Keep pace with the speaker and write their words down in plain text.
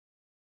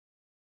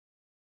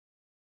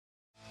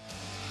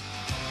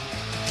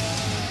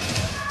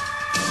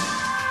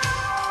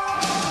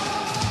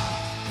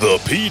The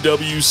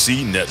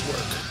PWC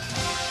Network.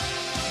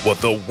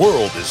 What the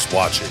world is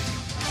watching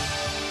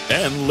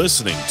and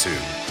listening to.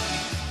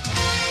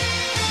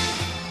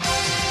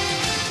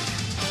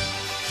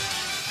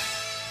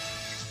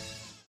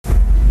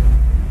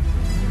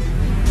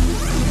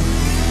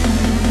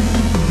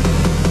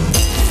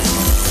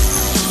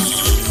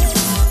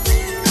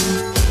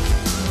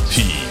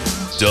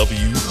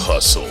 PW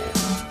Hustle.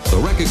 The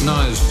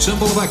recognized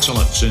symbol of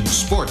excellence in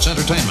sports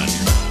entertainment.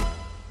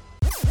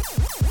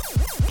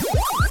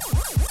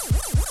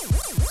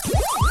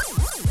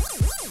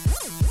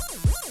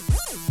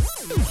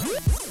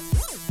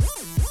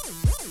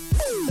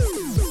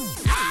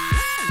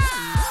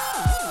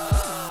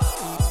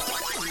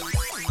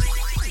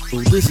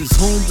 This is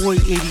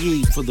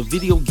Homeboy88 for the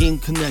Video Game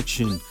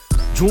Connection.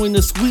 Join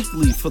us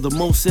weekly for the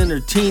most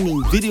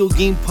entertaining video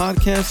game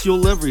podcast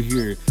you'll ever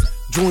hear.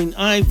 Join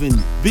Ivan,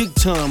 Big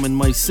Tom, and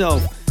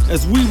myself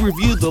as we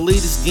review the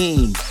latest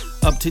games,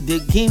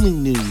 up-to-date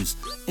gaming news,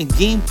 and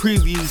game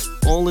previews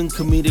all in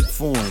comedic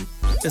form.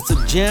 It's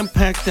a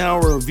jam-packed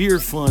hour of ear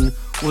fun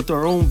with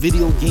our own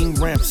video game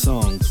rap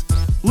songs.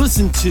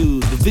 Listen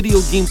to the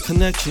Video Game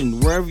Connection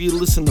wherever you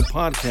listen to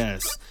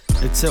podcasts,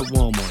 except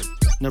Walmart.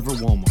 Never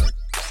Walmart.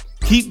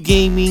 Keep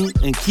gaming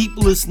and keep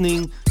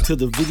listening to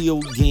the Video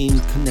Game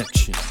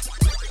Connection.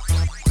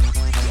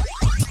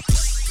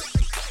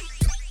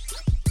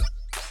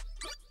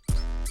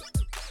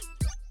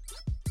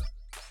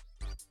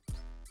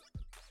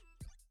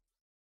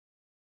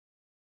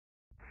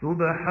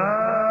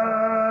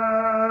 سبحان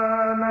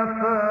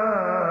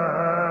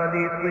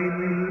فالق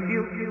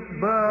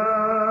الإصباح.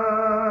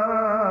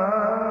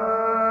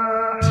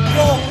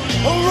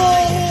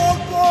 Allahu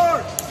Akbar!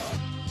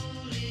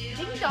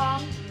 Ding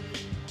dong.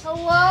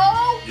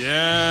 Hello?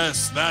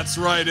 Yes, that's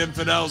right,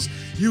 infidels.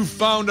 You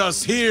found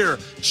us here,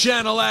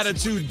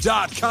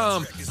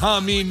 channelattitude.com,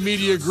 Hameen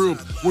Media Group,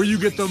 where you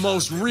get the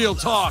most real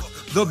talk,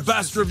 the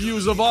best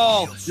reviews of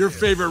all your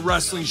favorite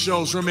wrestling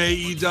shows from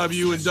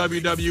AEW and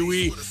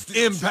WWE,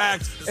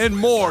 Impact, and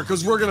more,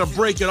 because we're going to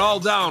break it all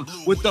down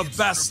with the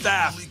best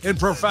staff in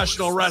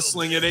professional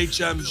wrestling at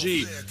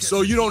HMG.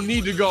 So you don't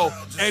need to go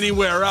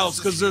anywhere else,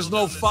 because there's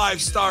no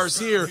 5 stars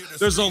here.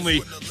 There's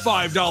only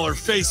 $5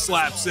 face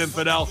slaps,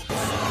 infidel.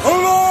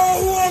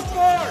 Allahu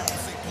Akbar!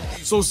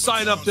 So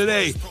sign up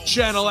today,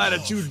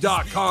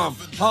 channelattitude.com,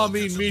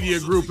 Hameen Media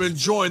Group, and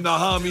join the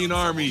Hameen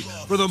Army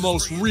for the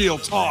most real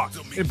talk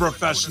in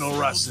professional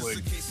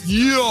wrestling.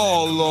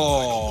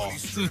 YOLO!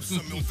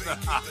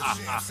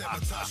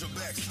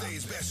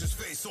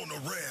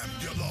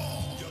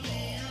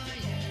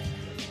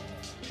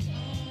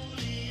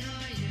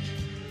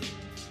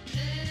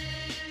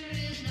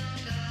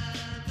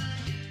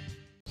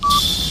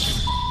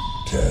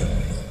 Ten,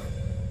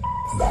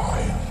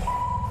 9,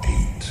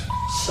 8,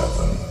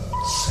 7,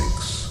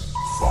 6,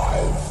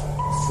 5,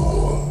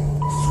 4,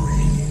 3,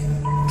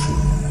 2,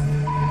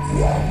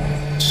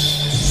 1,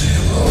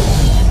 0.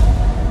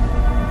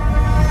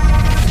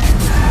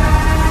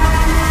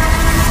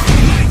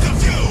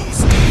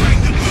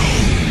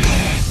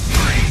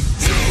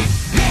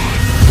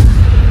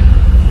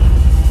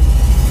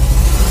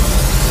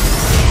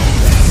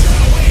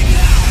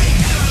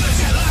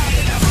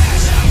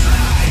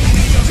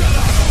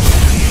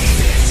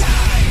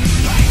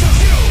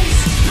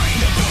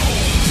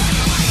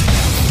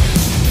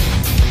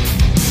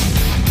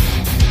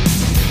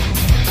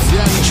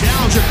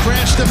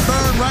 Crashed and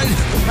burned right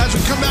as we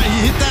come out.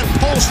 He hit that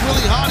pulse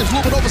really hard. He's a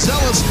little bit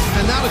overzealous.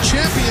 And now the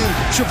champion,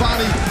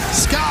 Shivani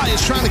Sky,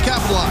 is trying to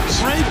capitalize.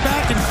 Great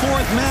back and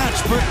forth match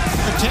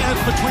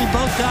between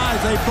both guys.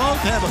 They both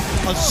have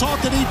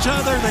assaulted each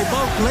other. They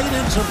both laid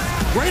in some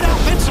great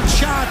offensive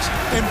shots,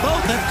 and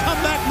both have come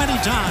back many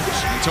times.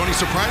 Tony,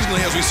 surprisingly,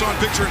 as we saw in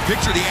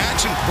picture-in-picture, the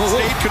action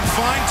stayed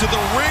confined to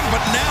the ring,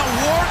 but now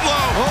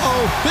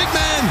Wardlow, big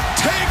man,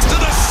 takes to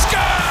the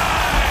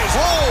skies.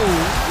 Oh,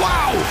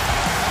 wow.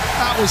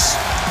 That was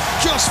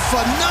just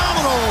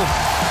phenomenal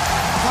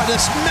by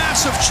this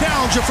massive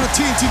challenger for the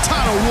TNT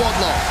title,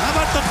 Wardlow. How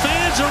about the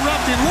fans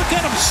erupting? Look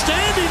at them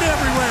standing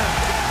everywhere.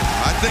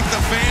 I think the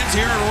fans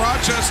here in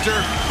Rochester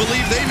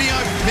believe they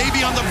may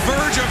be on the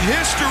verge of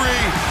history.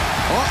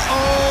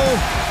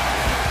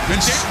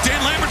 And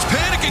Dan Lambert's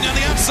panicking on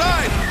the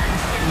outside.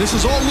 This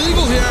is all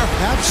legal here.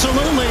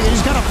 Absolutely.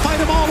 He's got to fight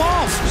them all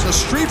off. It's a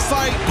street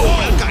fight. Oh,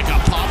 that guy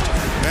got popped.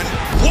 And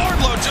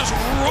Wardlow just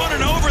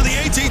running over the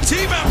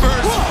ATT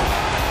members. Whoa.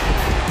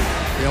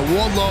 Yeah,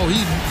 Wardlow,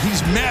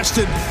 he's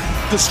mastered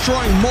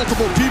destroying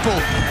multiple people.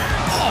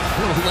 Oh,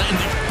 what a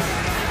landing.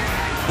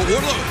 But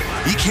Wardlow,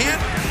 he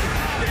can't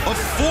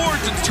afford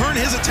to turn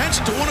his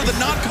attention to one of the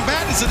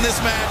non-combatants in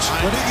this match.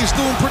 I think he's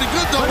doing pretty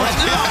good, though, right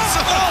now.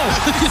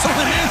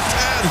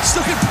 He's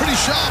looking pretty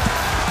sharp.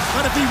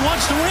 But if he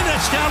wants to win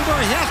Excalibur,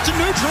 he has to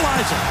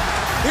neutralize him.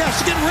 He has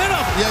to get rid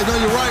of him. Yeah, no,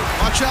 you're right.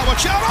 Watch out,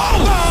 watch out.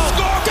 Oh!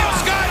 Scorpio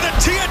Sky, the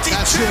TNT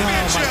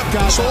Championship.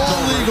 Oh, it's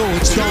all legal.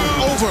 It's done.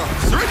 Over.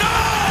 3, no!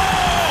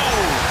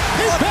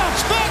 He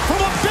bounced back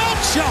from a belt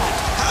shot.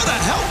 How the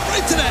hell?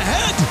 Right to the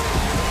head.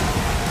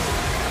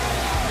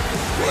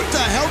 What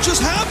the hell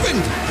just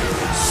happened?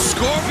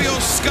 Scorpio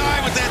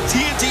Sky with that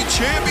TNT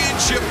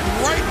Championship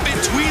right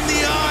between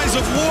the eyes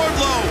of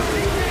Wardlow.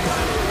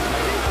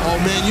 Oh,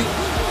 man, you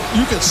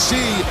can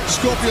see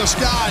Scorpio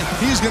Sky.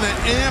 He's going to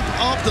amp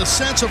up the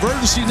sense of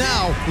urgency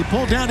now. He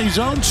pulled down his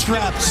own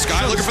straps.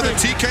 Sky looking for the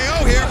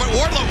TKO here, but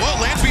Wardlow,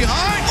 lands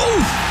behind.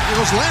 Ooh, here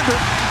goes Lambert.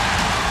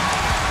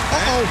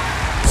 Uh-oh.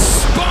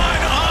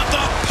 Spine on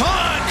the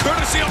pun,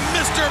 courtesy of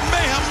Mr.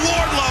 Mayhem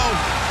Wardlow.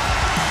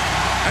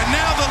 And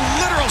now the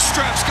literal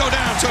straps go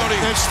down, Tony.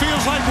 This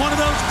feels like one of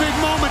those big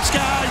moments,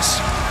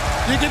 guys.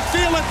 You can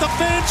feel it. The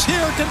fans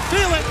here can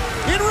feel it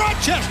in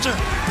Rochester.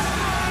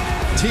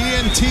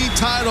 TNT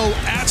title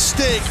at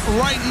stake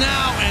right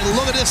now. And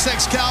look at this,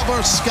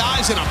 Excalibur.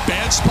 Sky's in a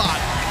bad spot.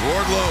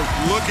 Wardlow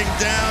looking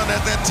down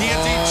at that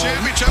TNT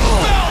Championship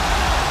belt.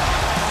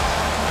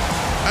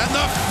 And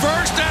the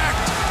first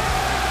act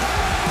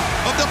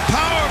of the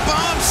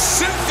Powerbomb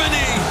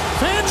Symphony.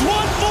 Fans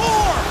want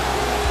more.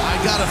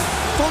 I got a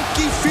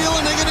funky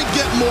feeling they're going to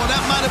get more.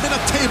 That might have been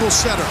a table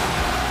setter.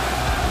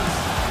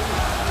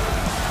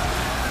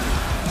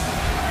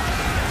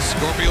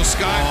 Scorpio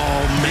Sky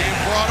being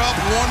brought up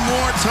one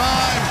more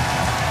time.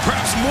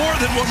 Perhaps more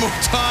than one more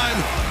time.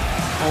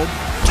 Oh,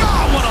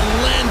 what a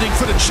landing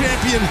for the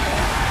champion.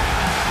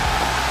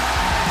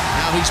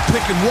 Now he's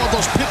picking,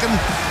 Wardlow's picking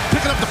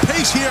up the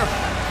pace here.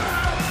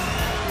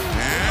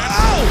 And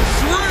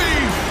 3.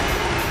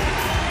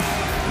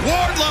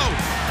 Wardlow,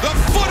 the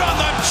foot on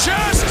the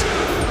chest.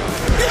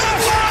 Yes!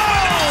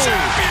 Whoa!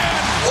 Champion!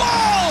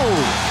 Whoa!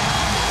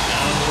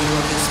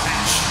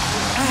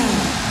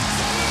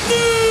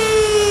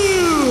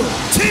 New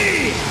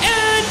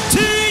TNT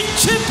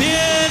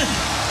champion,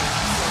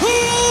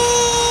 Wardlow!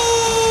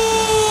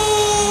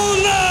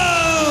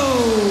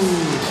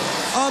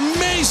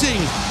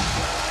 Amazing!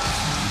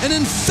 An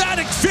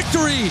emphatic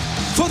victory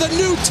for the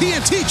new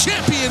TNT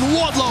champion,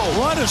 Wardlow.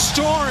 What a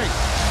story.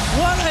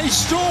 What a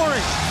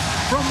story.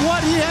 From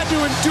what he had to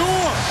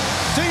endure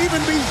to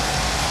even be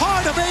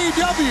part of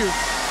AEW.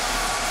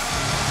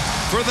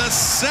 For the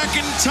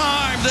second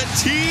time, the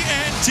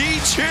TNT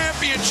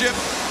Championship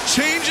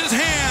changes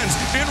hands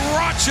in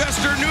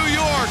Rochester, New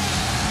York.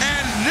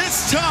 And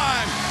this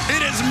time,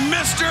 it is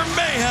Mr.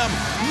 Mayhem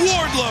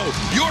Wardlow,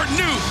 your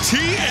new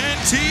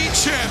TNT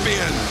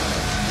Champion.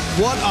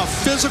 What a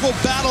physical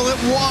battle it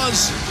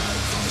was.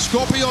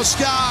 Scorpio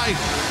Sky,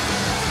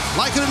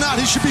 like it or not,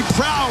 he should be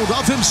proud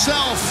of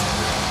himself.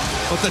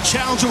 But the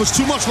challenger was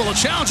too much. Well, the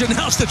challenger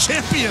now is the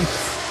champion.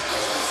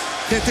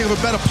 Can't think of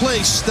a better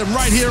place than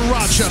right here in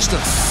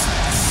Rochester.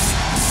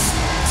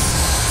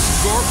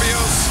 Scorpio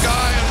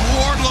Sky and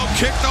Wardlow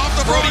kicked off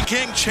the Brody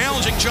King,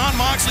 challenging Jon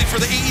Moxley for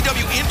the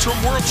AEW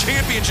Interim World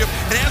Championship.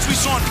 And as we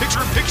saw in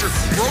picture-in-picture,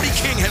 Brody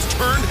King has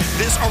turned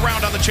this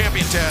around on the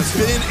champion, Taz.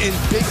 Been in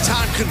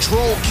big-time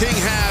control, King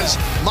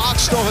has.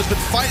 Mox still has been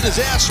fighting his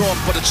ass off,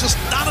 but it's just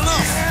not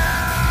enough.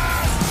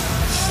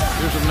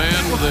 Here's a man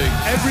with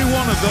every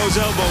one of those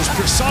elbows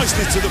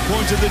precisely to the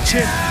point of the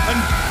chin. And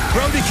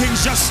Brody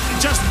King's just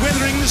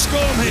withering the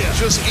storm here.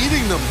 Just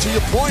eating them, to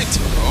your point.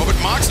 Oh, but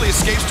Moxley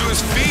escapes to his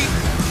feet.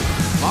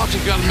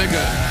 Moxley's got to make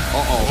a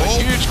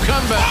huge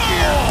comeback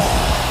here.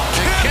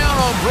 And count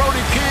on Brody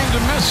King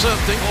to miss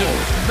something, to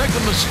make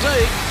a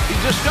mistake. He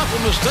just got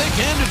the mistake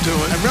handed to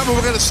him. And remember,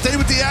 we're going to stay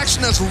with the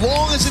action as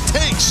long as it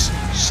takes.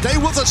 Stay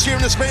with us here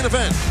in this main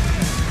event.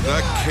 The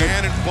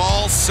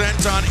cannonball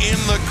sent on in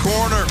the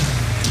corner.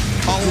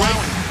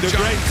 The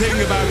great thing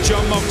about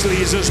Jon Moxley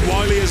is as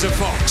wily as a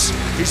fox.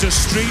 He's a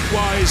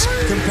streetwise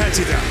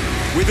competitor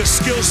with a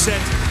skill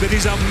set that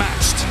is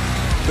unmatched.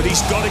 But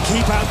he's got to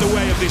keep out the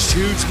way of this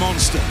huge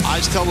monster.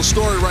 Eyes tell the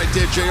story right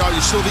there, JR.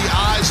 You saw the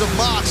eyes of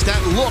Mox. That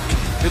look,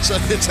 it's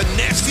a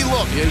nasty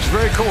look. Yeah, he's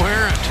very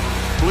coherent,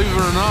 believe it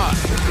or not.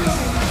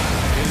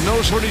 He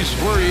knows where he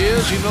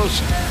is. He knows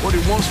what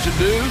he wants to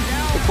do.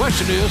 The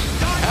question is,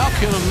 how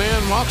can a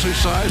man Moxley's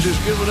size who's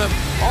given up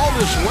all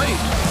this weight,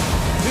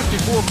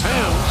 54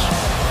 pounds,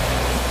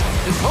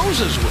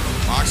 imposes with?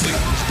 Moxley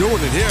is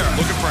doing it here.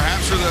 Looking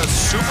perhaps for the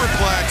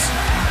superplex.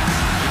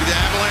 Maybe the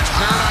Avalanche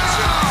Paradise.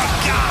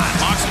 Oh, God.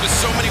 Moxley with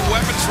so many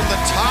weapons from the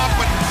top,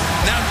 but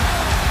now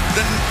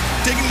then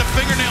digging the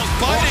fingernails,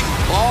 biting.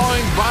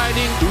 Clawing,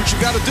 biting. Do what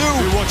you got to do.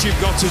 Do what you've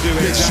got to do.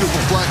 Big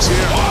superplex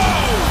here.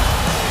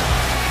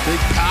 Whoa! Big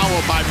power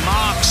by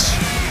Mox.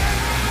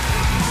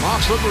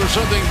 Mox looking for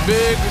something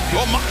big.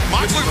 Oh,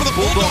 Mox looking for the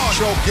bulldog.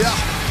 Choke, yeah.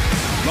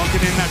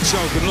 Locking in that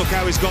choke, and look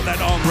how he's got that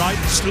arm right.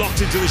 It's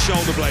locked into the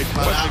shoulder blade.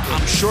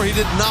 I'm sure he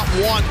did not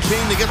want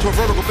King to get to a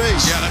vertical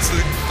base. Yeah, that's the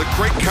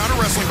great counter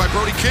wrestling by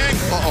Brody King.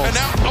 And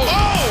now,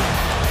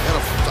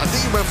 I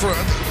think he went for,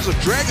 it was a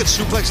dragon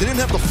suplex. He didn't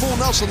have the full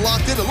Nelson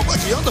locked in. It looked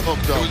like he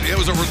underhooked, though. It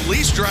was a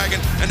release dragon,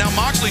 and now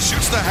Moxley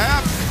shoots the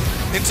half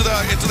into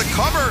the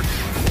cover.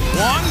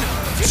 1,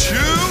 2,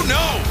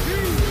 no.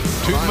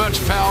 Too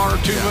much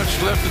power, too much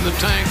left in the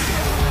tank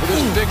for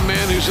this big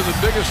man who's in the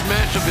biggest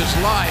match of his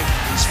life.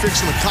 He's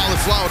fixing the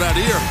cauliflower that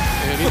ear.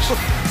 And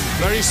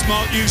Very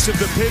smart use of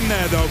the pin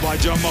there, though, by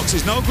John Moxley.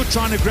 It's no good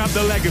trying to grab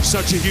the leg of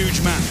such a huge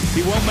man.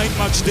 He won't make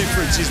much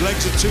difference. His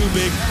legs are too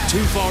big,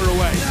 too far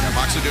away. Yeah,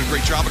 Moxley did a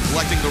great job of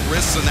collecting the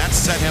wrists, and that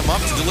set him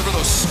up to deliver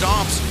those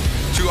stomps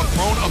to a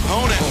prone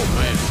opponent. Oh,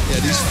 man. Yeah,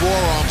 these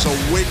forearms are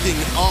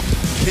waking up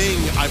King,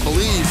 I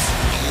believe.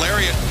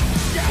 Lariat.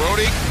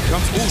 Brody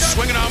comes,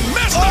 swinging on,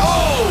 missed it!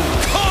 Oh!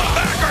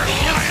 Comebacker!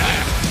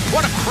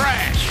 What a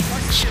crash!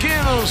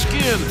 Skin on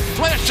skin,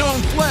 flesh on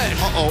flesh.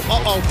 Pile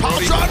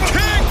driver.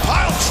 King,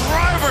 pile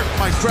driver.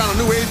 My crown, a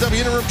new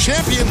AEW interim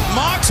champion.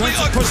 Moxley,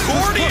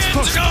 accordion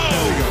to go.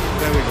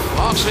 There we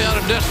go. Moxley out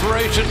of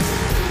desperation,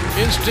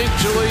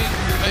 instinctually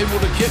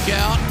able to kick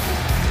out.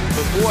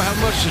 But boy, how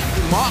much does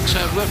Mox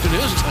have left in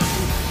his tank?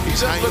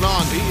 He's hanging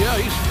on.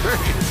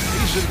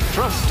 He's in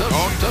tough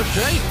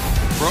shape.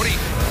 Brody,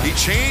 he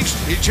changed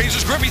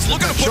his grip. He's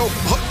looking to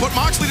put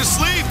Moxley to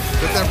sleep.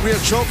 With that rear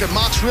choke, and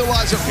Mox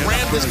realized it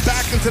rammed his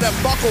back into that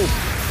buckle.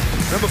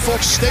 Remember,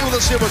 folks, stay with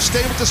us here, but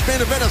stay with this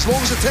main event as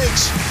long as it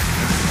takes.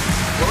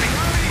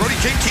 Brody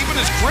King keeping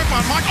his grip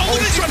on Moxley. Oh,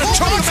 look at him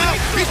choke him out.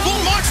 He's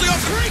pulling Moxley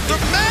off the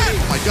mat.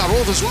 Oh, my God,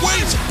 all this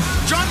weight.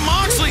 John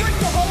Moxley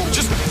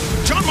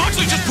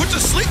just put to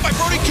sleep by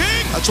Brody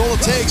King. That's all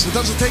it takes. It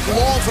doesn't take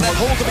long for that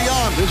hold to be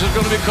on. This is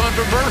going to be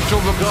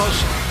controversial because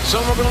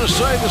some are going to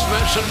say this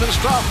match should have been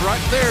stopped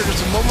right there,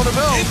 just a moment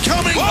ago.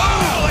 Incoming!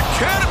 Wow, a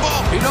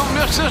cannonball! He don't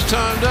miss this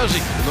time, does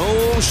he?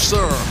 No,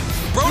 sir.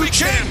 Brody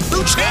King,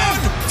 1,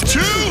 2,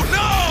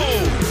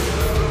 no!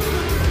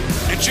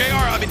 And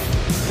JR,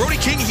 Brody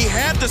King, he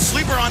had the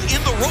sleeper on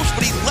in the ropes,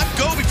 but he let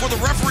go before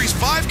the referee's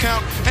 5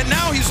 count, and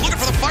now he's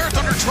looking for the Fire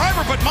Thunder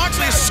driver, but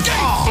Moxley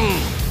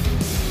escaped!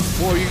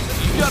 Boy,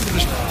 you got to,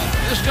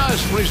 this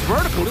guy's, when he's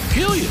vertical, he'll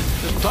kill you.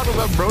 Just talking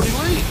about Brody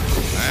Lee.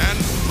 And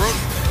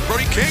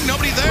Brody King,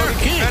 nobody there.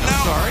 Brody King, and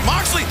now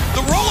Moxley,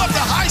 the roll up,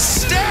 the high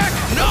stack.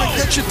 No!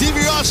 Get your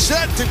DVR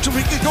set so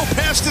we can go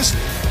past this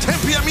 10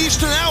 p.m.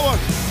 Eastern hour.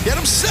 Get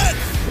him set.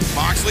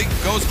 Moxley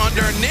goes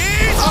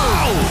underneath.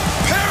 Oh!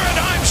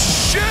 Paradigm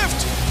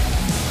shift.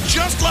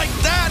 Just like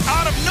that,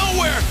 out of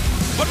nowhere.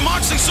 But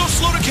Moxley's so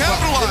slow to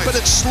capitalize. But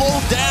it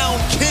slowed down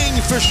King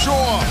for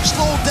sure.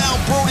 Slowed down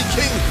Brody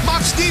King.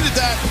 Mox needed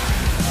that.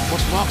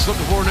 What's Mox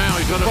looking for now?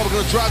 He's probably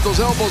going to drive those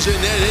elbows in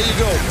there. There you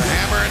go. The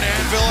hammer and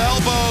anvil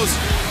elbows.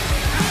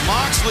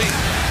 Moxley,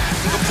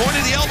 the point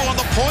of the elbow on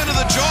the point of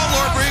the jaw,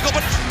 Lord Regal,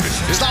 but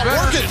it's not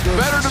working. It's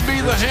better to be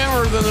the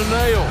hammer than the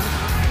nail.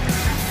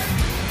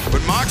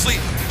 But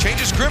Moxley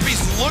changes grip. He's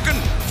looking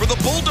for the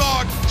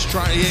bulldog.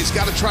 He's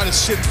got to try to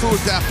sit through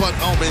with that, but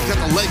oh man, he's got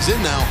the legs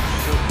in now.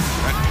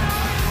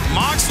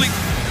 Moxley,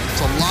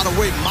 it's a lot of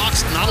weight.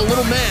 Mox, not a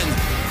little man.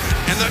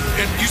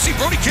 And you see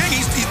Brody King,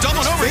 he's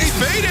doubling over, he's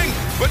fading,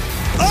 but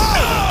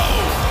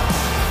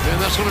Man,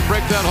 that's going to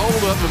break that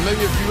hold up and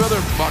maybe a few other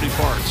body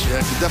parts.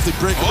 Yeah, it can definitely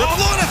break it. Oh,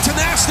 look at the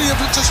tenacity of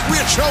it, just rear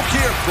choke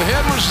here. The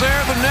head was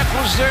there, the neck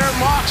was there.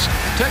 Mox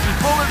taking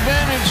full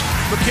advantage,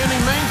 but can he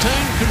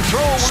maintain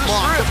control with his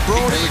grip?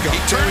 Brody,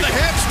 he turned the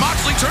hips,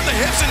 Moxley turned the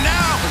hips, and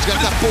now he's got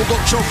that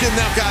bulldog choke in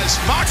now,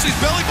 guys. Moxley's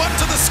belly button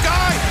to the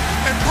sky,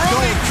 and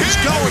Brody King. He's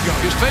going.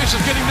 His face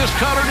is getting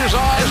discolored, his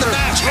eyes are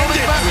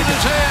rolling back in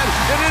his head,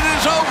 and it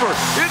is over.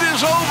 It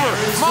is over.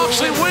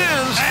 Moxley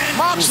wins.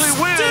 Moxley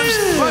wins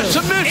by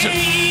submission.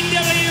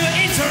 AEW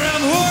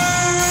Interim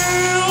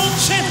World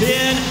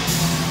Champion,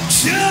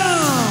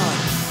 John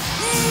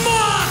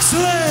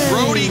Moxley.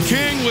 Brody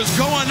King was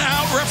going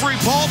out. Referee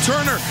Paul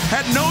Turner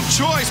had no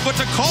choice but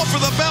to call for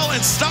the bell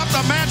and stop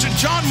the match. And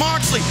John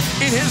Moxley,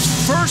 in his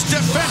first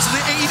defense of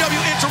the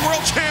AEW Interim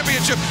World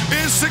Championship,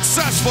 is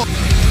successful.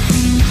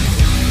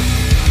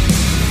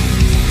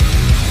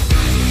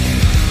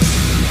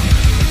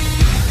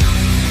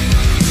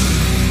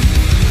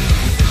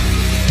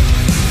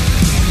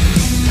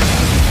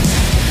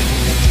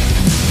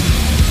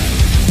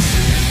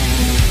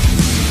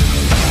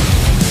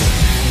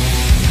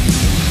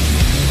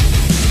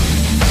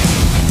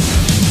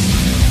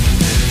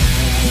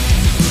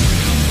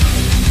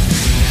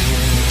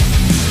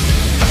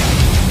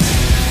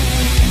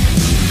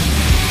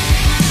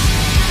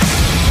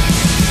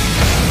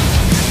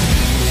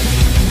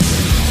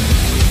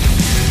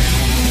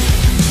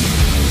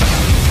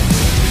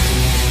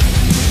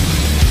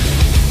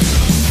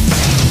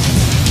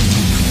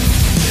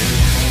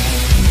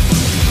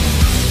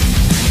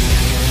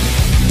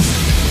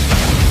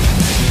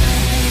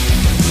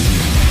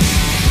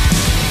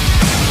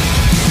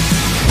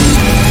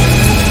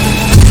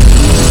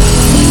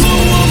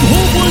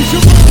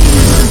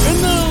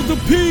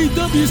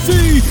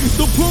 PWC,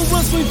 the Pro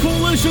Wrestling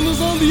Coalition, is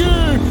on the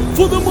air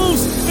for the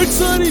most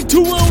exciting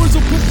 2 hours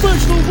of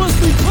professional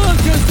wrestling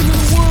podcasting in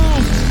the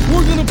world.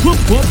 We're gonna put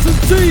butts in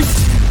seats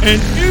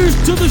and ears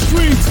to the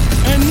streets.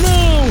 And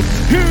now,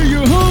 here are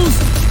your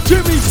hosts,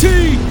 Jimmy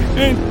T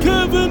and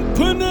Kevin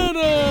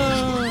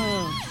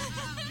Panetta.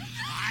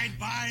 I'd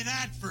buy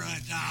that for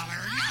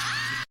 $1.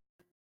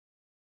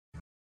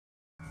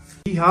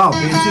 Yeehaw,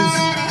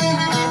 bitches.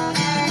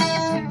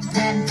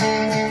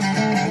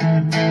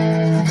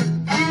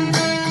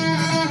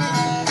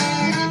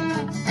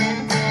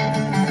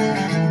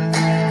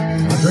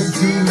 Drink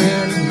too many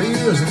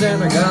fights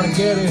and I gotta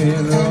get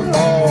in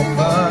all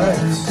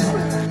fights.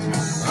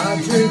 I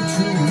drink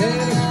too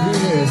many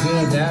beers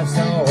and that's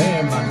all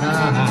in my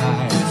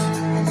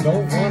nights.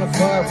 Don't wanna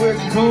fight with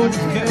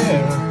country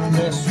care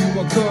unless you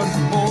a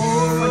country boy.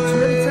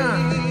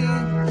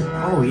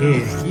 Oh yeah,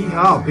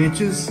 yeehaw,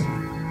 bitches.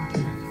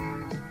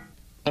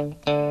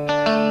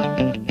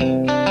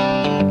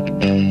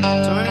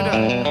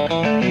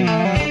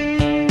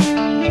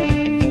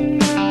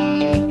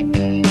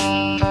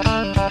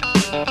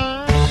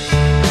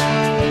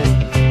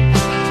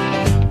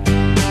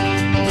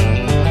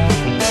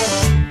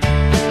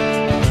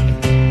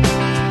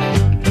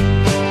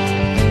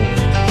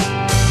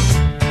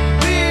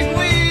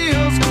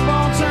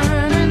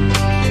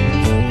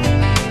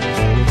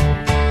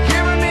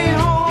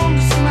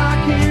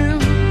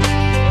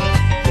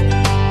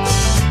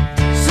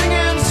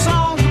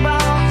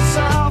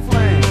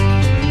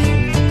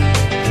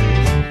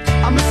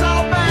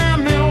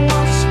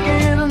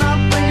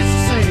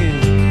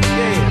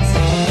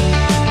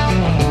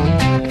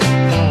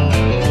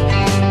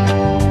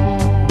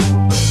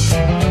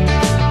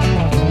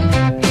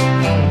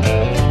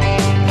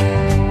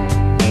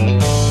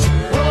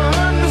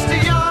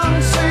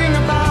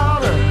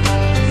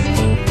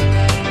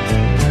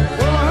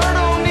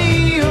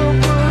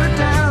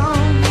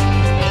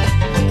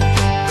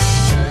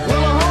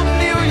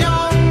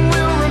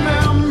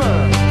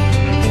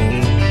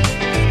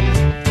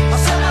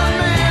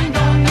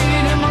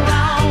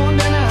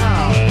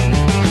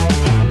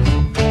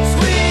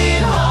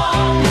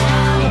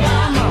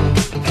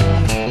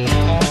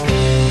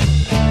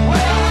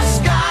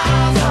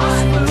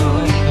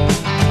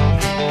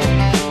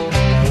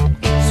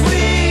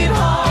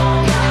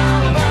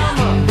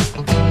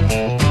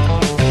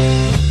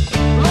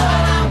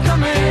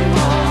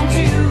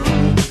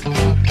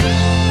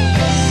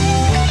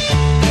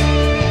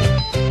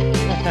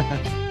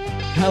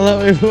 Hello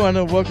everyone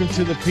and welcome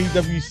to the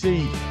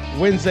PWC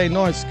Wednesday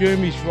night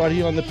skirmish right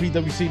here on the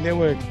PWC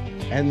network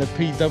and the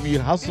PW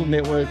Hustle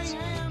networks.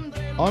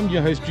 I'm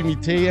your host Jimmy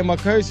T and my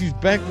co-host is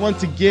back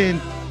once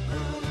again.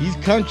 He's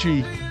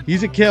country,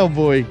 he's a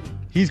cowboy,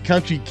 he's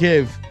country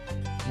Kev.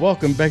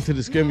 Welcome back to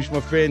the skirmish,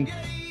 my friend,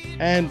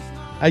 and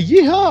a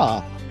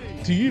yeehaw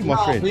to you,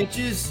 my friend.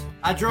 Bitches,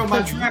 I drove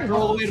my tractor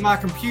all the way to my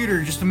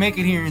computer just to make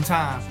it here in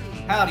time.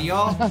 Howdy,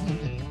 y'all.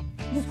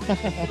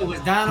 It was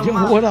dynamite.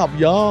 Yo, what up,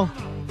 y'all?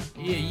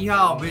 Yeah,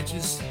 yeehaw,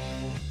 bitches.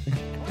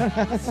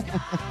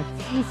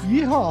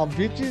 Yeehaw,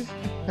 bitches.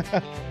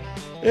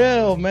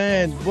 Oh,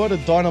 man, what a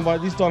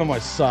dynamite. This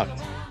dynamite sucked.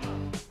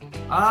 It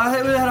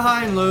had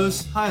high and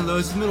lows. High and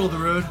lows, middle of the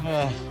road.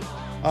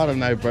 I don't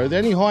know, bro. The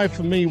only high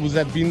for me was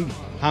that Bin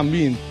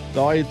Hamin,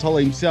 the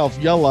Ayatollah himself,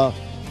 Yallah,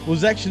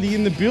 was actually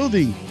in the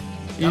building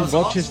in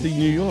Rochester, awesome.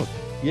 New York.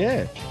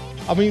 Yeah.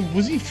 I mean,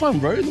 was he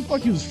front row? It looked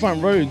like he was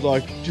front row,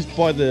 like just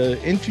by the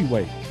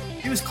entryway.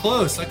 He was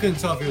close. I couldn't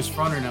tell if he was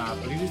front or not,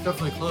 but he was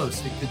definitely close.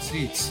 He had good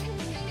seats.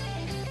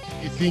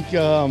 You think,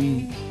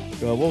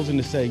 what was I going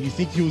to say? You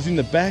think he was in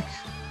the back?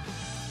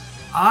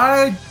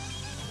 I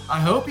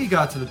hope he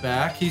got to the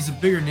back. He's a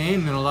bigger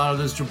name than a lot of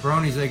those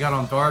jabronis they got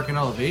on Dark and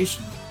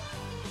Elevation.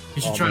 He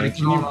should try to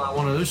get on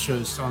one of those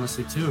shows,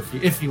 honestly, too,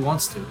 if he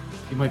wants to.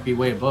 He might be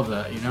way above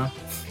that, you know?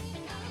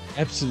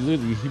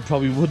 Absolutely, he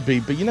probably would be.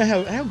 But you know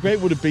how great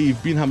would it be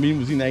if Bin Hamin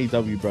was in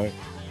AEW, bro?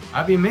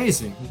 That'd be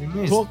amazing. It'd be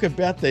amazing. Talk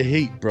about the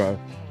heat, bro.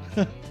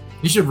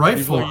 You should write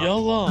for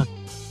him.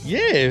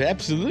 Yeah,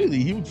 absolutely.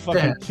 He would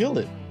fucking kill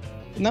it.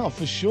 No,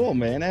 for sure,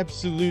 man.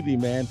 Absolutely,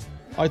 man.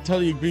 I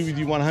totally agree with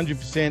you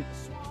 100%.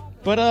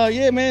 But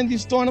yeah, man,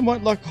 this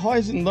dynamite, like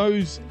highs and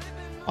lows.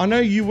 I know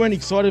you weren't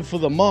excited for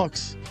the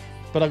Mox,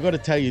 but I got to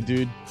tell you,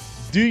 dude,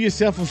 do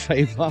yourself a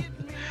favor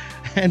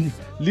and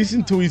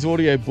listen to his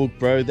audio book,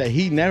 bro, that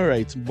he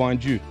narrates,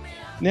 mind you.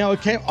 Now,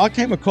 I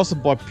came across it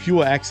by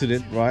pure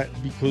accident, right?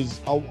 Because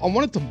I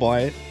wanted to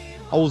buy it.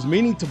 I was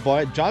meaning to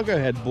buy it. Jago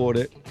had bought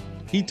it.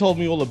 He told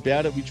me all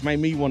about it, which made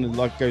me want to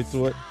like go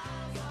through it.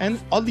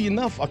 And oddly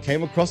enough, I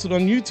came across it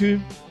on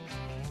YouTube.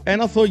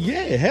 And I thought,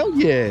 yeah, hell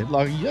yeah.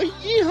 Like,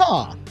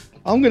 yeehaw.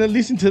 I'm going to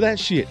listen to that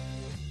shit.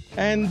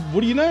 And what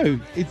do you know?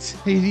 It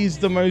is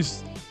the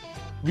most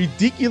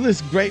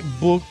ridiculous great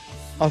book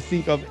I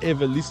think I've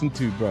ever listened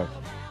to, bro.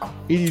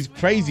 It is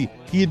crazy.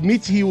 He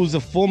admits he was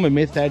a former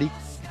meth addict.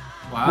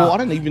 Wow. Well, I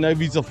don't even know if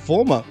he's a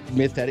former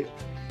meth addict.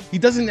 He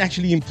doesn't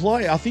actually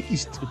imply. I think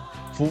he's,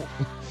 for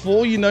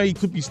all you know, he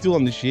could be still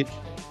on the shit.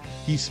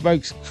 He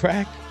smokes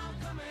crack.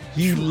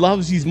 He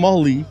loves his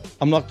Molly.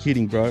 I'm not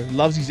kidding, bro.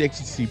 Loves his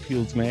ecstasy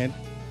pills, man.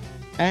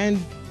 And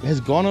has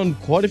gone on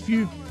quite a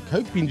few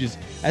coke binges.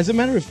 As a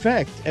matter of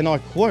fact, and I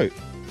quote,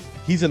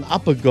 he's an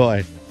upper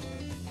guy.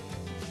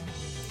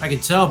 I can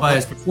tell by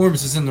his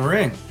performances in the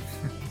ring.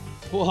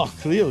 Well,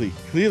 clearly.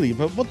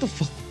 But what the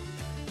fuck?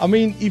 I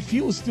mean, if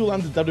he was still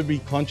under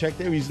WWE contract,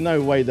 there is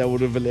no way they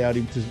would have allowed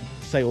him to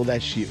say all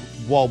that shit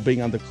while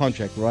being under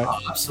contract, right?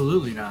 Oh,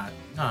 absolutely not.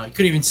 No, you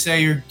couldn't even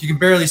say you can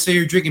barely say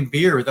you're drinking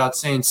beer without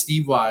saying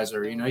Steve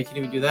Weiser. You know, you can't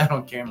even do that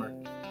on camera.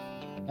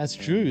 That's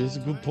true. That's a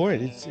good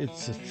point.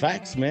 It's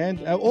facts,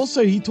 man.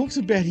 Also, he talks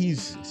about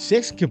his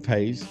sex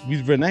capades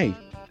with Renee.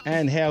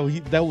 and how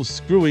they were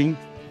screwing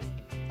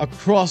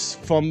across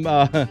from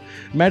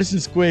Madison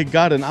Square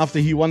Garden after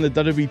he won the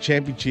WWE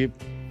Championship,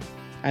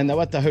 and they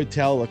were at the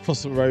hotel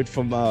across the road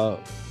from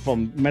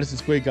Madison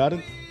Square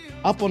Garden,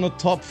 up on the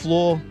top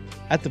floor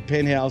at the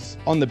penthouse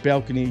on the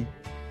balcony,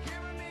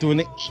 doing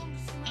it.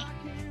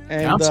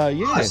 And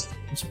yeah,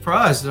 I'm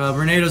surprised.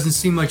 Renee doesn't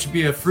seem like she'd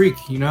be a freak,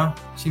 you know?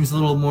 Seems a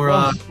little more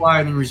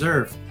quiet and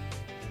reserved.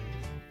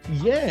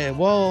 Yeah,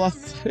 well,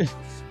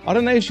 I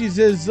don't know if she's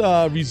as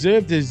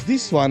reserved as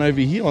this one over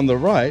here on the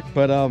right,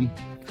 but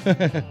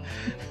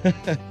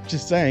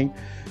just saying.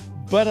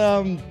 But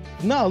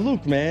no,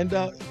 look, man,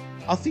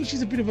 I think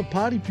she's a bit of a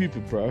party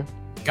pooper, bro.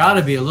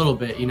 Gotta be a little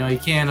bit, you know. You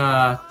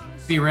can't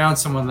be around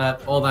someone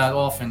that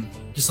often.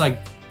 Just like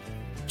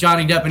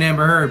Johnny Depp and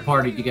Amber Heard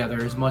partied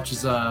together. As much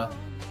as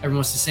everyone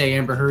wants to say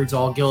Amber Heard's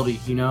all guilty,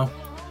 you know,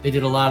 they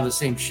did a lot of the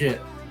same shit.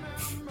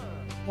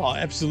 Oh,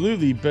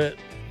 absolutely, but.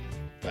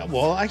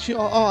 Well, actually,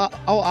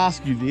 I'll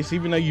ask you this,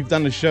 even though you've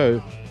done a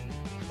show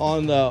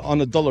on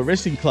the Dollar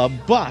Wrestling Club.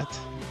 But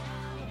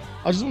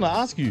I just want to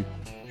ask you,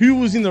 who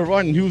was in the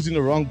right and who was in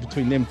the wrong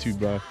between them two,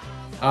 bro?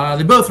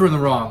 They both were in the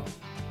wrong.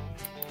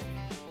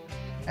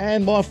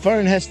 And my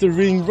phone has to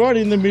ring right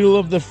in the middle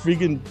of the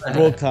friggin'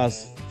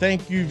 broadcast.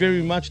 Thank you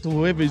very much to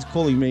whoever is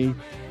calling me,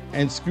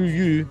 and screw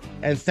you,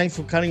 and thanks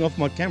for cutting off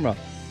my camera.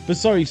 But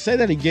sorry, say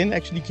that again,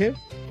 actually, Kev.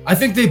 I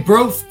think they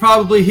both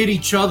probably hit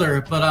each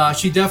other, but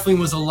she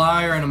definitely was a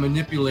liar and a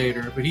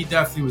manipulator, but he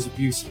definitely was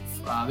abusive.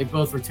 They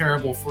both were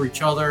terrible for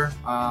each other.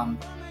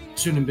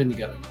 Shouldn't have been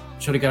together.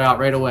 Should have got out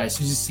right away. As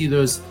soon as you see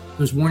those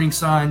warning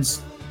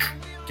signs,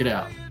 get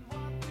out.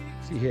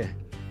 Yeah.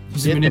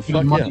 She's a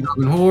manipulative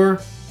money-grubbing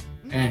whore,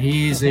 and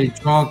he's a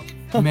drunk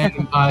man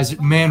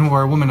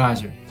whore,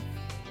 womanizer.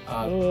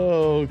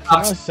 Can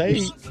I say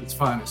its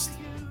finest?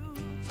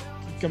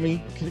 I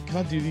mean, can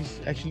I do this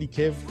actually,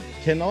 Kev?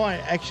 Can I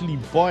actually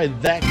buy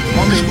that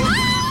comment?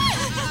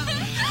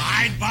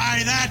 I'd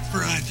buy that for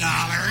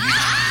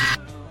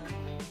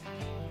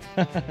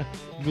 $1.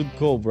 Good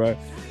call, bro.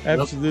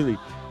 Absolutely.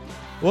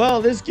 Well,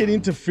 let's get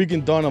into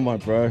friggin'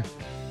 Dynamite, bro.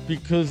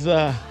 Because,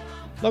 like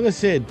I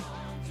said,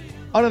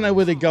 I don't know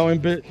where they're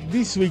going, but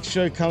this week's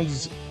show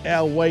comes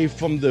our way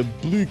from the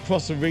Blue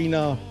Cross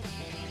Arena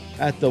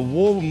at the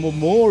War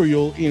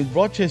Memorial in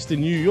Rochester,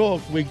 New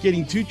York. We're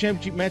getting 2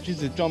 championship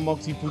matches as Jon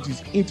Moxley puts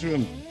his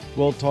interim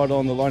world title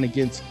on the line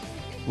against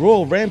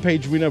Royal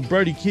Rampage winner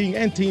Brody King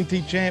and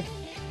TNT champ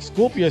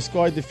Scorpio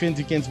Sky defends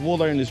against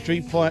Wardlow in a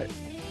street fight.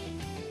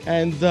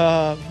 And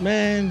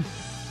man,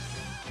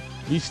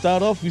 we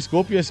start off with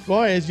Scorpio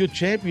Sky as your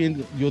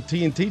champion, your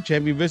TNT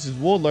champion versus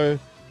Wardlow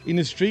in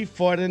a street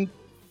fight. And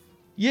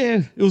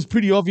yeah, it was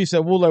pretty obvious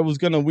that Wardlow was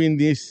going to win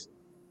this.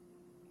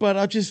 But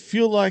I just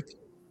feel like,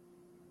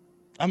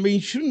 I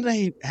mean, shouldn't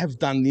they have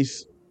done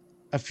this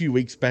a few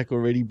weeks back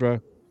already,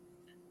 bro?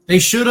 They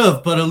should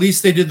have, but at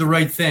least they did the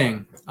right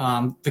thing.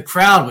 The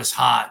crowd was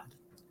hot.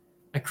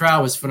 The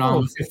crowd was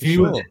phenomenal. Oh, They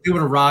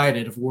would have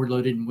rioted if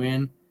Wardlow didn't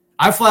win.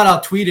 I flat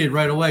out tweeted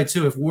right away,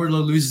 too, if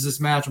Wardlow loses this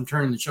match, I'm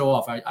turning the show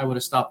off. I would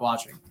have stopped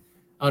watching.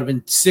 I would have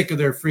been sick of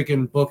their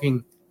freaking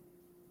booking.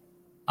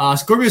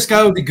 Scorpio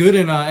Sky would be good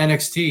in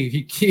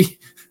NXT.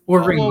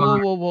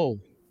 Whoa.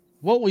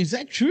 What, is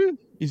that true?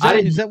 Is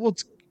that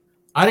what's...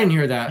 I didn't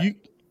hear that.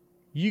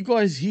 You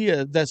guys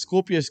hear that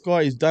Scorpio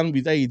Sky is done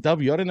with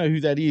AEW. I don't know who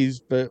that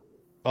is, but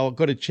I've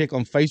got to check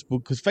on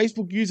Facebook because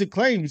Facebook user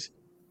claims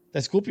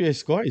that Scorpio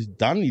Sky is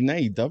done in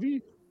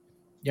AEW.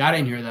 Yeah, I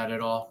didn't hear that at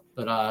all,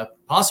 but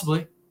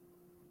possibly.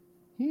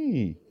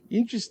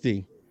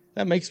 Interesting.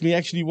 That makes me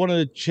actually want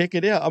to check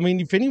it out. I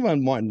mean, if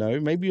anyone might know,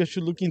 maybe I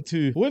should look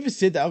into whoever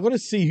said that. I've got to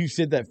see who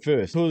said that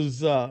first.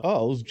 Because, it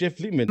was Jeff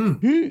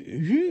Littman.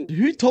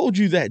 Who told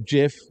you that,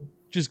 Jeff?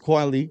 Just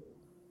quietly.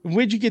 And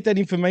where'd you get that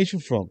information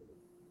from?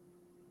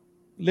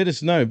 Let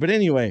us know. But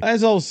anyway,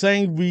 as I was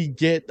saying, we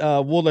get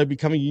Wardlow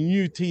becoming a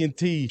new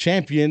TNT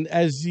champion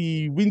as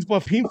he wins by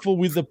pinfall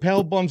with the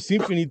Powerbomb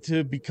Symphony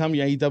to become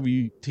your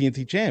AEW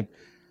TNT champ.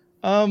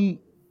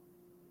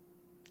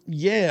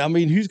 Yeah, I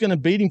mean, who's going to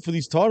beat him for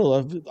this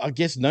title? I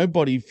guess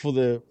nobody for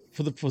the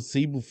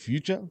foreseeable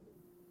future.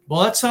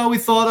 Well, that's how we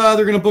thought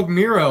they're going to book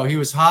Miro. He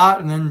was hot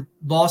and then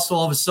lost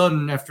all of a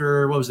sudden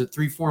after,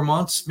 3-4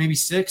 months, maybe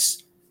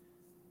 6.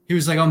 He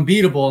was like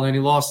unbeatable, and then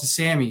he lost to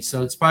Sammy.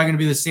 So it's probably going to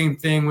be the same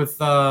thing with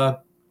Wardlow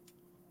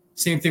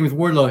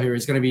here.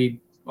 He's going to be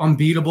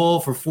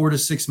unbeatable for 4 to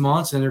 6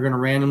 months, and they're going to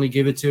randomly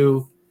give it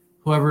to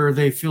whoever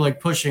they feel like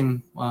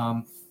pushing,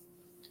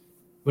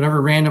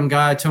 whatever random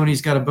guy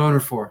Tony's got a boner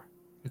for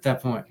at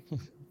that point.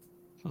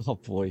 Oh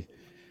boy,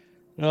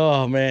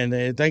 oh man,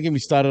 don't get me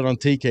started on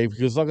TK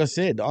because, like I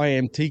said, I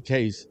am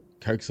TK's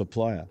Coke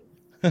supplier.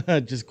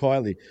 Just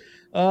quietly.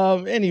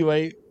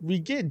 Anyway, we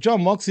get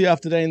Jon Moxley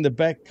after that in the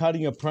back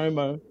cutting a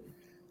promo,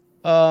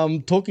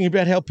 talking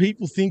about how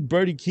people think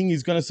Brody King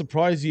is going to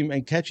surprise him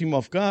and catch him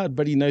off guard,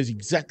 but he knows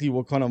exactly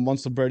what kind of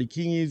monster Brody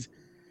King is.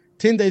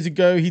 10 days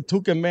ago, he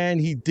took a man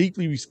he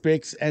deeply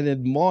respects and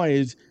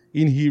admires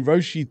in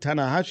Hiroshi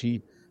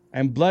Tanahashi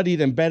and bloodied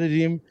and battered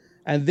him,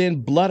 and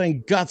then blood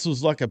and guts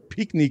was like a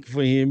picnic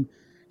for him.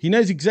 He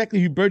knows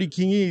exactly who Brody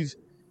King is.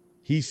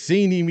 He's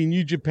seen him in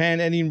New Japan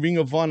and in Ring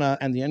of Honor,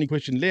 and the only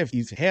question left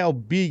is how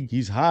big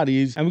his heart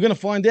is. And we're going to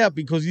find out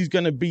because he's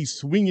going to be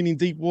swinging in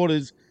deep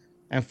waters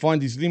and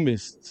find his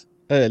limits.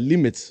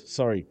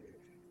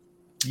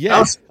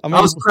 Yeah,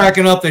 I was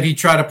cracking up that he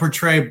tried to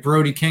portray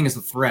Brody King as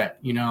a threat.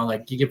 You know,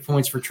 like you get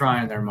points for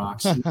trying there,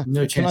 Mox.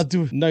 No chance. Can I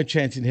do no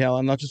chance in hell?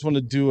 And I just want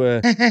to do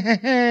a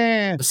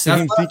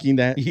him thinking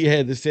that.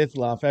 Yeah, the Seth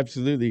laugh,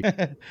 absolutely.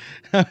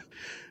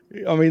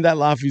 I mean, that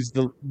laugh is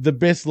the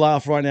best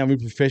laugh right now in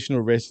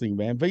professional wrestling,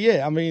 man. But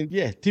yeah, I mean,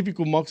 yeah,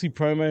 typical Moxie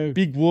promo,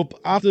 big whoop.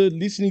 After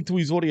listening to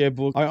his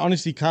audiobook, I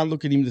honestly can't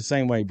look at him the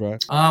same way, bro.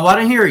 Well, I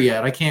didn't hear it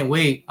yet. I can't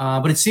wait.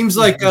 But it seems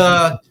like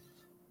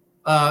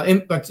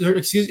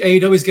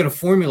AEW's got a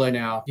formula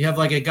now. You have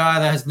like a guy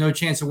that has no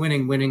chance of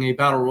winning a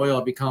battle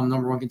royal, become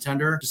number one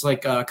contender, just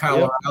like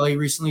Kyle O'Reilly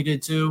recently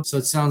did too. So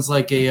it sounds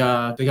like they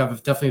have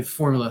definitely a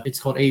formula.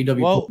 It's called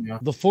AEW. Well,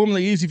 the formula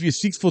is if you're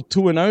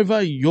 6'2" and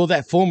over, you're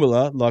that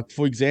formula. Like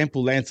for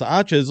example, Lance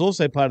Archer is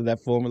also part of that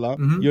formula.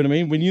 You know what I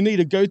mean? When you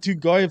need a go-to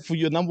guy for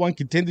your number one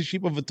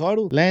contendership of a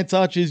title, Lance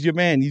Archer is your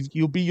man.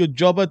 He'll be your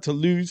jobber to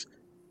lose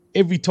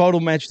every title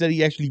match that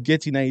he actually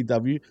gets in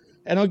AEW.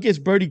 And I guess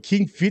Brody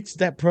King fits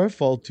that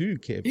profile too,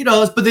 Kev. He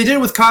does, but they did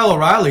it with Kyle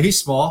O'Reilly. He's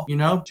small, you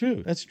know?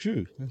 True. That's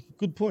true.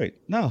 Good point.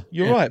 No,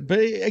 you're right. But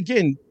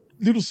again,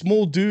 little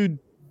small dude,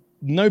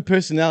 no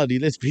personality.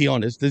 Let's be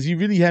honest. Does he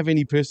really have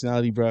any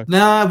personality, bro?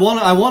 Nah, I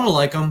want to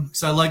like him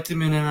because I liked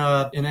him in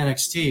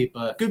NXT.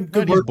 But good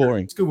worker. He's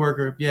boring. It's good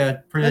worker. Yeah,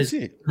 that's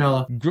it.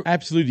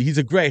 Absolutely, he's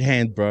a great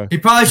hand, bro. He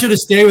probably should have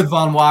stayed with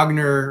Von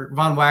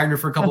Wagner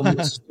for a couple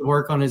minutes to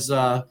work on his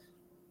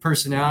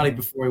personality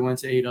before he went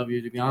to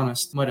AEW, to be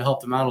honest. Might have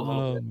helped him out a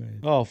little bit. Man.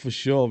 Oh, for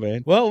sure,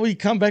 man. Well, we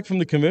come back from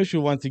the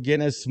commercial once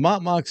again as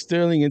Smart Mark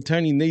Sterling and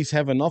Tony Nese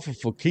have an offer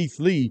for Keith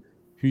Lee,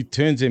 who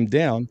turns him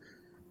down.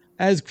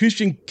 As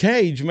Christian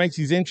Cage makes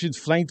his entrance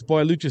flanked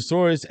by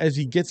Luchasaurus as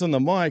he gets on the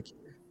mic,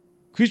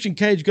 Christian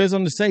Cage goes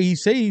on to say he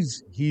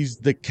sees he's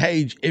the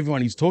Cage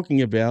everyone is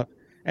talking about,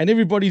 and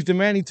everybody's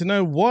demanding to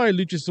know why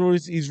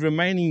Luchasaurus is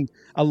remaining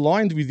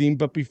aligned with him.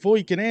 But before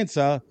he can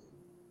answer,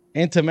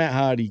 enter Matt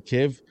Hardy,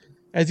 Kev,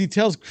 as he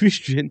tells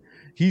Christian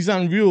he's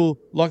unreal,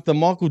 like the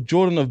Michael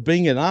Jordan of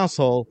being an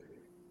asshole.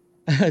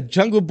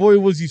 Jungle Boy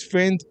was his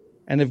friend,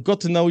 and have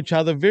got to know each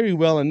other very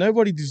well, and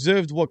nobody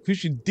deserved what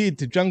Christian did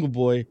to Jungle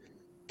Boy.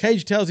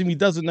 Cage tells him he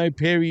doesn't know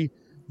Perry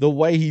the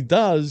way he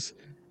does,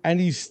 and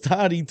he's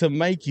starting to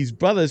make his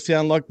brother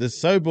sound like the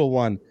sober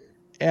one.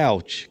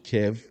 Ouch,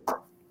 Kev.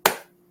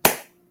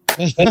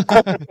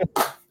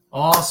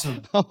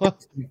 Awesome.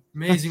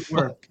 Amazing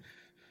work.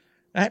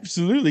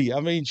 Absolutely.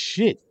 I mean,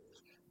 shit.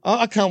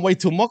 I can't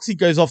wait till Moxie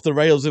goes off the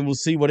rails and we'll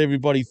see what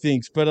everybody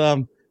thinks.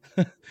 But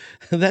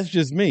that's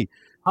just me.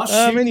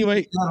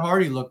 Anyway, Matt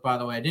Hardy look, by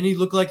the way. Didn't he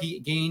look like he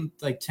gained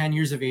like 10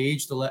 years of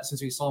age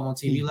since we saw him on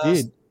TV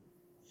last?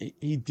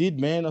 He did,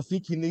 man. I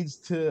think he needs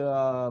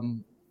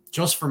to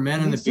just for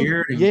men in the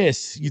beard.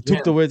 Yes, you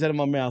took the words out of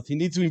my mouth. He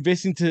needs to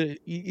invest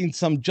in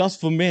some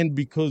just for men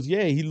because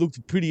he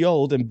looked pretty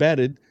old and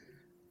battered.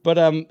 But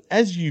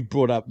as you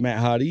brought up Matt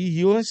Hardy,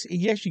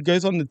 he actually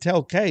goes on to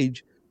tell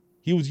Cage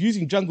he was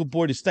using Jungle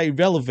Boy to stay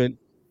relevant,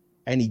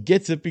 and he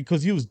gets it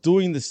because he was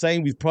doing the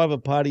same with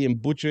Private Party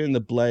and Butcher and the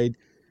Blade,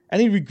 and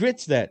he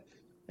regrets that.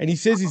 And he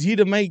says he's here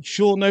to make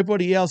sure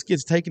nobody else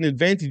gets taken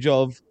advantage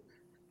of.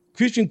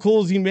 Christian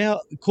calls him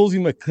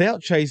a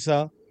clout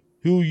chaser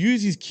who will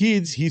use his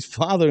kids, his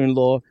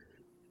father-in-law,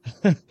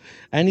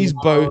 and his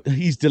boat,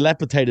 his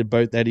dilapidated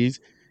boat, that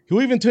is.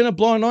 He'll even turn a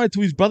blind eye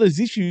to his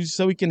brother's issues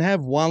so he can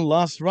have one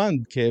last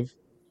run, Kev.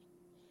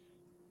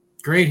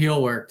 Great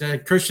heel work.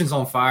 Christian's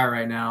on fire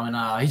right now,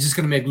 and he's just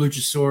going to make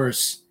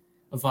Luchasaurus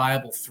a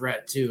viable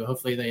threat, too.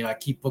 Hopefully they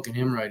keep booking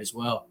him right as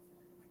well.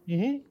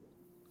 Mm-hmm.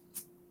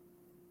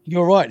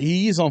 You're right.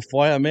 He is on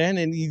fire, man,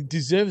 and he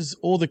deserves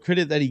all the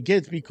credit that he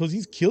gets because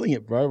he's killing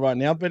it, bro, right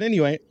now. But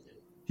anyway,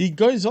 he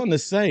goes on to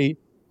say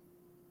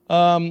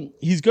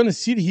he's going to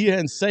sit here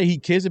and say he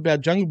cares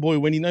about Jungle Boy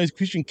when he knows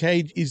Christian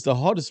Cage is the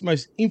hottest,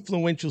 most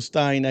influential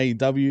star in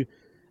AEW,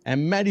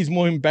 and Matt is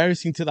more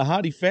embarrassing to the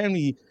Hardy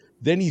family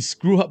than his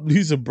screw-up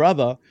loser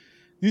brother.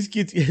 This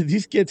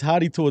gets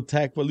Hardy to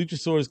attack, but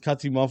Luchasaurus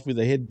cuts him off with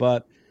a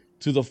headbutt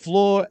to the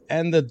floor,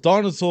 and the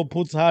dinosaur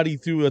puts Hardy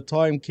through a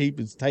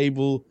timekeeper's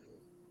table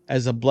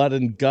as a blood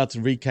and guts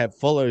recap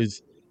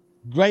follows.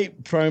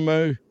 Great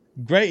promo,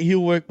 great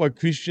heel work by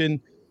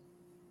Christian.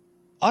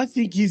 I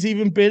think he's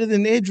even better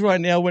than Edge right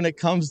now when it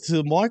comes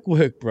to mic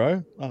work,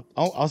 bro.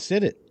 I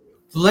said it.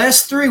 The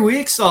last 3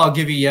 weeks, I'll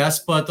give you yes,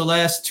 but the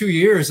last 2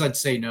 years, I'd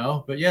say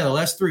no. But yeah, the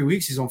last 3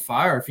 weeks, he's on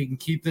fire. If he can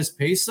keep this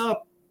pace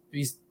up,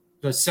 he's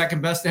the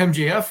second best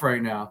MJF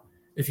right now.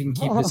 If he can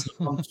keep this,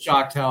 I'm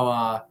shocked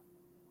how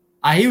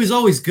he was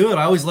always good.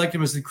 I always liked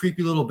him as the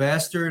creepy little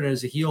bastard, and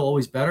as a heel,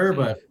 always better.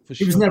 But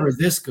he was never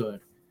this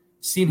good.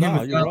 Seen him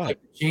without the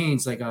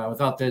chains,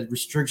 without the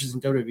restrictions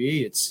in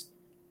WWE, it's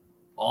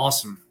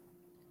awesome.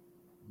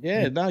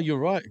 Yeah, no, you're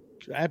right.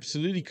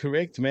 Absolutely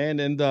correct,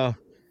 man. And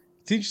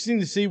it's interesting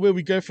to see where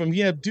we go from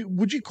here.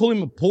 Would you call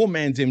him a poor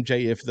man's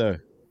MJF, though?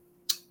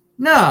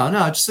 No,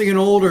 just like an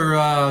older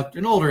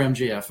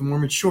MJF, a more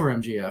mature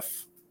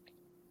MJF.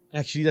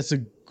 Actually, that's a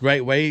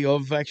great way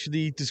of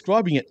actually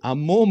describing it. A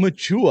more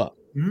mature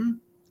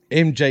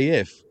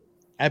MJF.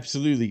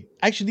 Absolutely.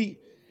 Actually,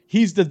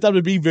 he's the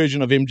WWE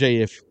version of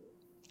MJF.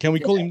 Can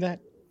we call him that?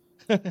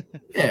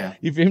 Yeah.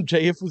 If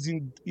MJF was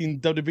in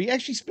WWE.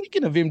 Actually,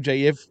 speaking of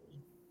MJF,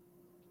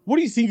 what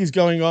do you think is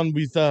going on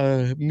with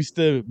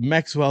Mr.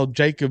 Maxwell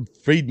Jacob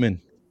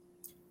Friedman?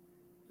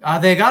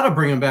 They got to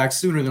bring him back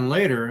sooner than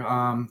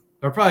later.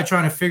 They're probably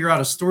trying to figure out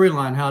a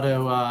storyline how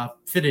to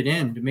fit it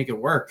in to make it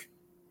work.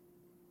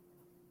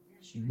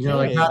 You know,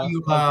 like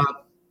how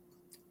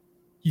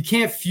you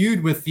can't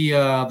feud with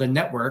the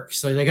network,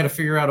 so they got to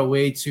figure out a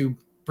way to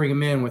bring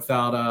him in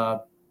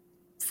without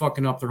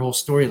fucking up their whole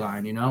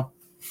storyline. You know.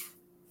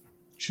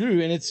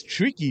 True, and it's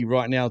tricky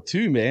right now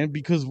too, man,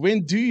 because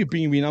when do you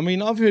bring him in? I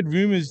mean, I've heard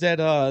rumors that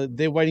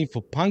they're waiting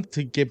for Punk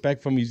to get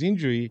back from his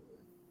injury,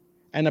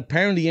 and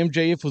apparently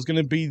MJF was going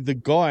to be the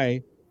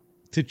guy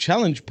to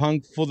challenge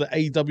Punk for the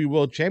AEW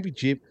World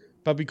Championship,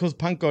 but because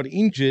Punk got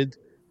injured,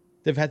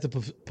 they've had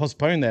to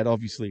postpone that,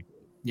 obviously.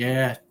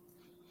 Yeah.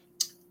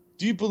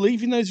 Do you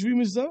believe in those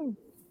rumors, though?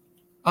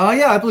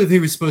 Yeah, I believe he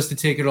was supposed to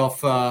take it off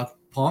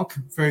Punk.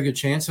 Very good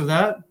chance of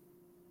that.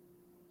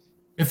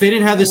 If they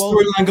didn't have this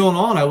storyline going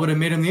on, I would have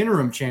made him the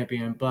interim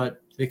champion,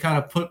 but they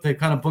kind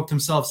of booked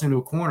themselves into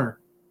a corner.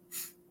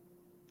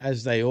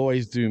 As they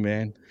always do,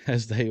 man.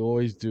 As they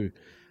always do.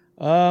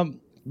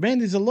 Man,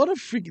 there's a lot of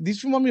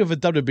this reminds me of a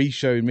WWE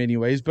show in many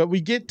ways, but we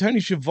get Tony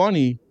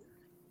Schiavone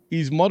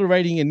is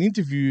moderating an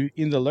interview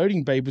in the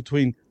loading bay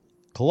between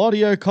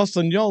Claudio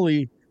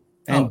Castagnoli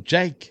and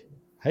Jake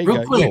Hager.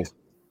 Real quick,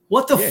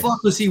 what the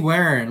fuck was he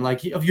wearing?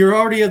 Like, if you're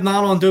already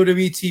not on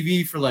WWE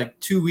TV for like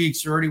 2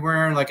 weeks, you're already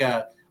wearing like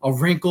a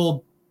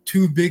wrinkled,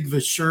 too big of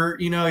a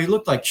shirt. You know, you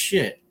looked like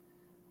shit.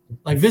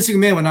 Like, Vince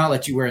McMahon would not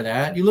let you wear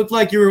that. You look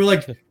like you were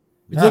like,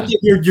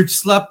 you're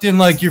slept in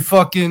like you're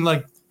fucking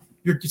like.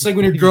 It's like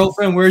when your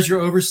girlfriend wears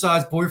your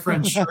oversized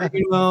boyfriend shirt,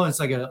 you know,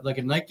 it's like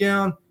a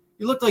nightgown.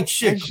 You look like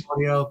shit,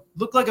 Claudio.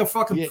 Look like a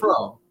fucking pro.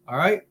 All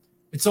right,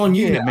 it's on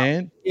you, now.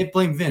 Man. You can't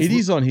blame Vince. It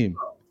is on him.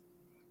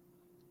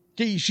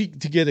 Get your shit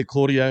together,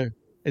 Claudio,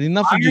 and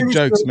enough of your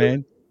jokes,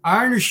 man.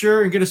 Iron your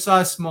shirt and get a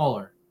size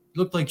smaller.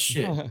 You look like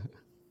shit.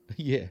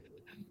 Yeah.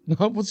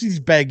 What's his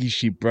baggy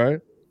shit, bro?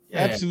 Yeah.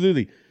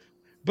 Absolutely.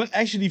 But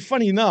actually,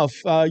 funny enough,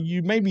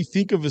 you made me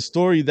think of a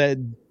story that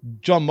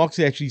John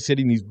Moxley actually said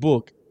in his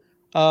book.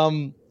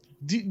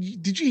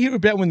 Did you hear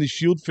about when the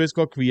Shield first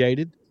got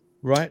created?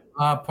 Right?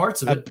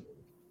 Parts of it.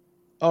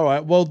 All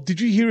right. Well, did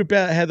you hear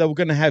about how they were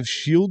going to have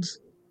shields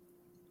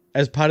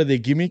as part of their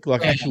gimmick,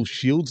 like actual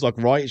shields, like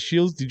riot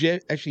shields? Did you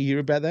actually hear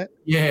about that?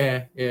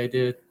 Yeah, I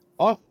did.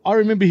 I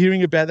remember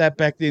hearing about that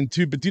back then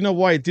too, but do you know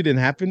why it didn't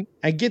happen?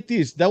 And get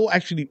this, they were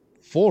actually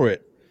for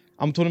it.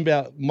 I'm talking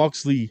about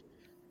Moxley,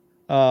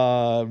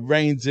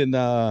 Reigns, and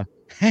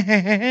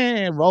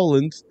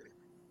Rollins.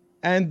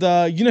 And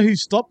you know who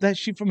stopped that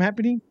shit from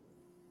happening?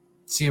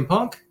 CM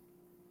Punk?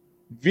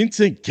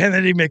 Vincent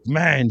Kennedy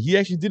McMahon. He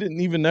actually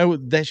didn't even know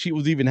that shit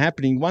was even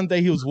happening. One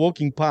day he was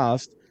walking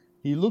past.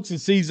 He looks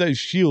and sees those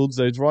shields,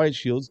 those riot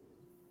shields.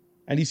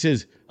 And he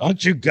says,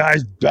 "Aren't you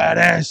guys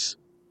badass?"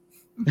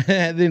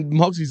 And then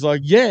Moxley's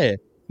like, "Yeah,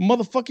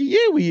 motherfucker,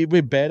 yeah,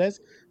 we're badass."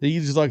 Then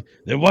he's just like,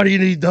 "Then why do you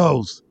need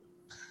those?"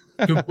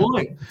 Good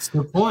point. It's a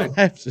good point.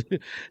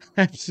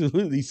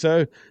 Absolutely.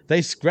 So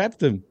they scrapped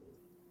them.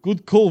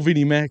 Good call,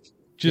 Vinnie Mac.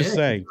 Just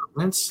saying.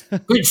 Vince.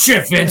 Good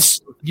shit,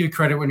 Vince. Give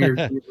credit when you're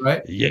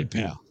right. Yeah,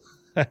 pal.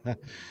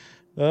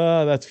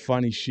 Oh, that's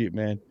funny shit,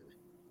 man.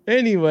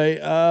 Anyway,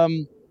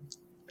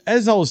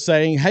 as I was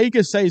saying,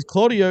 Hager says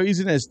Claudio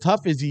isn't as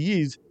tough as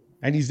he is,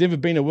 and he's never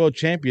been a world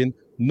champion,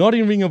 not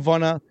in Ring of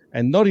Honor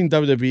and not in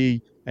WWE,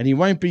 and he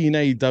won't be in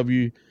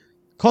AEW.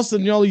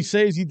 Castagnoli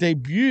says he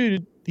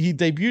debuted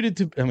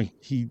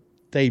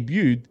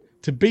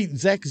to beat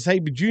Zack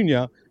Sabre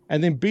Jr.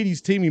 and then beat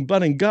his team in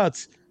blood and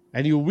guts,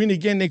 and he'll win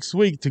again next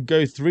week to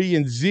go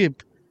 3-0.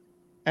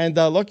 And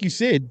like you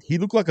said, he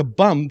looked like a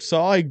bum,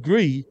 so I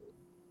agree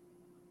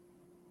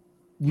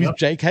with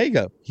Jake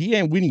Hager. He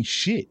ain't winning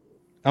shit.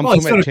 I'm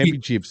talking about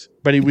championships,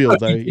 but he will,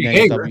 though, in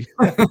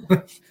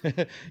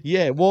AEW.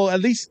 Yeah, well,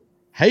 at least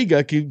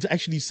Hager can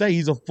actually say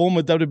he's a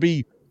former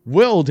WWE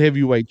World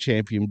Heavyweight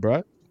Champion,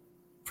 bro.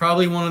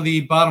 Probably one of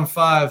the bottom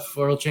 5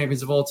 world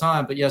champions of all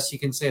time, but yes, you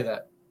can say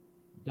that.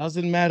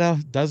 Doesn't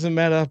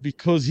matter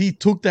because he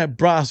took that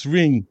brass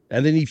ring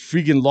and then he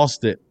friggin'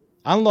 lost it.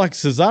 Unlike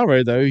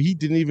Cesaro, though, he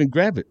didn't even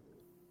grab it.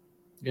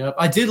 Yep.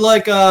 I did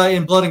like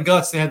in Blood and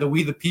Guts, they had the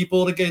We the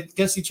People to get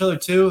against each other,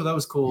 too. That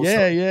was cool.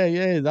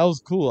 Yeah. That was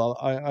cool.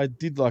 I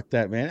did like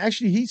that, man.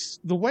 Actually,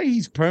 the way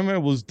his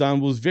promo was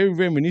done was very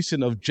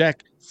reminiscent of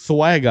Jack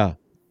Swagger.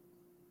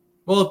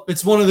 Well,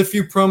 it's one of the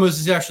few promos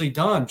he's actually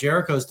done.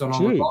 Jericho's done all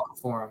the talking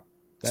for him.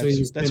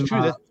 That's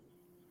true.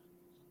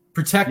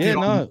 Protected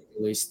at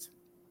least.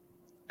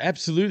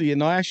 Absolutely.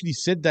 And I actually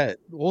said that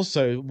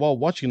also while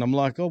watching. I'm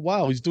like, oh,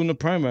 wow, he's doing a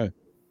promo.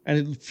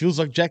 And it feels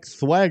like Jack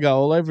Swagger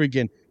all over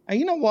again. And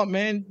you know what,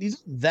 man?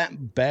 He's not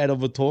that bad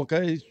of a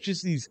talker. It's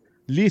just his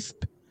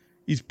lisp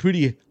is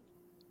pretty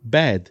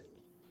bad.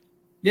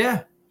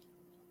 Yeah.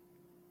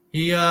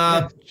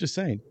 Just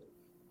saying.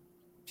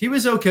 He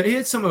was okay. He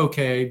had some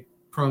okay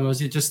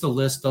promos. Just the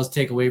list does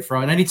take away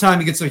from it. Anytime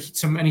he gets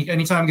anytime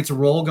he gets a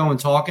roll going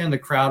talking, the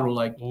crowd will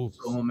like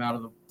throw him out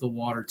of the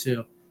water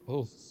too.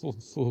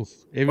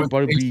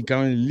 Everybody be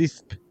going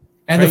lisp.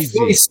 And crazy.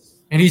 the face,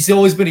 and he's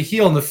always been a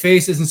heel, and the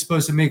face isn't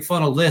supposed to make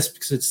fun of lisp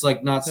because it's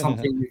like not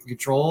something you can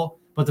control.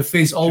 But the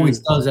face always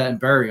does that and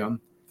bury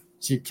him.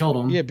 So you killed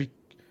him. Yeah,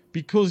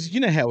 because you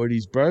know how it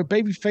is, bro.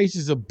 Baby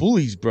faces are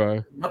bullies,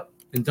 bro. Yep.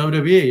 In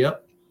WWE,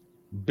 yep.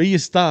 Be a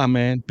star,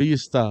 man. Be a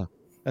star.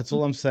 That's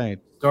all I'm saying.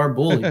 Star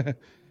bully.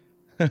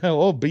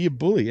 Oh, be a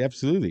bully.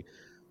 Absolutely.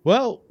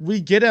 Well,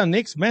 we get our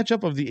next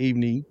matchup of the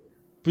evening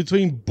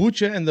between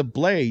Butcher and the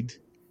Blade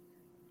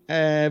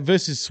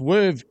versus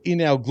Swerve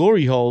in our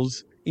glory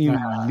holes in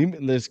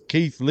Limitless,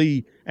 Keith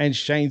Lee and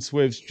Shane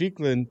Swerve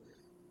Strickland.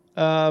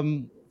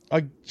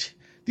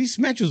 This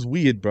match was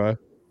weird, bro,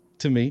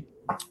 to me.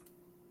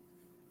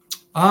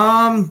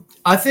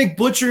 I think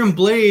Butcher and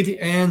Blade,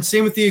 and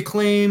same with the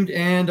Acclaimed,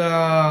 and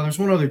there's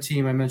one other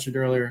team I mentioned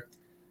earlier.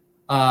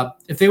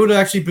 If they would have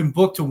actually been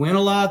booked to win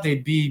a lot,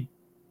 they'd be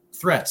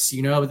threats.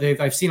 You know,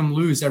 I've seen them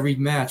lose every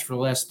match for the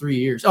last 3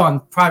 years. Oh,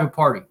 and Private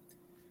Party.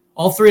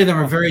 All three of them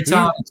are very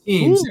talented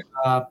teams.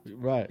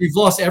 Right. We've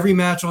lost every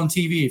match on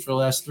TV for the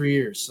last 3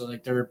 years, so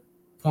like they're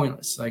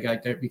pointless. Like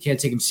we can't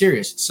take them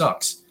serious. It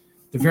sucks.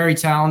 They're very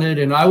talented,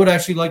 and I would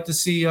actually like to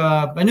see.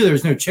 I knew there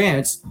was no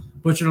chance.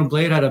 Butcher and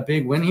Blade had a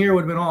big win here.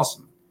 Would have been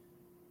awesome.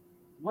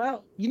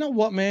 Well, you know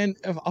what, man?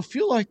 I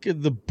feel like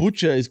the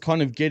Butcher is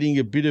kind of getting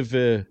a bit of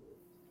a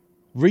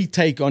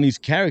retake on his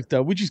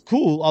character, which is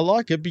cool. I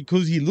like it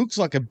because he looks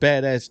like a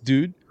badass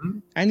dude,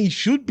 and he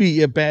should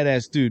be a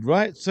badass dude,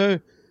 right? So,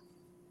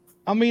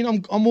 I mean,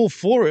 I'm all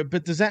for it,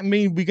 but does that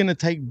mean we're going to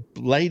take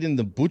Blade and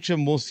the Butcher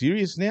more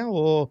serious now,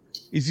 or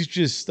is this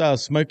just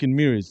smoke and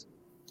mirrors?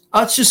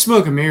 It's just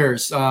smoke and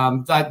mirrors.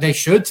 They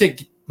should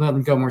let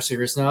them go more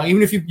serious now.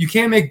 Even if you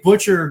can't make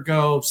Butcher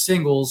go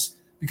singles,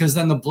 because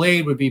then the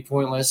Blade would be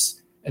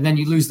pointless, and then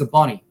you lose the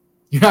bunny.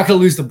 You're not going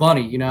to lose the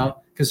bunny, you know,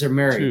 because they're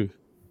married. True.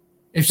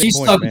 If she's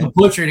stuck with the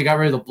Butcher and he got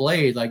rid of the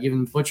Blade, like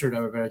even Butcher would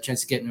have a better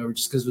chance of getting over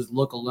just because of his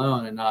look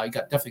alone, and he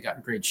definitely got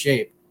in great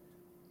shape.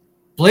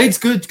 Blade's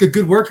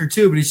good worker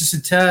too, but he's just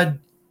a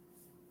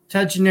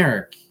tad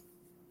generic.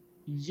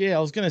 Yeah, I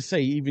was going to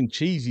say even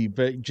cheesy,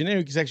 but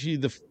generic is actually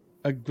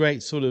a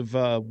great sort of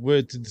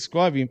word to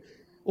describe him.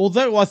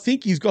 Although I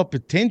think he's got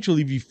potential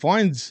if he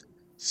finds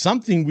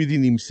something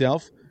within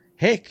himself.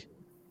 Heck,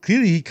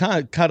 clearly he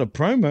can't cut a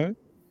promo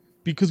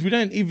because we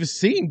don't even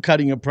see him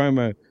cutting a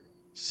promo.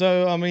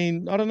 So, I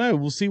mean, I don't know.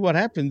 We'll see what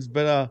happens,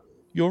 but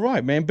you're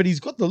right, man. But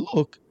he's got the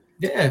look.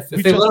 Yeah,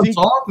 if they let him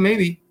talk,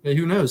 maybe. Yeah,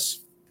 who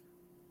knows?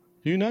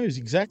 Who knows?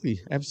 Exactly.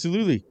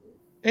 Absolutely.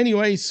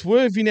 Anyway,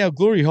 Swerve in our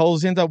glory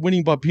holes end up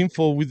winning by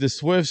pinfall with the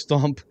Swerve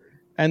Stomp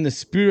and the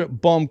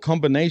Spirit Bomb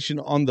combination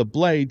on the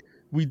Blade.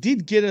 We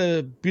did get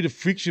a bit of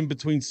friction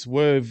between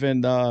Swerve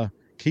and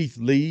Keith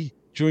Lee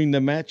during the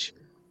match.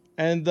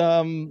 And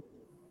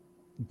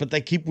but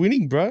they keep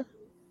winning, bro.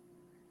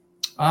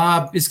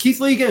 Is Keith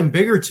Lee getting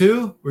bigger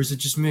too, or is it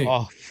just me?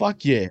 Oh,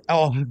 fuck yeah.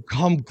 Oh,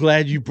 I'm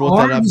glad you brought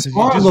that up because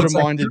you just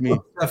reminded me.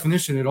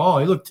 Definition at all.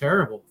 He looked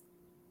terrible.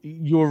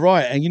 You're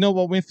right. And you know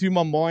what went through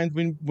my mind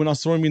when I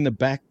saw him in the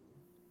back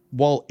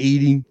while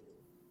eating?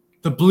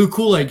 The blue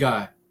Kool-Aid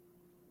guy.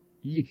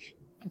 Yeah.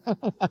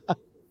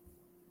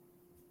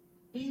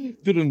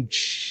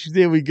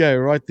 There we go,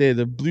 right there.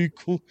 The blue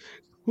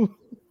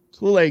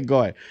Kool-Aid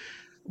guy.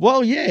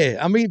 Well, yeah.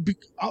 I mean,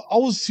 I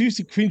was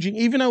seriously cringing,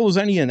 even though it was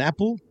only an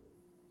apple.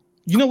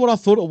 You know what I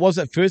thought it was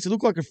at first? It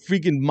looked like a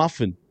friggin'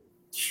 muffin.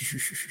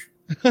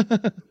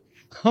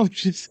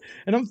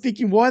 I'm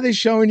thinking, why are they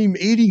showing him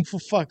eating for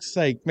fuck's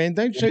sake, man?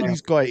 Don't show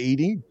this guy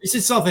eating. This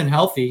is something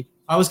healthy.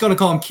 I was going to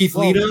call him Keith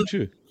Leto.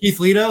 Keith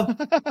Leto?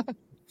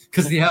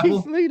 Because the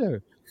apple? Keith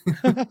Leto.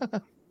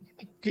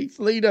 Keith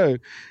Leto.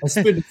 I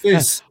spit in the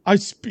face.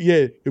 Yeah,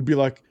 it'd be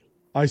like,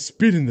 I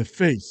spit in the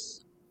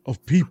face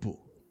of people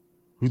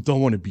who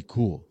don't want to be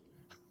cool.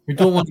 Who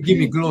don't want to give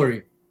me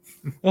glory.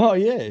 Oh,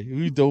 yeah.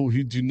 Who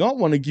do not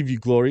want to give you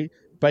glory,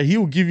 but he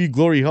will give you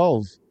glory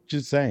holes.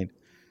 Just saying.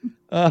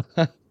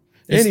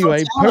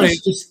 Anyway.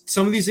 Just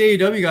some of these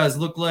AEW guys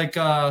look like,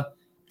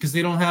 because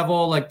they don't have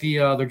all like the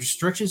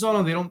restrictions on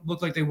them, they don't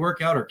look like they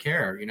work out or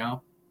care, you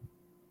know?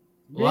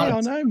 Yeah,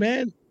 I know,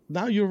 man.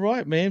 No, you're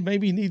right, man.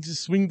 Maybe he needs to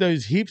swing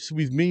those hips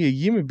with Mia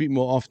Yim a bit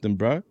more often,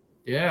 bro.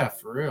 Yeah,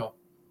 for real.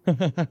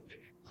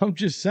 I'm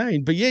just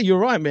saying. But yeah, you're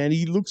right, man.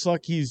 He looks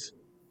like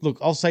look,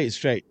 I'll say it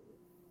straight.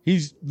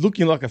 He's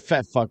looking like a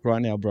fat fuck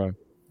right now, bro.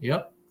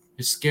 Yep.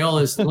 His scale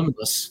is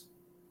limitless.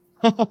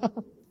 The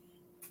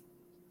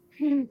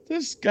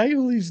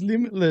scale is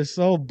limitless.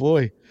 Oh,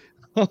 boy.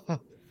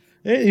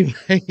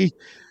 Anyway,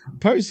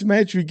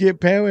 post-match, we get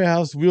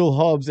Powerhouse Will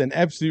Hobbs and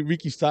Absolute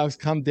Ricky Starks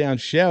come down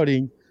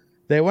shouting,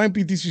 they won't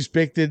be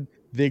disrespected.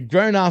 They're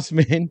grown-ass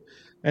men.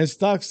 And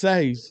Starks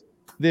says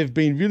they've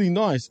been really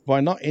nice by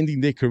not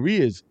ending their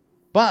careers.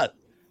 But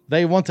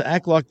they want to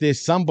act like they're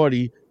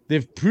somebody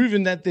They've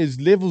proven that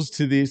there's levels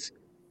to this,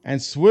 and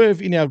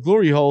Swerve in our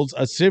glory holes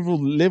are several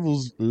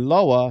levels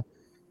lower.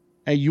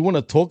 And you want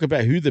to talk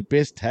about who the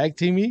best tag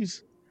team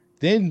is?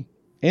 Then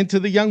enter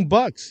the Young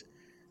Bucks.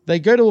 They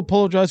go to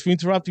apologize for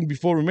interrupting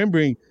before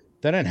remembering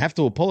they don't have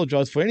to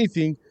apologize for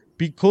anything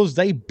because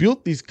they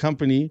built this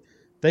company.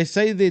 They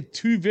say they're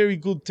two very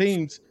good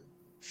teams,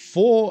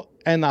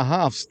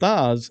 4.5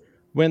 stars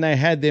when they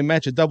had their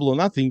match at Double or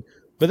Nothing.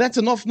 But that's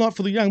an off night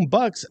for the Young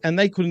Bucks, and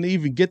they couldn't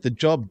even get the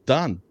job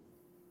done.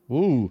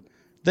 Ooh.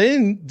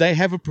 Then they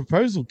have a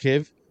proposal,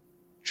 Kev.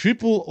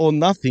 Triple or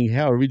Nothing.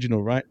 How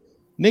original, right?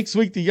 Next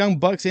week, the Young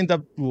Bucks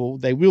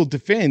they will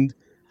defend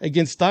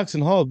against Starks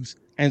and Hobbs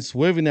and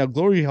Swerve in our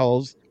glory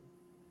holes.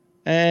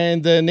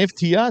 And an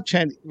FTR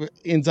chant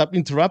ends up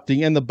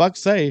interrupting, and the Bucks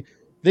say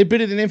they're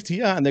better than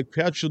FTR, and the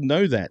crowd should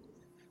know that.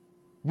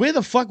 Where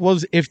the fuck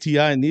was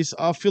FTR in this?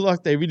 I feel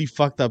like they really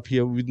fucked up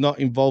here with not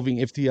involving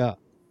FTR.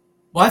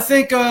 Well, I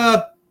think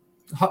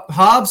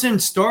Hobbs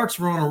and Starks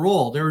were on a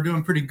roll. They were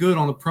doing pretty good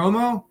on the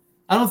promo.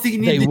 I don't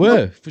think They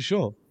were, for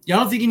sure. Yeah, I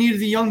don't think you needed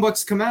the Young Bucks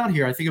to come out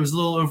here. I think it was a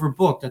little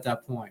overbooked at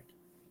that point.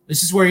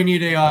 This is where you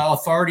need a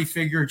authority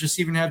figure. Just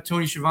even have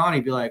Tony Schiavone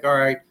be like, all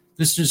right,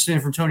 this is just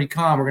in from Tony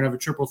Khan. We're going to have a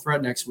triple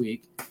threat next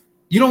week.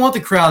 You don't want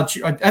the crowd.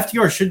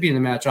 FTR should be in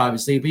the match,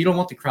 obviously, but you don't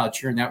want the crowd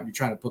cheering that when you're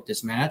trying to book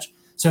this match.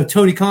 So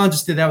Tony Khan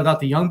just did that without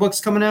the Young Bucks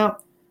coming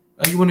out.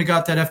 You wouldn't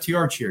have got that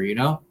FTR cheer, you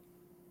know?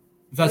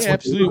 If that's yeah,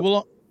 absolutely.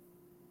 Well,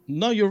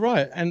 no, you're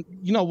right. And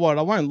you know what?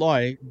 I won't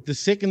lie. The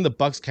second the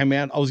Bucks came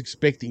out, I was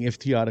expecting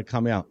FTR to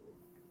come out.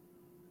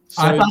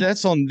 So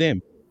that's on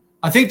them.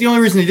 I think the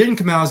only reason they didn't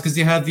come out is because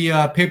they had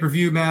the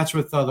pay-per-view match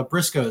with the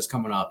Briscoes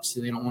coming up, so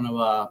they don't want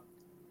to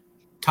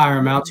tire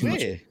them out too much.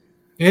 They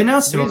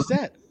announced it. Where's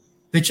that?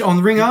 On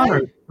the Ring of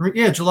Honor.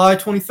 Yeah, July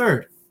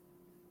 23rd.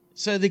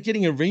 So they're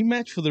getting a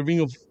rematch for the Ring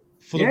of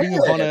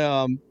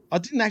Honor. I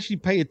didn't actually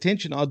pay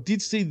attention. I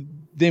did see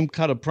them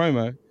cut a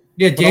promo.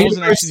 Yeah, Daniel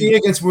Garcia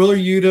against Wheeler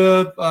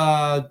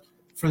Yuta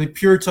for the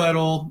pure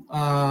title.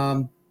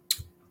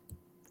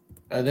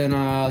 And then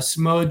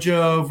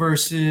Samoa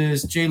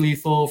versus Jay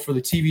Lethal for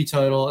the TV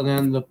title, and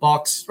then the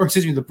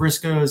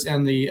Briscoes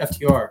and the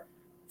FTR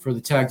for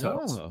the tag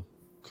titles. Oh,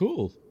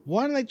 cool.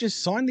 Why don't they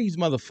just sign these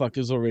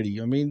motherfuckers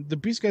already? I mean, the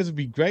Briscoes would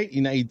be great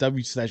in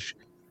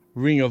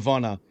AEW/Ring of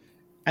Honor.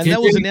 And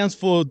that was announced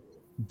for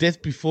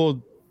Death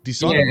Before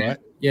Dishonor, right?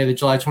 Yeah, the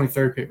July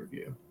 23rd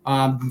pay-per-view.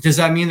 Does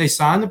that mean they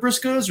signed the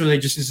Briscoes, or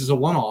this is a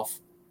one-off?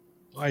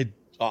 I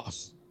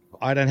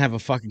don't have a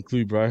fucking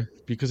clue, bro.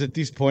 Because at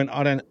this point,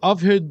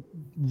 I've heard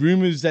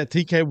rumors that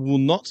TK will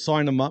not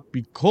sign them up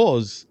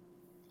because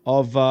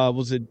of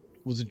was it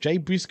Jay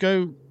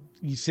Briscoe?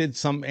 He said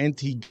some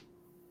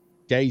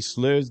anti-gay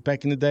slurs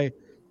back in the day.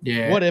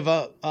 Yeah.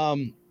 Whatever.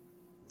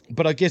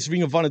 But I guess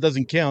Ring of Honor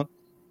doesn't count.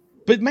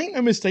 But make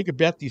no mistake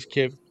about this,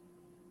 Kev.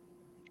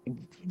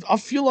 I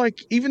feel like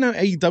even though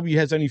AEW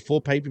has only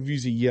 4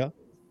 pay-per-views a year,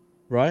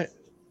 right?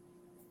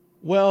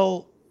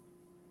 Well,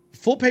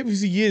 4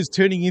 pay-per-views a year is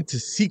turning into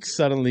 6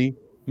 suddenly,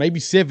 maybe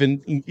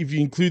 7 if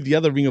you include the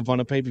other Ring of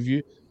Honor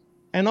pay-per-view.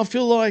 And I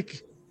feel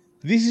like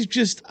this is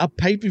just a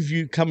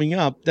pay-per-view coming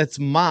up that's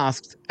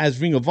masked as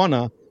Ring of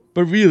Honor,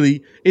 but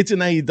really, it's an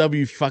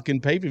AEW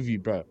fucking pay-per-view,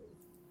 bro.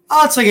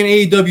 Oh, it's like an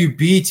AEW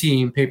B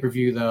team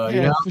pay-per-view, though. Yeah,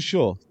 you know? For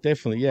sure.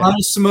 Definitely, yeah. On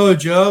Samoa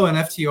Joe and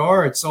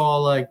FTR, it's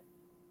all like,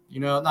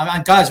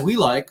 not guys we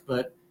like,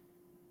 but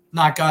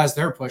not guys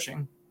they're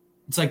pushing.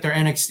 It's like their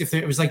NXT.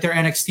 It was like their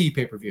NXT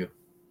pay-per-view.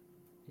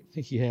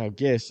 Yeah, I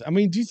guess. I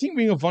mean, do you think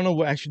Ring of Honor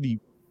will actually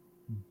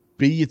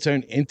be its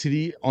own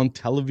entity on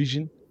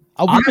television?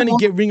 Are we going to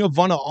get Ring of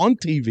Honor on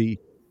TV?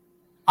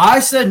 I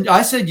said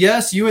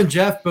yes. You and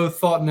Jeff both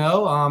thought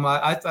no.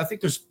 I think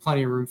there's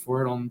plenty of room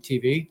for it on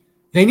TV.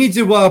 They need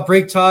to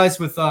break ties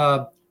with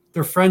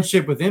their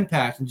friendship with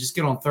Impact and just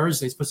get on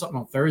Thursdays. Put something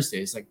on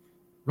Thursdays. Like,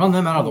 run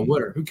them out of the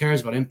water. Who cares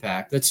about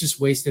Impact? That's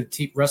just wasted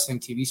wrestling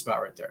TV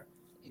spot right there.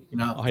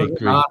 I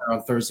agree.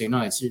 On Thursday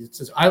nights.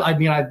 I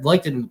mean, I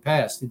liked it in the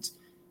past. It's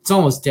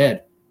almost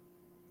dead.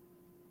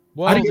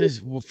 Well,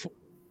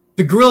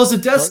 the Guerrillas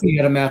of Destiny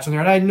had a match on there,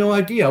 and I had no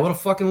idea. I would have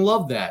fucking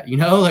loved that.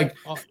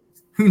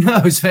 Who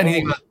knows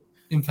anything about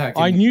Impact?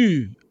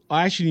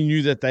 I actually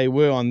knew that they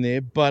were on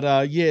there,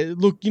 but yeah,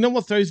 look, you know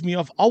what throws me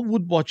off? I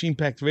would watch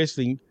Impact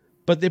Wrestling,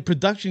 but their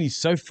production is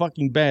so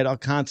fucking bad, I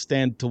can't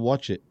stand to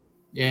watch it.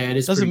 Yeah, it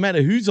is. Doesn't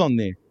matter who's on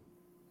there.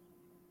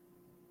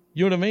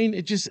 You know what I mean?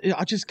 I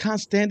just can't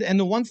stand it. And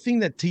the one thing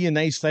that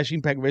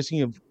TNA/Impact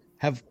Wrestling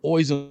have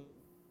always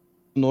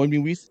annoyed me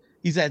with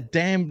is that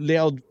damn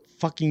loud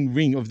fucking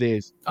ring of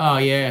theirs. Oh,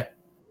 yeah.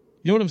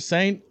 You know what I'm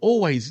saying?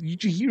 Always. You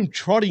hear them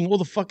trotting all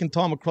the fucking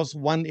time across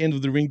one end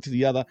of the ring to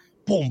the other.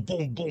 Boom,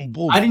 boom, boom,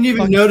 boom. I didn't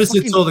even notice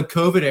it until the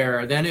COVID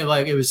era. Then it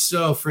was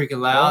so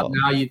freaking loud.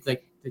 Now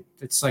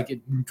it's like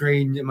it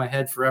ingrained in my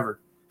head forever.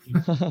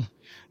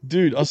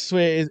 Dude, I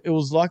swear it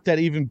was like that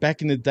even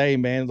back in the day,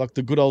 man. Like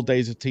the good old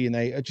days of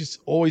TNA. It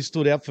just always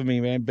stood out for me,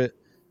 man. But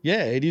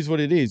yeah, it is what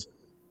it is.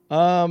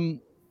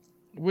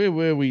 Where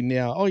were we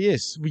now? Oh,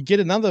 yes. We get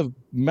another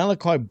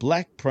Malachi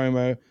Black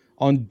promo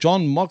on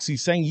John Moxley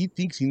saying he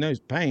thinks he knows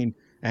pain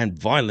and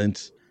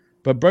violence.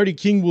 But Brody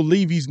King will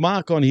leave his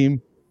mark on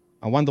him.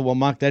 I wonder what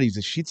mark that is.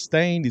 A shit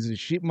stain? Is it a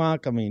shit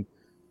mark? I mean,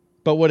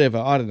 but whatever.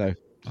 I don't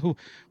know.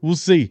 We'll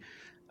see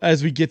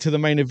as we get to the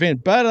main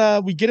event.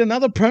 But we get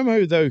another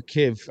promo, though,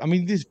 Kev. I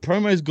mean, this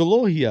promo is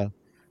galore here.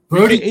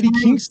 Eddie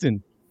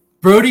Kingston.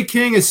 Brody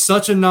King is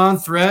such a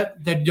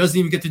non-threat that he doesn't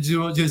even get to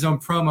do his own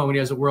promo when he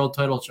has a world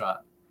title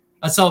shot.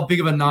 That's how big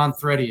of a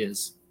non-threat he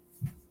is.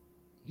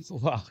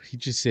 Wow, he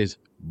just says,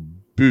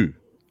 boo.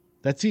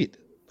 That's it.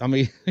 I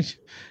mean, you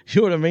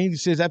know what I mean? He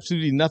says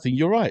absolutely nothing.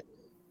 You're right.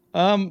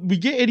 We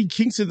get Eddie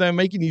Kingston, though,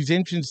 making his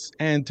entrance,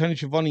 and Tony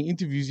Schiavone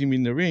interviews him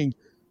in the ring.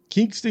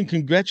 Kingston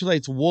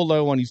congratulates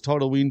Warlow on his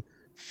title win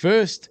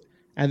first,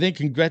 and then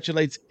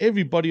congratulates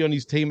everybody on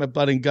his team at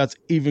Blood and Guts,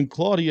 even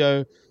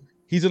Claudio.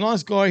 He's a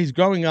nice guy. He's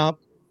growing up,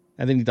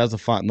 and then he does a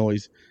fart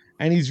noise.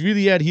 And he's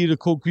really out here to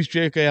call Chris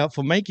Jericho out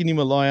for making him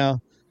a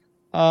liar.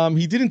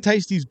 He didn't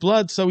taste his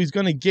blood, so he's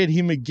going to get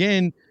him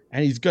again,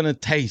 and he's going to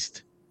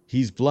taste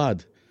his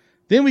blood.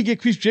 Then we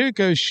get Chris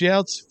Jericho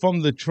shouts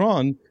from the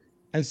Tron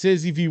and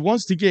says if he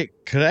wants to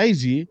get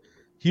crazy,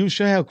 he'll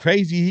show how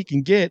crazy he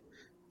can get,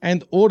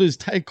 and orders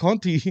Tay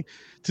Conti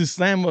to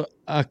slam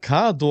a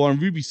car door on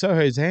Ruby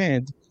Soho's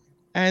hand.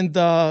 And,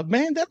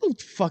 man, that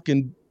looked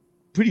fucking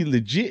pretty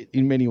legit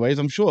in many ways.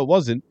 I'm sure it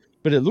wasn't,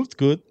 but it looked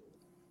good.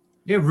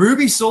 Yeah,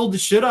 Ruby sold the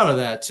shit out of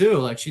that, too.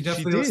 Like, she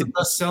definitely was the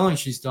best selling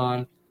she's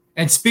done.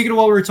 And speaking of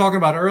what we were talking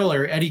about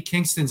earlier, Eddie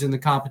Kingston's in the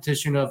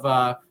competition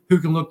of who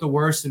can look the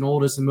worst and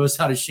oldest and most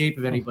out of shape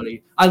of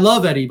anybody. I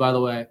love Eddie, by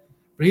the way,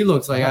 but he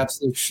looks like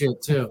absolute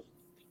shit, too.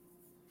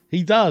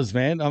 He does,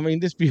 man. I mean,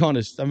 let's be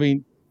honest. I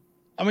mean,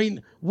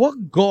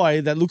 what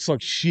guy that looks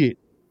like shit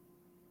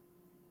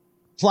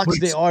plucks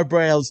their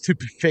eyebrows to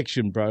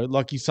perfection, bro?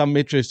 Like he's some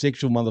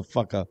metrosexual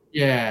motherfucker.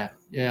 Yeah,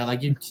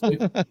 like you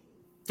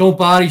don't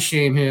body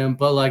shame him,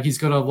 but like he's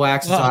gonna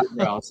wax his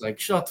eyebrows. Like,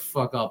 shut the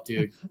fuck up,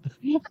 dude.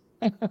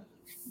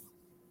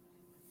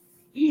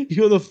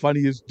 You're the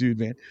funniest dude,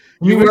 man.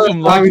 You went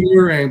from like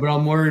earring, but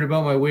I'm worried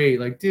about my weight.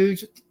 Like, dude,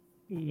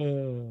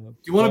 do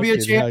you want to be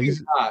a champion?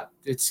 Not.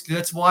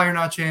 That's why you're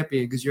not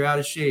champion, because you're out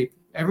of shape.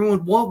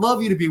 Everyone won't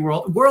love you to be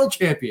world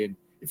champion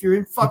if you're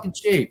in fucking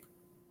shape.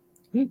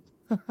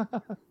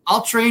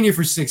 I'll train you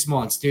for 6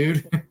 months,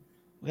 dude.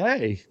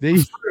 Hey,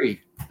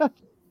 free.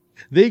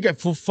 There you go,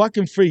 for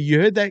fucking free.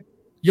 You heard that?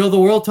 Yo, the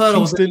world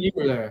title was you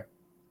were there.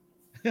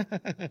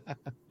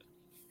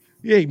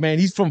 Yeah, man,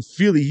 he's from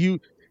Philly.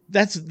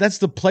 That's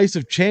the place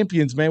of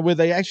champions, man, where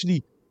they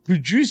actually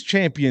produce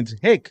champions.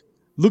 Heck,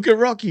 look at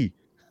Rocky.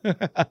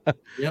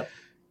 Yep.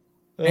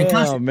 And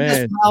Country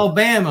Kev's from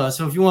Alabama,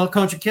 so if you want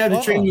Country Kev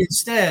to train you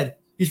instead,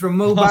 he's from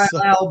Mobile,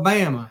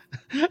 Alabama.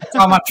 That's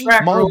how my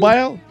track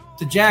Mobile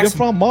to Jackson. You're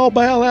from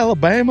Mobile,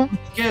 Alabama?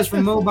 Kev's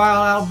from Mobile,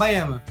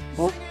 Alabama.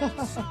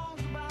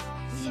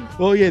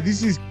 Well, yeah,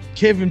 this is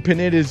Kevin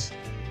Panetta's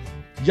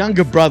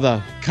younger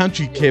brother,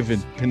 Country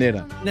Kevin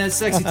Panetta. And that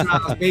sexy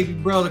time, baby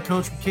brother,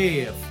 Country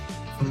Kev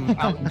from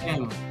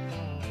Alabama.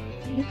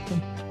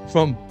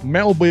 From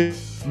Melbourne.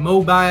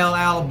 Mobile,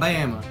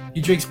 Alabama.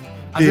 He drinks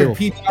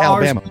PBRs.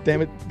 Alabama,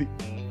 damn it.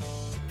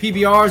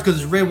 PBRs because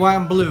it's red, white,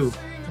 and blue.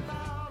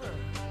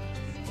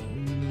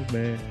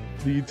 Man,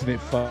 the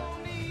internet fuck.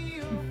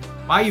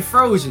 Why are you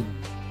frozen?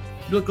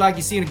 You look like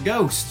you're seeing a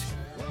ghost.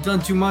 You've done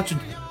too much of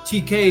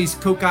TK's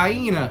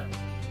cocaine.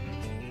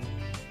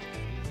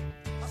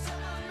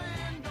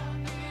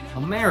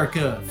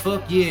 America,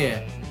 fuck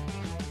yeah.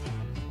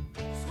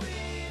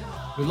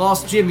 We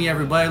lost Jimmy,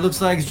 everybody. Looks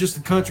like it's just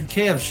the Country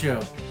Kev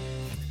show.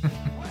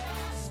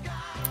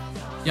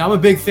 Yeah, I'm a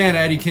big fan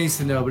of Eddie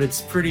Kingston, though, but it's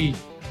pretty...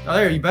 Oh,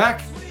 there, are you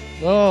back?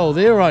 Oh,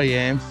 there I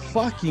am.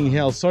 Fucking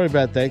hell. Sorry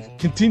about that.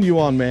 Continue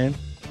on, man.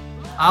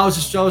 I was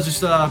just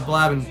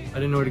blabbing. I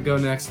didn't know where to go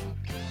next.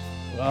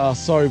 Oh,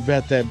 sorry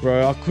about that,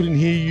 bro. I couldn't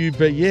hear you,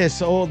 but yes.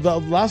 The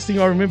last thing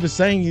I remember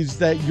saying is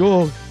that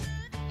you're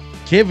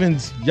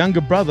Kevin's younger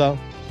brother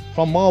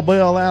from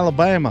Mobile,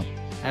 Alabama.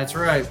 That's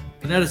right.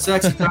 Panetta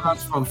Sexy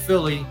Time's from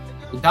Philly.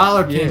 The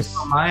Dollar King's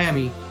from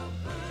Miami.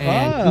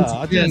 And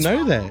I didn't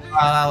know that.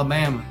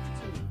 Alabama.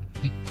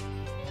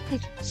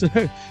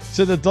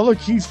 So the Dollar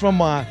King's from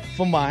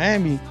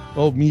Miami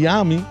or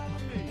Miami,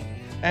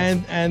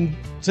 and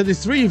so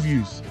there's three of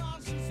yous.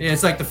 Yeah,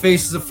 it's like the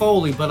Faces of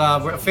Foley,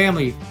 but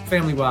family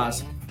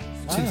wise.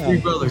 Three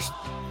brothers.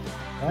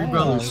 Three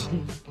brothers.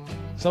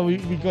 So we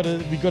got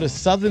a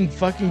southern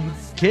fucking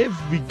Kev.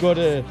 We got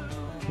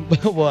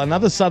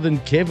another southern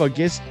Kev, I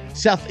guess,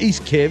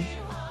 southeast Kev,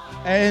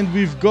 and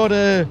we've got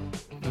a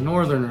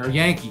northerner, a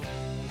Yankee.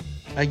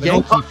 A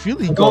Yankee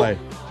Philly guy.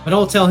 But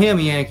don't tell him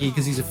a Yankee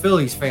because he's a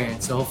Phillies fan,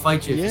 so he'll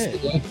fight you. Yeah.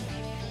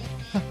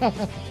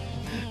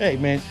 Hey,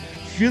 man,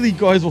 Philly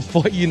guys will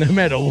fight you no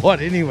matter what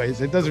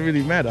anyways. It doesn't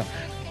really matter.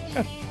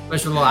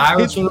 Especially a little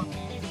Irish.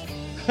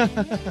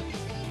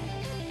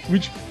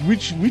 Which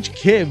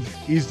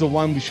Kev is the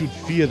one we should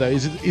fear, though?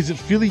 Is it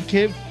Philly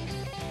Kev?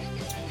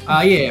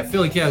 Yeah,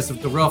 Philly Kev's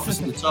the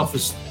roughest and the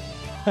toughest.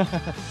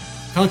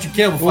 Country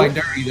Kev will fight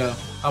dirty, though.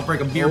 I'll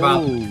break a beer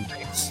bottle.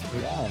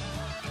 Yeah.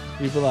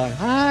 People are like,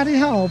 howdy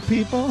ho,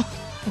 people.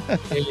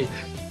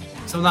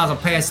 Sometimes I'll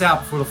pass out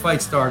before the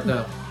fight starts,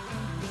 though.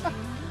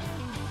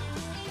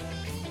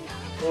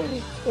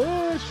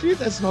 Oh shit,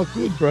 that's not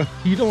good, bro.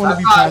 You don't want to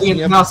be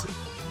passing out.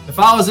 If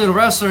I was a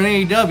wrestler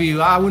in AEW,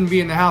 I wouldn't be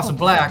in the House of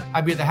Black.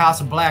 I'd be at the House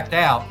of Blacked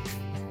Out.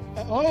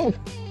 Oh.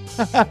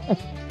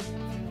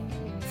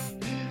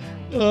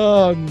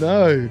 Oh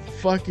no!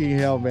 Fucking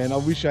hell, man! I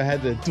wish I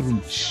had the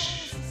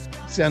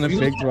sound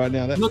effect right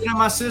now. Looking at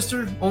my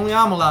sister? Only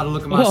I'm allowed to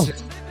look at my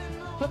sister.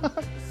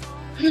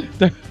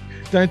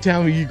 Don't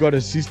tell me you got a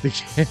sister.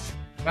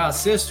 Got a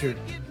sister.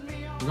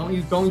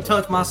 Don't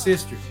touch my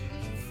sister.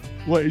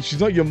 Wait, she's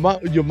not your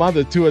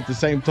mother too at the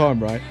same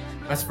time, right?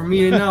 That's for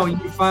me to know. You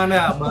can find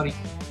out, buddy.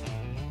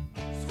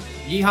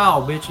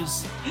 Yeehaw,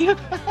 bitches.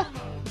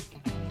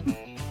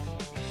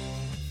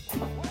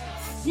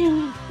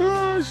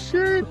 Oh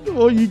shit!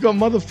 Well, you got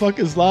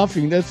motherfuckers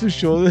laughing. That's for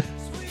sure.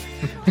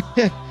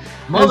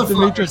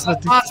 Motherfuckers.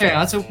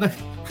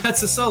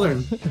 That's a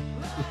southern.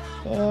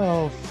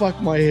 Oh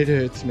fuck! My head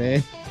hurts,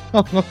 man.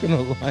 I'm not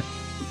gonna lie.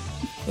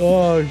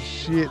 Oh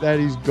shit! That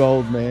is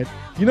gold, man.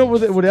 You know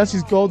what else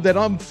is gold? That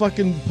I'm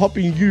fucking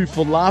popping you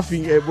for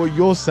laughing at what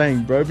you're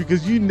saying, bro.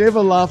 Because you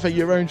never laugh at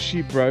your own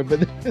shit, bro.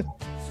 But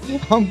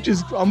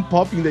I'm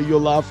popping that you're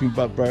laughing,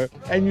 bro.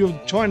 And you're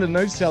trying to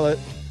no sell it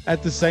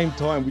at the same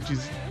time,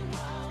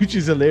 which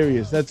is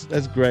hilarious.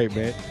 That's great,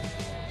 man.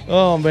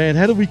 Oh man,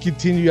 how do we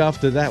continue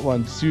after that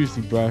one?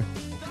 Seriously, bro.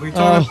 We're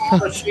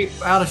talking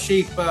out of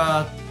shape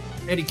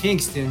Eddie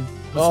Kingston.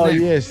 What's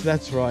next? Yes,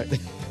 that's right.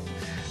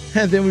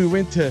 And then we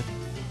went to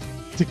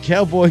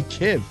Cowboy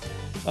Kev.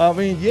 I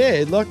mean,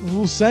 yeah, like we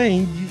were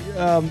saying,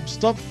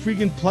 stop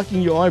freaking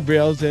plucking your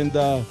eyebrows and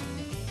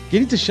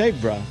get into shape,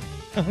 bro.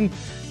 I'm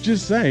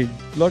just saying,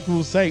 like we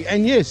were saying.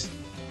 And yes,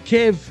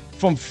 Kev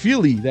from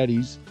Philly, that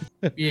is.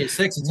 Yeah,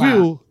 sexy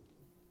time.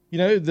 You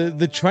know,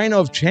 the trainer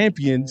of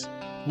champions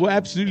will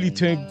absolutely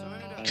turn.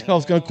 I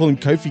was going to call him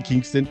Kofi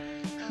Kingston,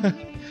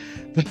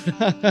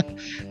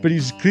 but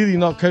he's clearly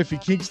not Kofi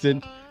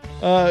Kingston.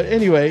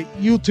 Anyway,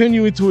 he'll turn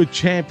you into a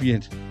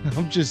champion.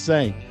 I'm just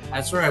saying.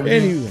 That's right.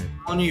 Anyway,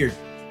 1 year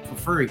for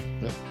free.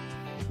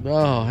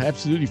 Oh,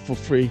 absolutely for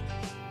free.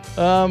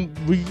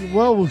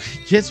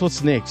 Guess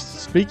what's next?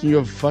 Speaking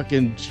of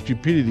fucking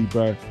stupidity,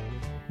 bro,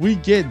 we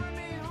get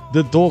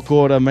the Dark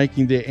Order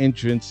making their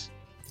entrance.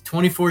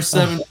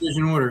 24/7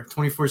 division order.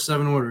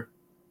 24/7 order.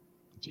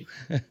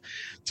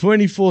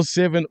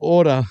 24/7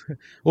 order,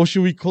 or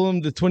should we call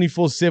them the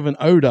 24/7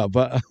 odor?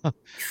 But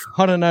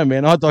I don't know,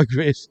 man. I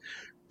digress.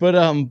 But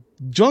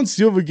John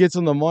Silver gets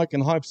on the mic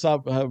and hypes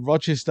up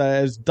Rochester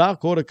as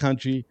Dark Order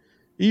country.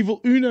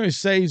 Evil Uno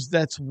says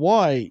that's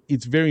why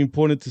it's very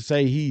important to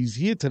say he's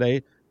here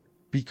today,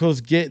 because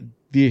get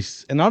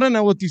this, and I don't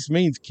know what this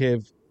means,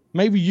 Kev.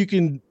 Maybe you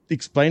can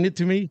explain it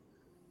to me,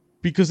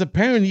 because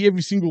apparently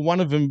every single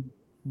one of them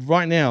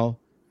right now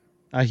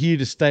are here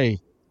to stay.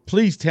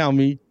 Please tell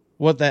me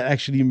what that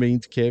actually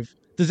means, Kev.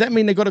 Does that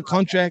mean they got a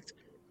contract?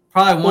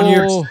 Probably 1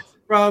 year,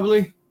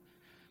 probably.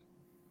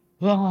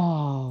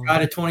 Oh.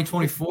 Got it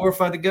 2024, if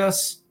I had to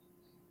guess.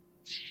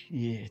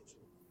 Yeah.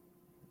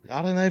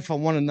 I don't know if I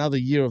want another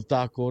year of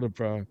Dark Order,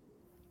 bro.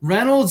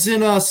 Reynolds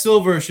and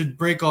Silver should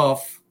break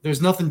off.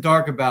 There's nothing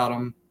dark about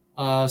him.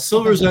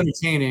 Silver's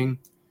entertaining.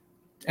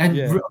 And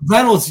yeah.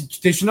 Reynolds,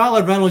 they should not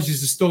let Reynolds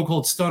use the Stone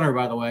Cold Stunner,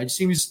 by the way. Did you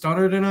see me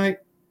stunner tonight?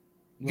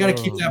 You got to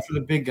keep that for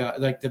the big guy,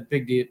 like the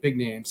big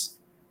names.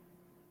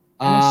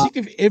 I'm sick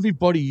of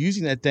everybody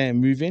using that damn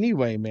move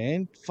anyway,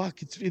 man.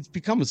 Fuck, it's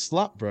become a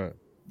slut, bro.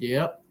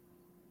 Yep.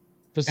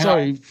 But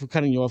sorry for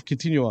cutting you off.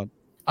 Continue on.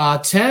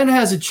 10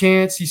 has a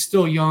chance. He's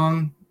still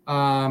young.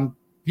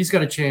 He's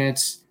got a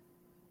chance.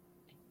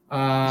 He's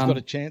got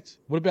a chance.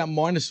 What about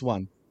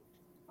 -1?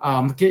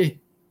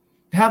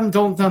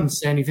 Don't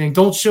say anything.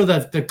 Don't show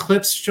that the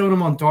clips showing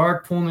him on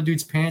Dark pulling the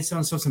dude's pants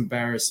down. So it's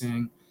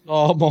embarrassing.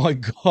 Oh my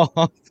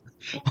god.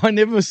 I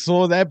never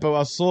saw that, but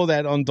I saw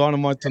that on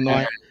Dynamite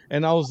tonight,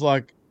 and I was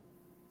like,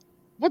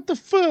 "What the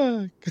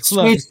fuck?"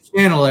 Switch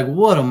channel, like,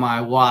 what am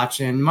I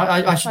watching?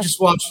 I should just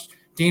watch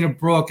Dana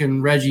Brooke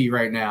and Reggie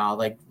right now,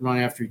 like run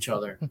after each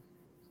other.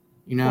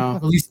 You know,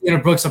 at least Dana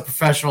Brooke's a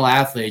professional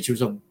athlete. She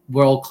was a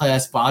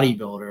world-class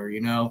bodybuilder, you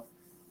know,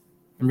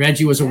 and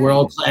Reggie was a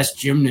world-class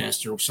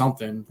gymnast or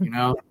something, you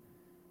know.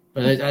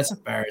 But that's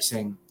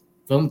embarrassing.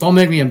 Don't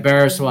make me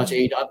embarrassed to watch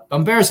AEW.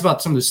 I'm embarrassed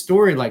about some of the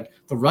story, like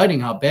the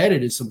writing, how bad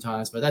it is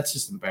sometimes, but that's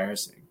just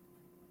embarrassing.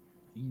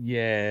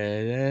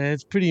 Yeah,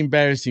 it's pretty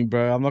embarrassing,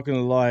 bro. I'm not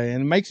gonna lie,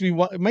 and it makes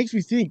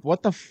me think,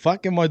 what the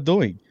fuck am I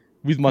doing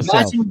with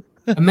myself?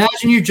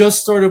 Imagine you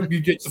just started.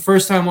 It's the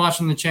first time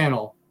watching the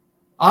channel.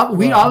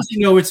 We obviously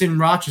know it's in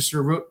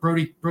Rochester,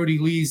 Brody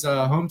Lee's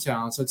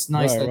hometown, so it's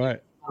nice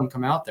that him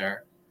come out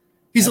there.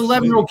 He's an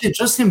 11-year-old kid.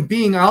 Just him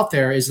being out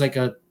there is like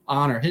an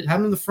honor. Have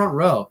him in the front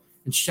row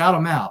and shout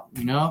him out.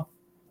 You know,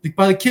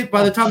 by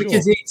the time the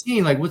kid's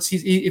 18, like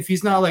if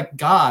he's not like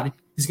God,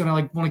 he's gonna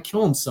like want to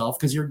kill himself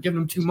because you're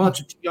giving him too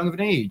much at too young of an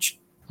age.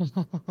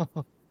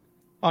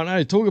 I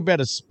know. Talk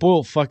about a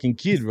spoiled fucking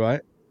kid,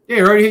 right?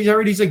 Yeah,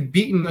 he's like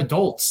beating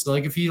adults. So,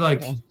 like if he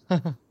like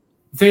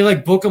they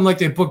like book him like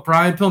they book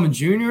Brian Pillman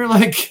Jr.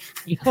 Like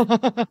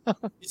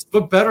he's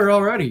booked better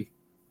already.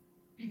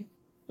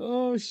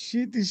 Oh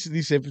shit!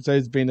 This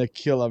episode's been a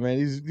killer, man.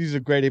 This is a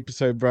great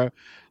episode, bro.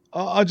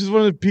 I just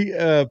wanted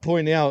to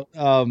point out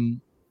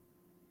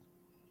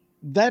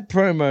that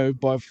promo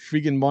by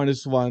friggin'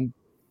 -1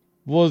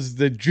 was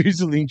the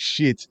drizzling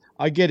shit.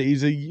 I get it.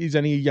 He's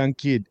only a young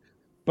kid,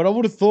 but I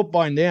would have thought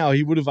by now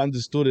he would have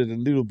understood it a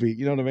little bit.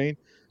 You know what I mean?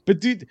 But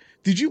did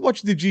you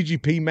watch the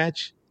GGP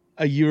match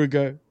a year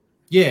ago?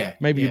 Yeah,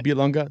 maybe a bit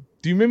longer.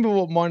 Do you remember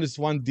what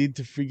 -1 did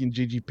to friggin'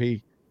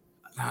 GGP?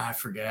 Nah, I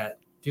forget.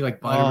 Do you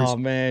like butter? Oh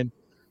man.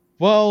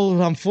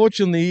 Well,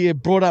 unfortunately,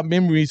 it brought up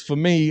memories for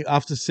me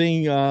after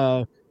seeing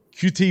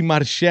QT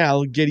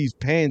Marshall get his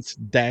pants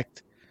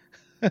dacked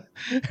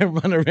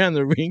and run around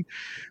the ring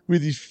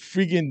with his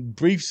friggin'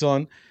 briefs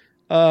on.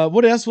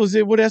 What else was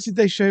it? What else did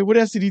they show? What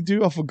else did he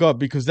do? I forgot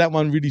because that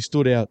one really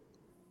stood out.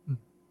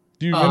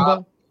 Do you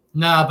remember?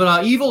 Nah,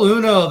 but Evil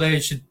Uno, they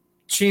should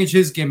change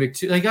his gimmick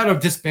too. They got to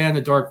disband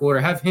the Dark Order.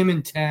 Have him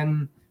and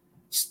 10.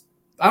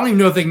 I don't even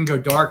know if they can go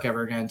dark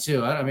ever again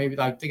too. I don't know, maybe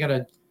like they got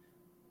to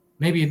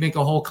maybe make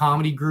a whole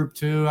comedy group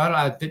too.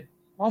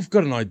 I've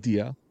got an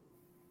idea.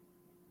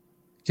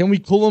 Can we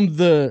call them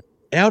the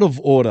Out of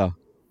Order?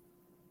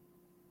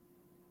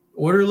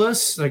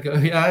 Orderless? Like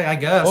yeah, I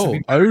guess. Oh,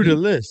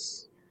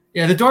 odorless.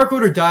 Yeah, the Dark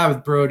Order died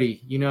with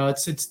Brody. You know,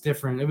 it's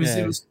different. It was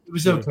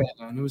okay,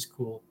 man. It was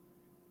cool.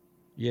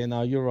 Yeah,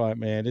 no, you're right,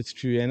 man. It's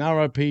true. And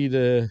RIP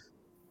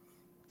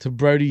to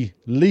Brody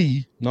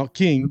Lee, not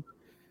King.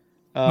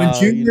 When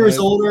Junior is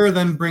older,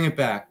 then bring it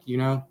back, you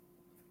know?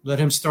 Let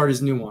him start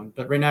his new one.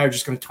 But right now, you're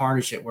just going to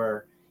tarnish it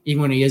where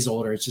even when he is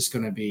older, it's just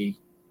going to be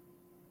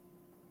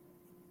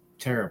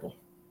terrible.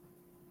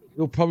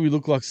 He'll probably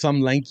look like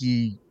some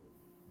lanky,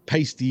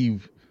 pasty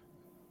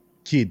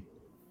kid.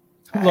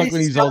 Like when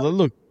he's older.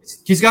 Look.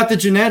 He's got the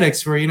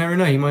genetics where you never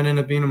know. He might end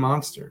up being a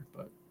monster.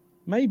 But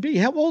maybe.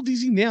 How old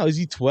is he now? Is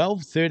he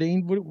 12,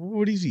 13?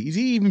 What is he?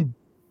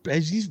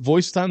 Has his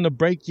voice starting to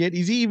break yet?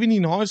 Is he even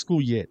in high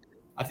school yet?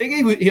 I think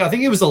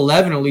he was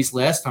 11 at least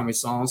last time we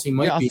saw him. So he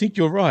might be. I think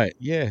you're right.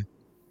 Yeah.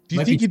 Do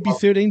you think he'd be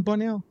 13 by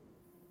now?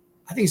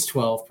 I think he's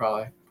 12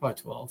 probably.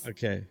 Probably 12.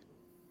 Okay.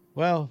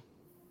 Well,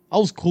 I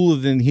was cooler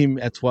than him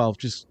at 12.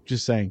 Just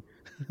saying.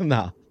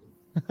 Nah.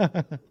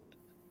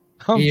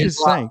 I'm just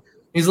saying.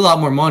 He's a lot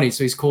more money,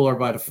 so he's cooler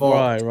by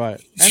default.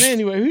 Right. And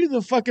anyway, who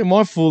the fuck am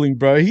I fooling,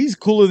 bro? He's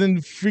cooler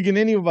than friggin'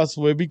 any of us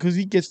were because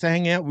he gets to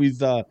hang out with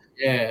the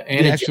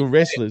actual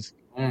wrestlers.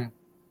 Yeah.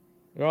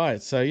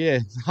 Right, so yeah,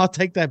 I'll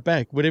take that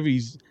back. Whatever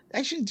he's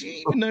actually, do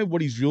you even know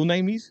what his real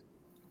name is?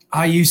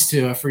 I used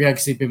to. I forget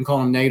because he'd been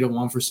calling him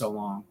 -1 for so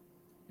long.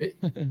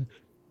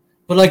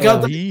 But like,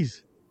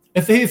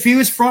 if he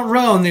was front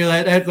row and they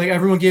like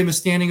everyone gave him a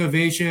standing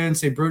ovation,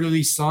 say Brody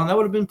Lee's son, that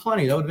would have been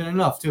plenty. That would have been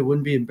enough too. It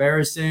wouldn't be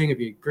embarrassing. It'd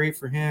be great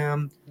for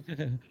him.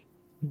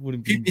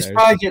 He's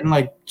probably getting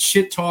like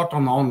shit talked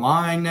on the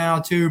online now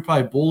too.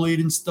 Probably bullied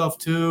and stuff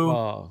too.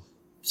 Oh.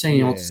 Saying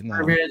you don't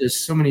deserve it. There's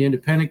so many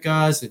independent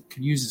guys that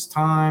could use his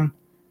time.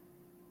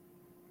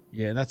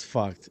 Yeah, that's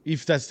fucked.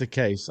 If that's the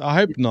case, I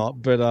hope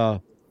not. But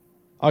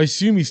I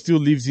assume he still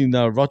lives in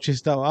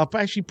Rochester.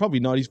 Actually, probably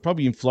not. He's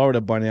probably in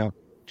Florida by now.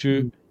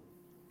 True,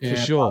 for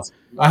sure.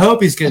 Possibly. I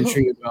hope he's getting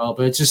treated well,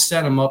 but it just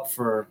set him up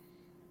for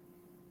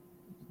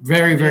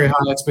very, very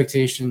high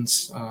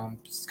expectations.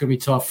 It's gonna be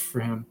tough for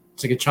him.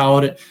 It's like a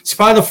childhood. It's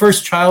probably the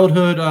first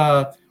childhood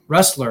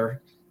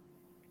wrestler.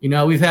 You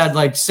know, we've had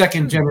like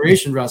second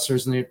generation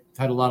wrestlers and they've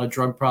had a lot of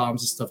drug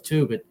problems and stuff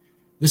too, but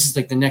this is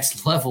like the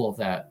next level of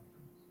that.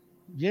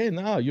 Yeah,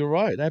 no, you're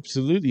right.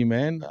 Absolutely,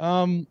 man.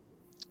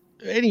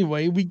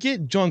 Anyway, we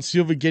get John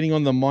Silver getting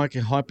on the mic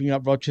and hyping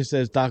up Rochester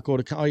as Dark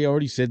Order. Oh, yeah, I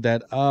already said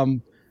that. I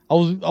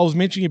was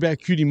mentioning about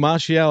QT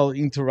Marshall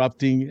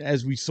interrupting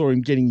as we saw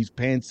him getting his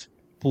pants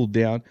pulled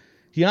down.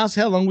 He asked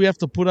how long we have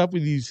to put up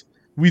with this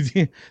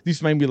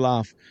made me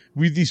laugh,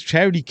 with this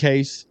charity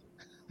case.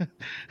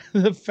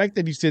 The fact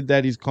that he said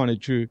that is kind of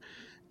true.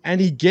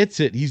 And he gets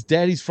it. His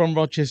dad is from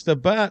Rochester,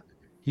 but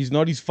he's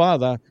not his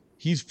father.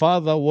 His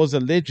father was a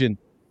legend.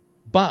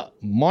 But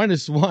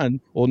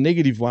 -1 or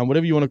 -1,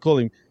 whatever you want to call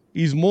him,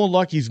 is more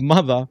like his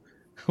mother.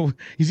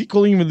 Is he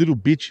calling him a little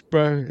bitch,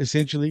 bro,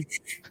 essentially?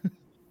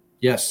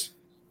 Yes.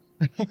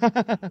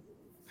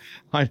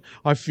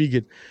 I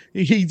figured.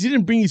 He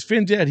didn't bring his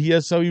friends out here,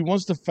 so he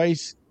wants to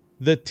face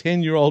the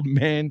 10-year-old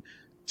man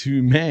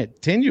to man.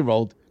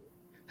 10-year-old?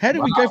 How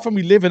did we go from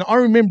 11? I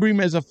remember him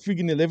as a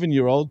friggin'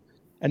 11-year-old,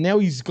 and now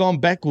he's gone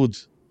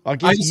backwards. I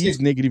guess he is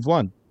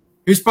 -1.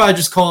 He was probably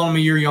just calling him a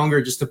year younger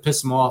just to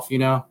piss him off, you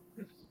know?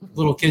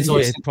 Little kids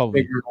always think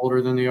probably bigger and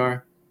older than they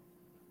are.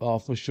 Oh,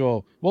 for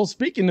sure. Well,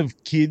 speaking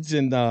of kids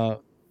and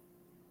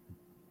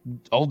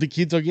older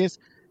kids, I guess,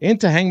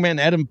 enter Hangman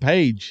Adam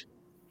Page.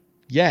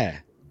 Yeah.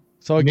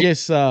 So I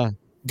guess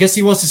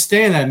he wants to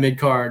stay in that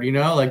mid-card, you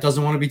know? Like,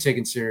 doesn't want to be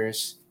taken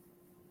serious.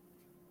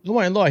 I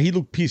won't lie, he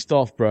looked pissed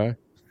off, bro.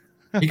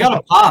 He got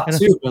a pop,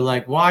 too, but,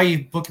 like, why are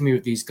you booking me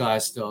with these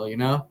guys still, you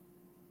know?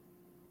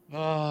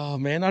 Oh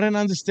man, I don't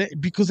understand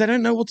because they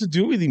don't know what to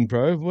do with him,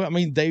 bro. Well, I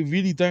mean, they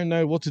really don't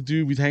know what to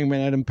do with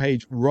Hangman Adam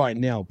Page right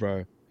now,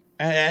 bro.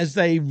 As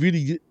they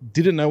really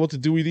didn't know what to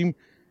do with him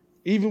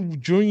even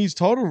during his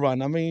title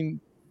run. I mean,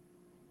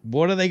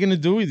 what are they going to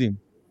do with him?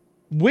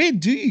 Where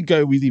do you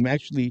go with him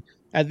actually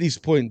at this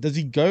point? Does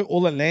he go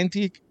All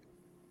Atlantic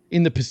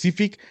in the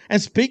Pacific?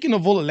 And speaking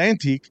of All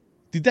Atlantic,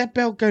 did that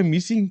belt go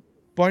missing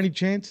by any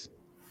chance?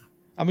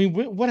 I mean,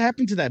 what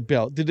happened to that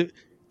belt? Did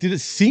it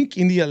sink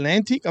in the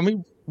Atlantic? I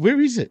mean, where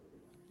is it?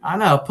 I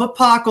know. Put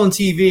Pac on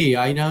TV.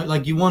 I know,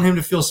 like you want him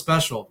to feel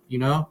special. You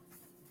know,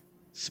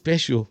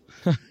 special.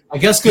 I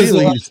guess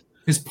because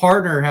his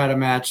partner had a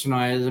match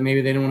tonight.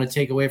 Maybe they didn't want to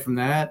take away from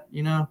that.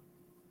 You know.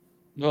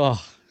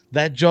 Oh,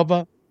 that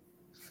jobber.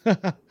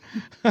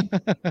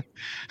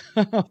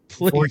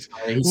 Please.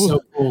 He's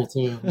so cool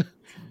too.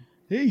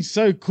 He's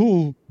so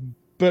cool,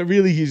 but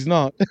really he's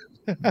not.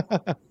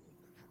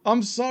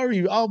 I'm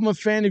sorry. I'm a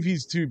fan of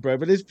his too, bro.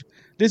 But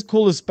let's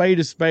call a spade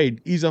a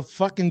spade. He's a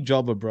fucking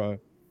jobber, bro.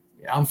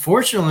 Yeah,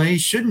 unfortunately, he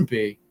shouldn't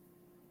be.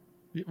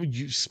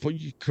 You're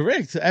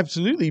correct,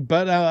 absolutely.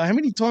 But how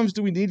many times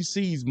do we need to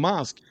see his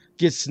mask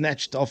get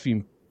snatched off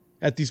him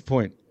at this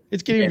point?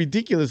 It's getting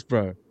ridiculous,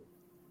 bro.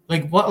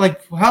 Like what?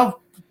 Like how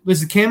was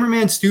the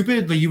cameraman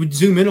stupid? Like you would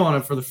zoom in on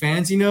it for the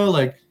fans, you know,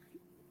 like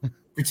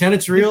pretend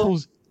it's real.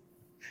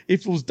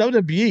 If it was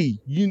WWE,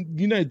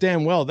 you know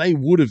damn well they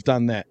would have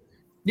done that.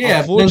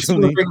 Yeah,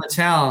 unfortunately, bring the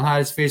towel and hide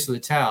his face with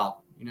a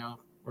towel, you know,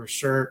 or a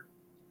shirt.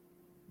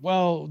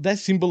 Well, that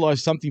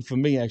symbolized something for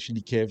me,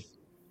 actually, Kev.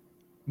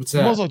 What's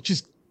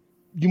that?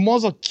 You might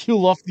as well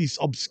kill off this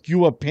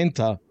obscure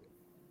Penta.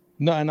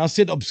 No, and I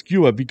said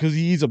obscure because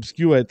he is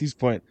obscure at this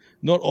point,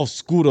 not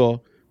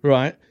oscuro,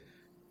 right?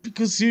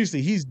 Because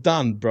seriously, he's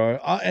done, bro.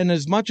 And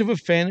as much of a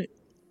fan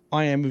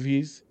I am of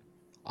his,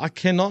 I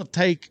cannot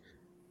take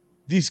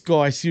this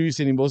guy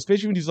serious anymore,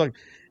 especially when he's like,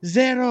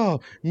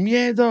 zero,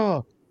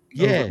 miedo.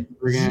 Yeah.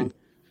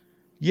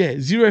 Yeah,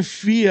 zero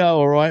fear,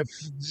 all right?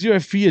 Zero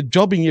fear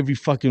jobbing every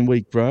fucking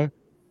week, bro.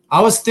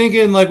 I was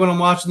thinking, like, when I'm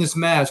watching this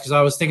match, because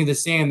I was thinking the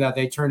same, that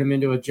they turned him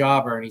into a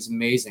jobber, and he's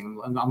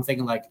amazing. I'm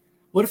thinking, like,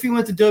 what if he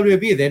went to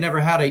WWE? They never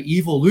had an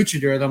evil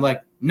luchador, and I'm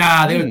like,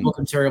 nah, they would book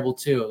him terrible,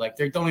 too. Like,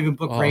 they don't even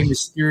book Rey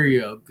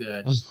Mysterio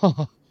good.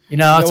 You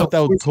know what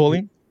that would call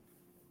him?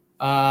 You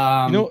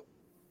know,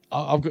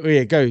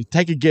 go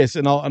take a guess,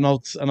 and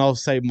I'll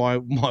say my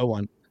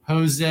one.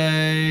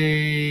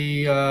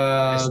 Jose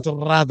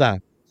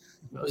Estrada.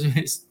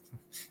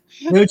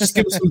 Just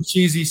give us some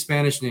cheesy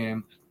Spanish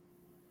name.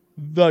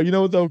 No, you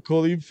know what they'll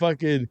call him?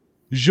 Fucking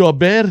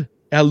Jober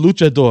El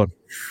Luchador.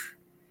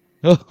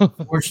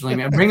 Unfortunately,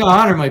 man, Ring of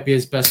Honor might be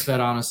his best bet,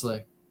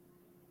 honestly.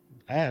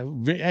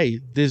 Hey,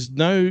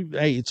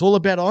 it's all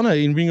about honor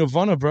in Ring of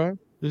Honor, bro.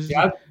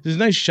 There's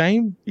no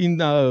shame in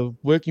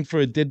working for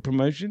a dead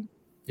promotion.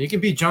 He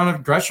could be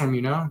John Gresham,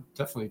 you know,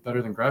 definitely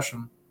better than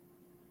Gresham.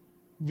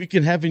 We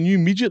can have a new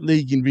midget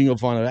league in Ring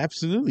of Honor,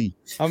 absolutely.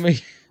 I mean,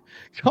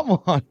 come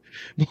on,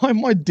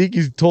 my dick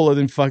is taller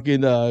than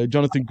fucking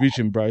Jonathan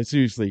Gresham, bro.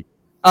 Seriously.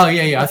 Oh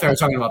yeah. I thought you were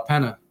talking about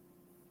Penta.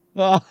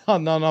 Oh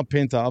no, not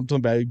Penta. I'm talking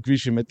about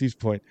Gresham at this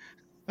point,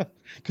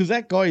 because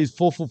that guy is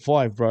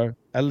 4'5", bro,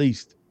 at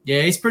least.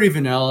 Yeah, he's pretty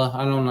vanilla.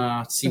 I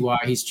don't see why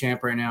he's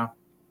champ right now.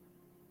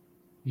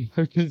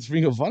 It's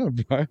Ring of Honor,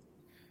 bro.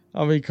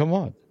 I mean, come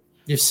on.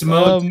 If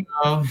Samoa,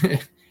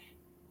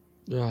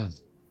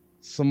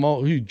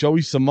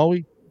 Joey Samoa?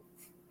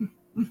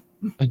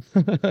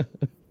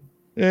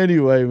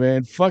 Anyway,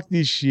 man, fuck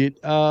this shit.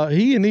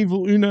 He and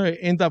Evil Uno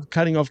end up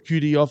cutting off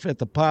QT off at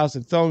the pass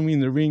and throwing him in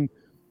the ring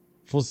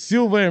for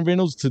Silver and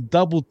Reynolds to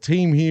double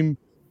team him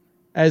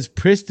as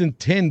Preston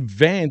 10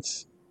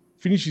 Vance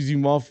finishes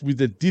him off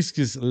with a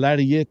discus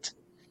lariat.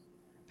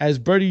 As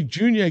Brody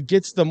Jr.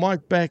 gets the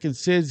mic back and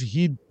says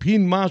he'd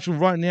pin Marshall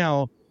right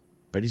now,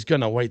 but he's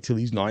going to wait till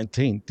he's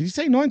 19. Did he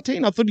say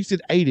 19? I thought he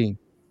said 18.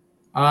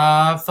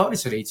 I thought he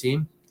said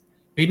 18.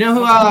 But you know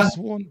who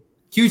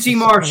QT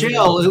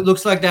Marshall, it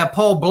looks like that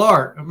Paul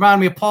Blart. It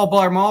reminded me of Paul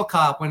Blart Mall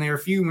Cop when they were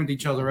feuding with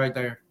each other right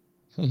there.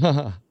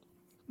 QT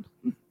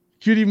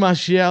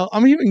Marshall,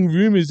 I'm hearing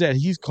rumors that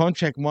his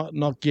contract might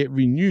not get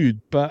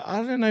renewed, but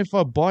I don't know if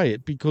I buy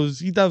it because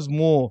he does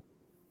more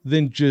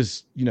than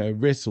just,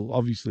 wrestle,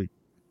 obviously.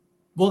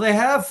 Well, they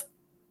have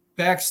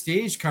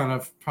backstage kind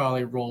of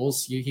probably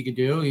roles he could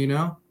do,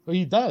 Well,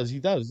 he does,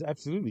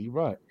 absolutely,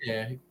 right.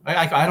 Yeah,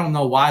 I don't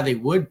know why they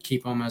would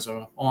keep him as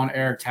an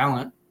on-air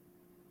talent.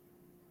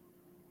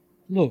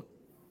 Look,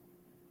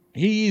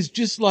 he is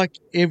just like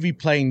every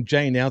plain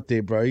Jane out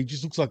there, bro. He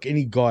just looks like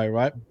any guy,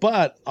 right?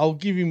 But I'll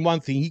give him one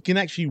thing. He can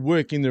actually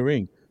work in the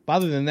ring. But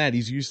other than that,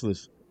 he's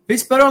useless.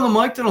 He's better on the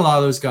mic than a lot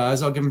of those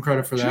guys. I'll give him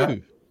credit for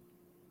that.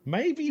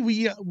 Maybe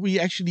we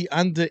actually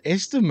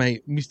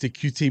underestimate Mr.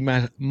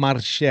 QT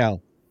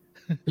Marshall.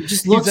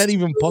 Is that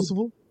even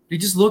possible? He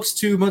just looks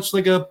too much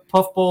like a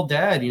puffball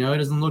dad, He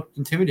doesn't look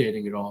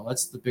intimidating at all.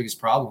 That's the biggest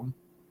problem.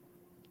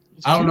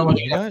 I don't know what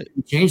he can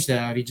change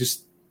that.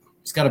 He's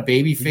got a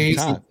baby face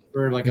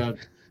or like a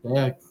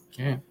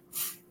can't.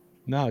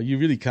 No, you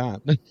really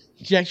can't.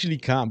 You actually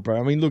can't, bro.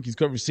 I mean, look, he's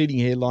got receding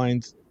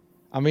hairlines.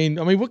 I mean,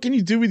 what can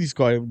you do with this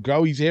guy?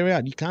 Grow his hair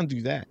out? You can't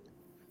do that.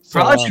 So,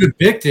 Probably should have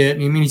picked it. I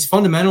mean, he's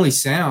fundamentally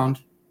sound.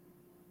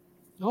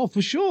 Oh,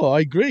 for sure. I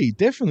agree.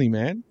 Definitely,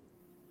 man.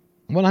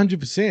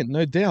 100%,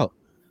 no doubt.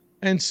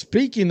 And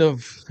speaking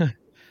of,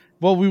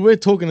 well, we were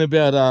talking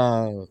about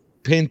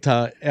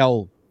Penta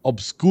El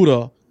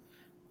Obscura,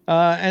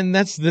 and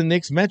that's the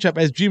next matchup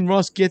as Jim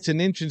Ross gets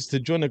an entrance to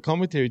join the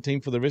commentary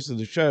team for the rest of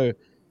the show.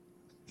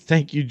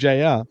 Thank you,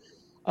 JR.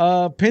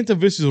 Penta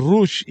versus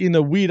Rush in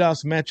a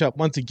weird-ass matchup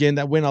once again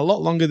that went a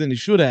lot longer than it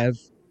should have,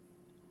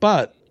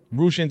 but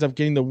Rush ends up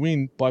getting the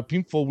win by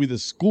pinfall with a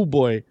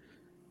schoolboy.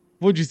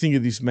 What do you think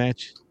of this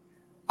match?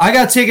 I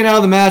got taken out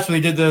of the match when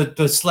they did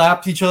the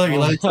slap each other. You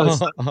let each other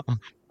slap.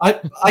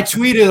 I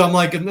tweeted, I'm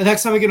like, the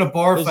next time I get in a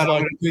bar fight,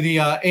 I'm going to do the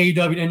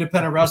AEW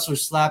independent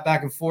wrestlers slap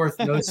back and forth,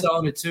 no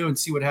selling it too, and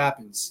see what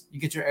happens. You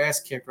get your ass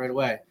kicked right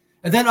away.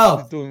 And then, I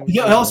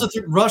also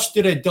think Rush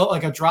did a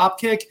drop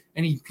kick,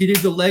 and he did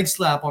the leg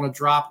slap on a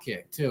drop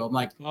kick too. I'm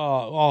like,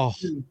 oh.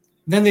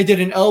 Then they did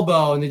an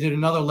elbow, and they did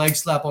another leg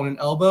slap on an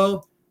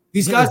elbow.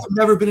 These guys have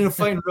never been in a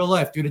fight in real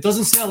life, dude. It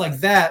doesn't sound like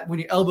that when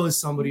you elbow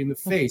somebody in the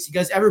face. You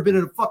guys ever been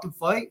in a fucking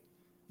fight?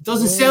 It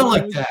doesn't sound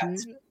like that.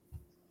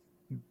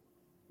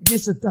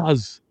 Yes, it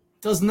does.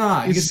 It does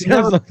not.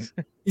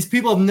 These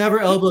people have never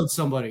elbowed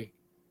somebody.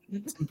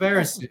 It's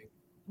embarrassing.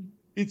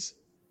 It's,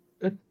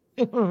 I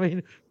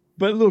mean,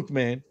 but look,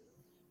 man.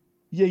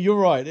 Yeah, you're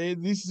right.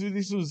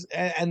 This was,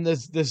 and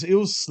there's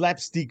ill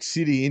slapstick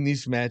city in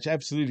this match.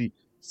 Absolutely,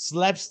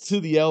 slaps to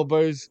the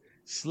elbows,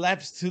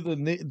 slaps to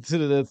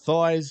the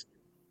thighs.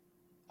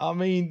 I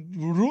mean,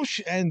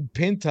 Rush and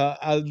Penta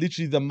are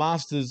literally the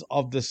masters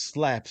of the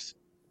slaps.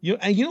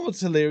 And you know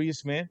what's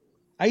hilarious, man?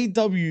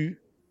 AEW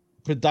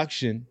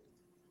production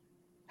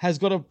has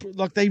got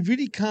they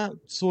really can't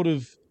sort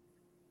of,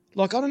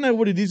 I don't know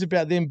what it is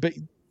about them, but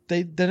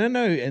they don't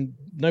know, and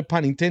no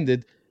pun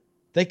intended,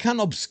 they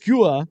can't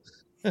obscure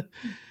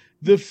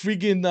the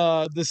friggin'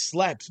 the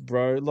slaps,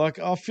 bro.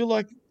 I feel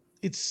like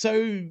it's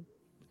so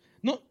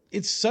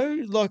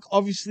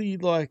obviously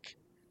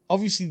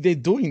they're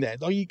doing that.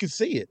 You can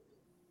see it.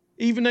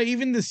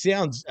 Even the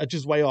sounds are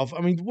just way off. I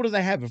mean, what do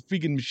they have? A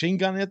friggin' machine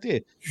gun out there?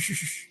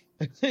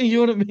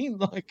 You know what I mean?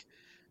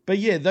 But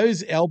yeah,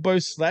 those elbow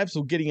slaps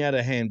are getting out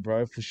of hand,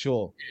 bro, for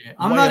sure. Yeah,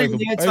 I'm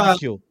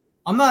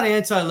not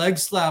anti leg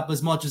slap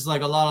as much as a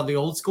lot of the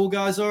old school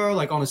guys are.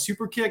 Like on a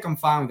super kick, I'm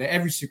fine with it.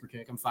 Every super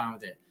kick, I'm fine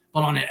with it.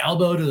 But on an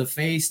elbow to the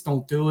face,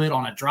 don't do it.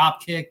 On a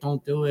drop kick,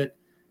 don't do it.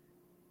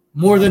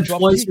 More than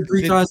twice or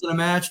three times in a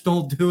match,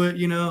 don't do it.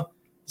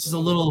 This is a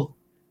little.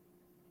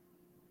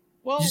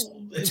 Well,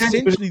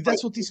 essentially,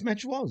 that's what this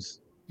match was.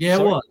 Yeah,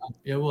 it was.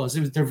 It was.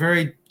 They're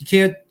very. You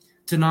can't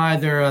deny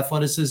their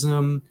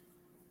athleticism.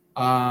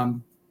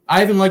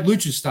 I even like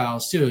lucha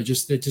styles too.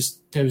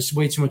 There was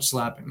way too much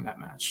slapping in that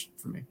match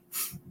for me.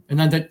 And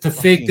then the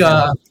fake.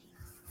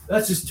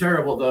 That's just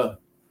terrible.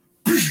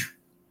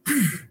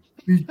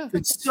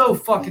 It's so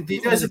fucking.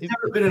 You guys have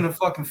never been in a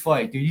fucking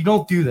fight, dude. You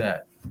don't do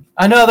that.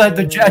 I know that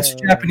the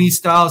Japanese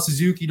style.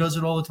 Suzuki does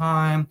it all the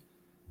time.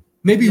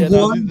 Maybe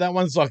one. That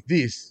one's like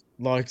this,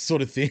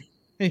 sort of thing.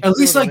 At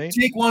least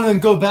take one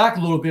and go back a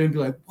little bit and be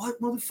like,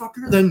 "What,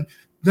 motherfucker?"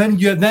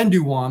 Then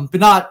do one, but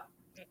not,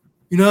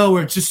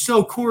 where it's just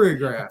so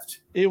choreographed.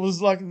 It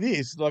was like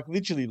this,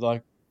 literally,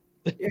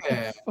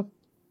 yeah.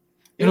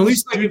 And at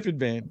least stupid,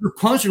 man. Your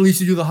punch, at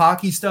least you do the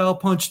hockey style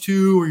punch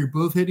too, or you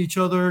both hit each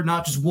other,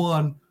 not just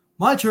one.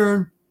 My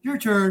turn, your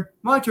turn,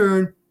 my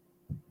turn.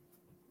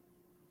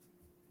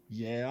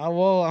 Yeah,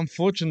 well,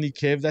 unfortunately,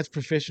 Kev, that's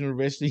professional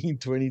wrestling in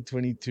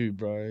 2022,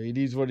 bro. It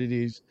is what it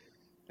is.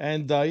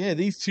 And,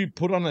 these two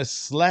put on a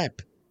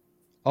slap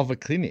of a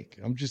clinic.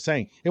 I'm just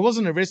saying. It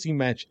wasn't a wrestling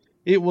match.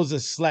 It was a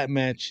slap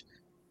match.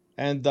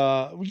 And,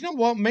 you know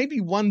what?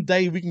 Maybe one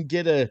day we can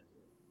get a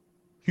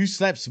who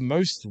slaps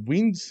most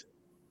wins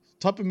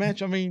type of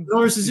match. I mean,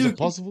 is it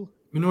possible?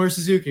 Minoru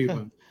Suzuki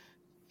won.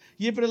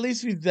 Yeah, but at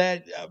least with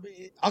that,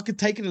 I could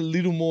take it a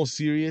little more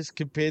serious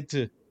compared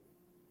to...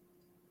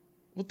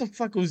 What the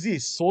fuck was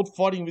this? Sword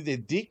fighting with their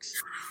dicks?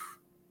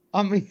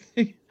 I mean,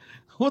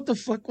 what the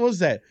fuck was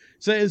that?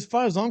 So as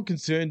far as I'm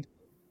concerned,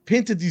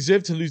 Penta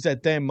deserved to lose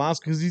that damn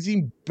mask because he's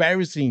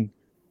embarrassing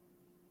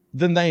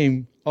the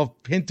name of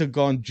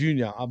Pentagon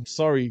Jr. I'm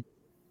sorry.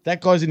 That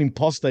guy's an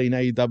imposter in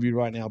AEW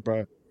right now,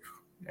 bro. It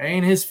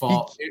ain't his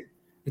fault.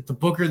 It's the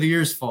Booker of the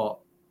Year's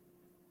fault.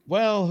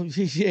 Well,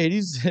 yeah, it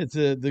is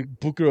the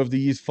Booker of the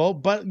Year's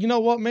fault. But you know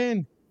what,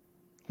 man?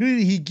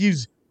 He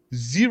gives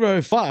zero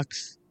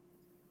fucks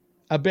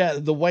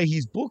about the way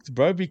he's booked,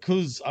 bro,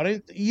 because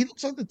he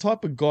looks like the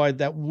type of guy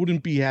that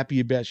wouldn't be happy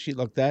about shit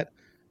like that.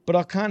 But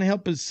I can't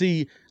help but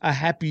see a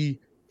happy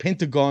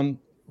Pentagon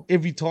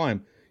every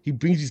time. He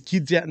brings his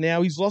kids out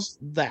now. He's lost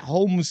that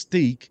whole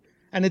mystique.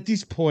 And at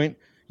this point,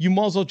 you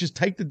might as well just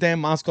take the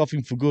damn mask off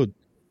him for good.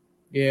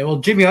 Yeah, well,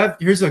 Jimmy,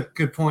 here's a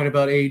good point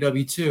about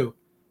AEW too.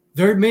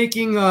 They're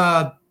making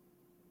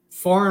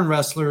foreign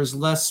wrestlers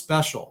less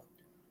special,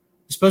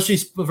 especially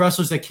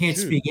wrestlers that can't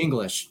speak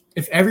English.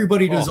 If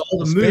everybody does all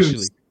the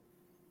moves,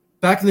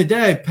 back in the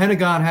day,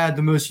 Pentagon had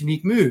the most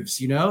unique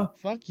moves, you know?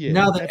 Fuck yeah.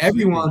 Now that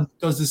absolutely. everyone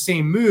does the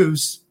same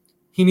moves,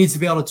 he needs to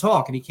be able to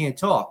talk, and he can't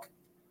talk.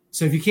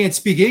 So if you can't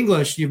speak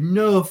English, you have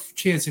no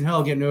chance in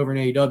hell getting over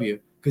in AEW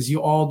because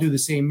you all do the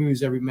same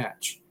moves every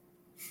match.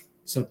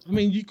 So I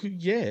mean, you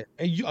could, yeah.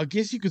 And I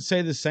guess you could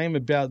say the same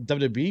about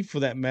WWE for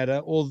that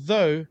matter,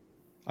 although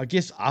I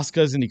guess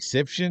Asuka's an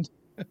exception.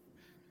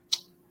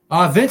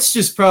 Vince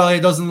just probably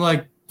doesn't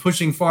like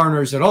pushing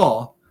foreigners at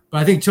all. But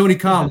I think Tony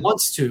Khan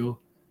wants to,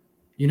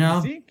 you know?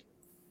 You think?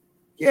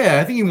 Yeah,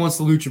 I think he wants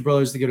the Lucha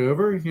Brothers to get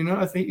over. You know,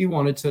 I think he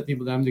wanted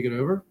them to get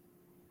over.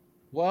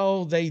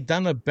 Well, they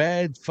done a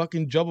bad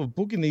fucking job of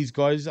booking these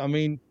guys. I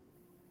mean,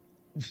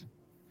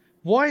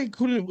 why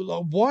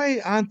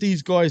aren't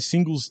these guys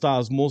single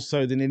stars more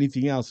so than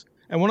anything else?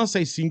 And when I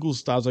say single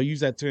stars, I use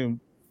that term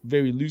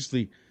very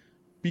loosely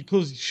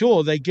because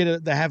sure, they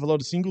have a lot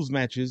of singles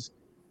matches,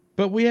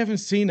 but we haven't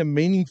seen a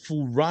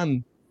meaningful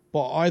run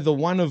by either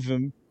one of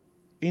them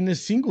in a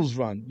singles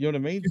run. You know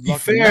what I mean? To be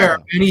fair,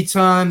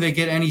 anytime they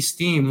get any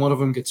steam, one of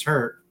them gets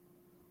hurt.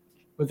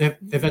 But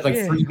they've had like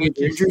 3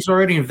 major injuries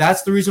already. And if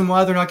that's the reason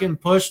why they're not getting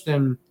pushed,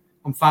 then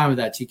I'm fine with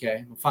that,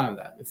 TK. I'm fine with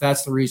that. If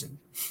that's the reason.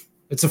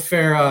 It's a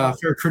fair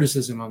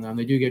criticism on them.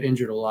 They do get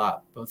injured a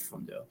lot. Both of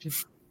them do.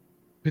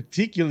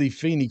 Particularly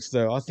Phoenix,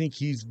 though. I think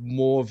he's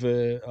more of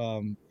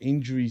a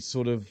injury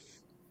sort of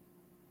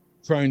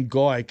prone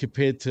guy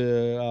compared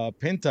to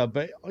Penta.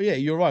 But yeah,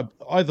 you're right.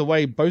 Either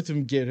way, both of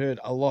them get hurt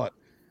a lot.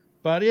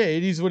 But yeah,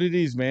 it is what it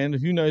is, man.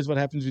 Who knows what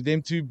happens with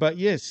them two? But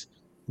yes,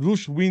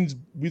 Rush wins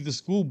with the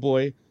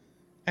schoolboy.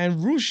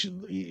 And Rush,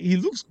 he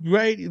looks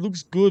great. He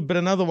looks good. But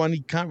another one, he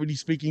can't really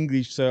speak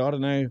English. So I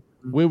don't know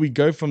where we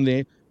go from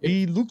there.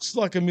 He looks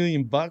like $1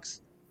 million.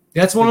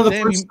 That's one of the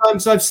first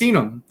times I've seen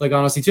him. Like,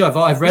 honestly, too.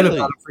 I've read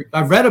about him.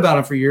 I've read about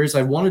him for years.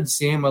 I wanted to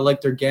see him. I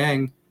like their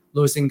gang.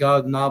 Los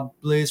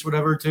Ingobernables,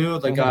 whatever, too.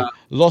 Like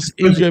Los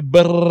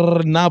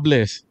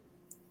Ingobernables.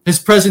 His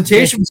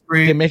presentation was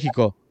great. In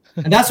Mexico.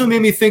 And that's what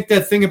made me think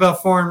that thing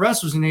about foreign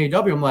wrestlers in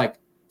AEW. I'm like,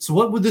 so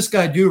what would this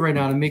guy do right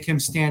now to make him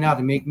stand out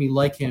and make me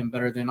like him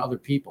better than other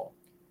people?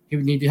 He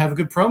would need to have a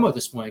good promo at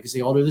this point because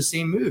they all do the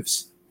same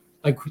moves.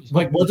 Like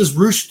what does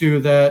Rush do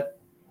that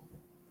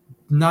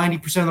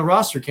 90% of the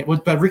roster can't?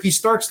 What Ricky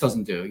Starks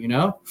doesn't do, you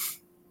know?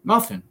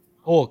 Nothing.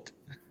 Talk.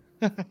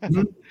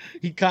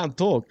 He can't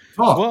talk.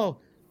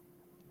 Well,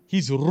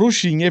 he's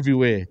rushing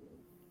everywhere.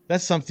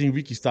 That's something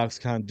Ricky Starks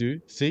can't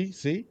do. See?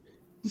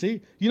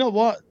 You know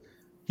what?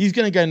 He's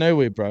going to go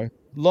nowhere, bro.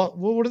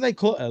 What do they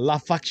call it? La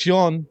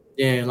Faction.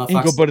 Yeah, La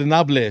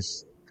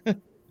Ingobernables.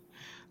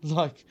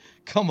 Like,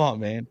 come on,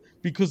 man.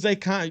 Because they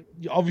can't,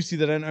 obviously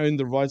they don't own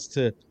the rights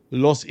to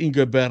Los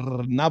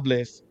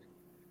Ingobernables.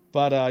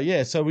 But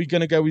yeah, so we're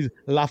going to go with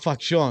La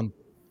Faction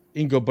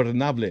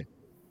Ingobernable.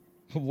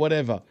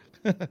 Whatever.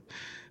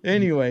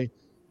 Anyway,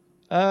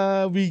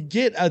 we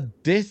get a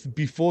Death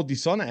Before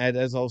Dishonor ad,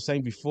 as I was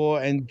saying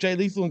before, and Jay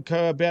Lethal and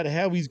Co. about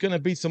how he's going to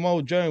beat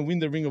Samoa Joe and win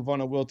the Ring of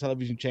Honor World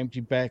Television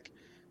Championship back.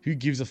 Who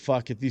gives a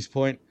fuck at this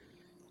point?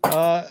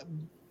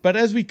 But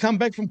as we come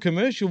back from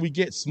commercial, we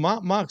get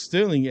Smart Mark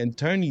Sterling and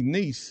Tony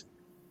Nese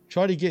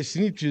try to get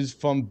signatures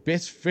from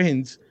best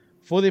friends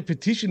for their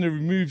petition to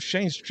remove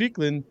Shane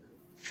Strickland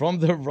from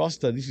the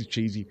roster. This is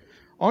cheesy.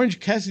 Orange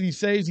Cassidy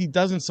says he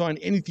doesn't sign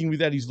anything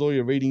without his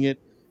lawyer reading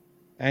it.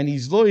 And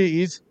his lawyer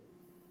is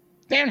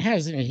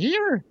Danhausen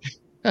here,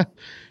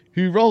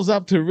 who rolls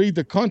up to read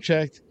the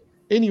contract.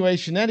 Anyway,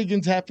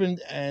 shenanigans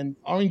happened, and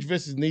Orange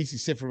versus Nese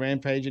is set for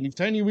Rampage. And if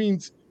Tony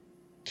wins,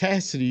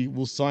 Cassidy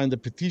will sign the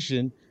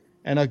petition.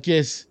 And I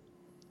guess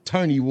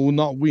Tony will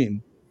not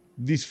win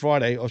this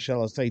Friday, or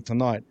shall I say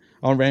tonight,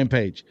 on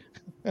Rampage.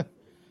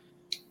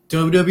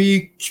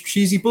 WWE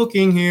cheesy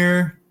booking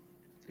here.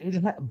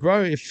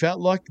 Bro, it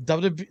felt like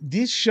WWE.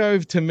 This show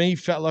to me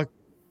felt like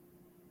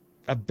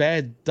a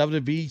bad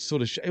WWE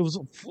sort of show. It was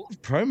full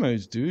of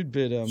promos, dude.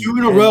 But 2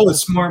 in a row with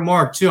Smart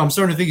Mark, too. I'm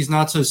starting to think he's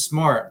not so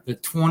smart. The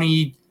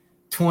 20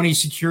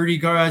 security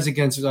guards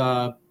against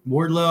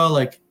Wardlow,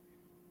 like,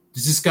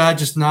 is this guy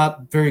just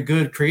not very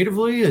good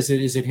creatively? Is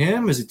it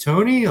him? Is it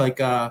Tony? Like,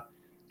 get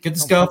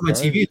this guy off my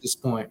TV at this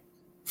point.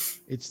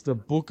 It's the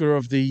booker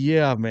of the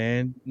year,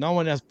 man. No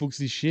one else books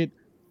this shit.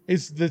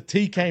 It's the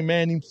TK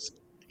man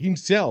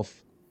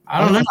himself. I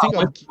don't know.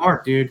 I think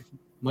Mark, dude.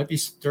 Might be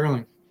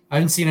Sterling. I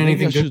haven't seen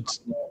anything good.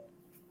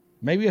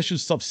 Maybe I should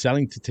stop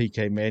selling to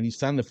TK, man. He's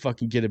starting to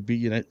fucking get a bit,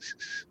 you know.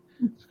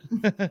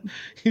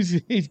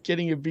 he's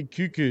getting a big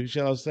cuckoo,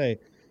 shall I say.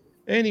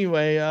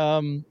 Anyway,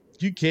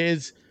 who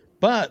cares?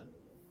 But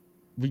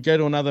we go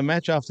to another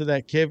match after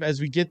that, Kev, as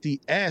we get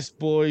the Ass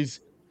Boys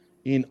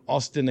in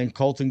Austin and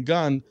Colton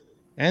Gunn,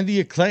 and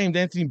the Acclaimed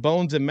Anthony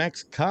Bowens and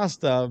Max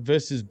Caster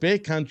versus Bear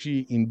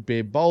Country in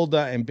Bear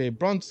Boulder and Bear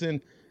Bronson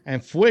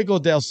and Fuego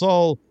del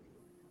Sol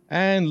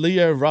and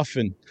Leo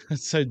Ruffin.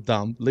 That's so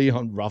dumb.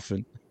 Leon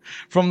Ruffin.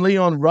 From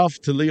Leon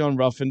Ruff to Leon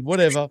Ruffin,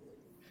 whatever.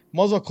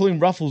 Might as well call him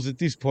Ruffles at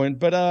this point.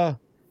 But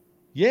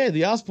yeah,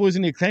 the Ass Boys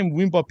and the Acclaimed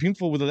win by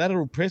pinfall with a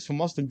lateral press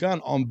from Austin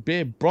Gunn on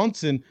Bear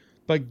Bronson.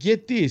 But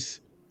get this,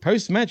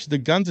 post-match, the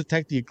Guns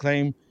attack the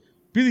Acclaim.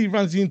 Billy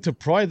runs in to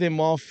pry them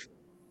off,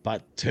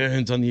 but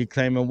turns on the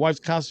Acclaim and wipes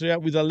Caster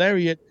out with a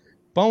lariat.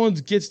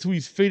 Bowens gets to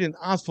his feet and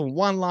asks for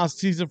one last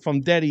scissor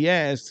from Daddy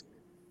Ass,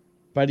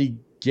 but he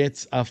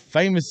gets a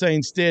famous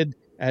instead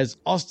as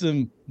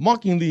Austin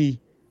mockingly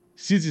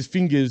scissors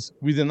fingers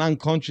with an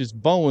unconscious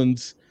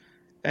Bowens.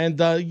 And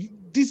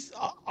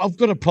I've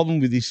got a problem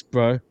with this,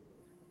 bro.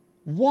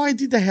 Why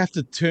did they have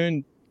to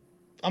turn?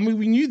 I mean,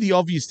 we knew the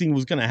obvious thing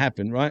was going to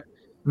happen, right?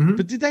 Mm-hmm.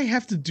 But did they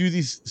have to do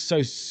this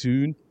so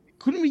soon?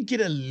 Couldn't we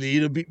get a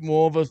little bit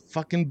more of a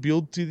fucking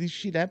build to this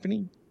shit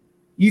happening?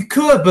 You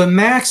could, but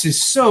Max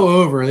is so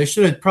over. They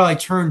should have probably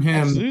turned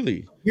him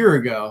Absolutely. a year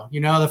ago. You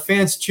know, the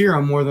fans cheer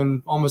him more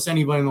than almost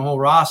anybody in the whole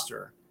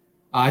roster.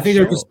 I think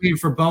they're just waiting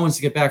for Bowens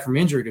to get back from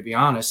injury, to be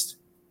honest.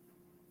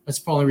 That's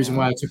the only reason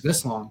why it took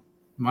this long,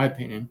 in my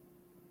opinion.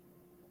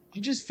 I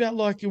just felt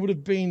like it would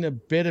have been a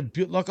better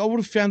build. Like, I would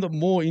have found it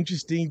more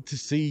interesting to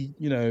see,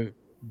 you know,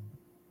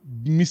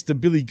 Mr.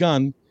 Billy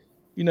Gunn,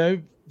 you know,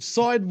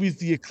 side with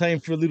the Acclaim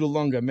for a little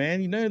longer,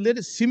 man. You know, let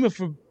it simmer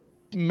for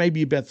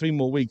maybe about 3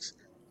 more weeks.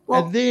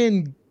 And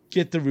then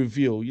get the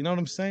reveal. You know what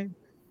I'm saying?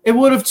 It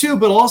would have too,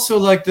 but also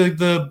like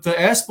the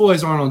S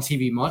Boys aren't on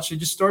TV much. They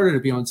just started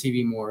to be on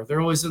TV more. They're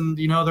always in,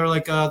 you know, they're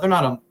like they're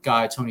not a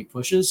guy Tony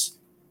pushes.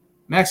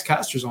 Max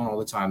Caster's on all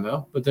the time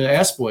though, but the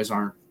S Boys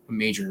aren't a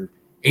major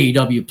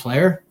AEW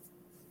player.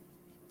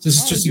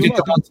 This is just to get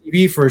them on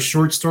TV for a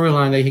short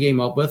storyline they came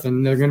up with,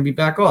 and they're going to be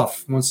back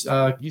off once.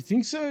 You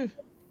think so?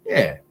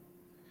 Yeah.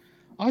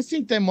 I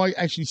think they might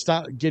actually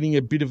start getting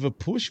a bit of a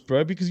push,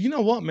 bro, because you know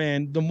what,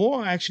 man? The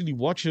more I actually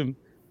watch them,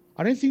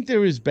 I don't think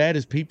they're as bad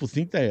as people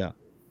think they are.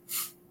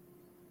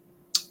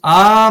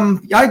 I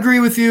agree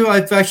with you.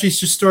 I've actually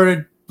just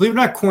started, believe it or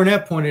not,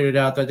 Cornette pointed it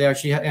out that they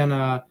actually,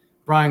 and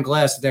Brian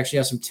Glass, that they actually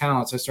have some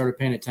talents. I started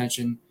paying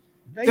attention.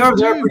 They're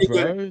pretty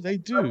bro. good. They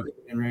do.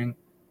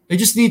 They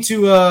just need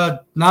to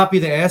not be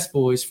the ass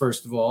boys,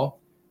 first of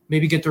all.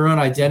 Maybe get their own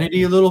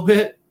identity a little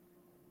bit.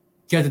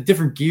 Get the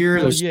different gear.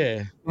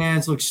 Yeah.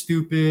 Fans look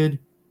stupid.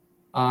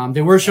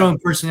 They were showing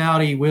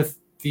personality with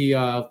the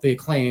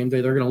Acclaim.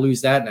 They're going to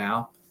lose that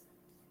now.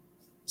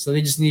 So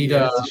they just need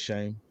that's a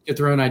shame. Get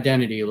their own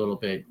identity a little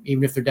bit.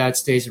 Even if their dad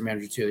stays their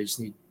manager too, they just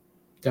need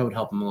that would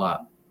help them a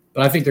lot.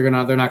 But I think they're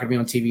not going to be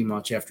on TV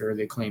much after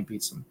the Acclaim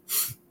beats them.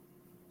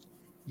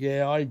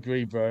 Yeah, I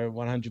agree, bro,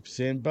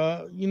 100%.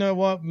 But you know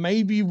what?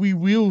 Maybe we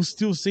will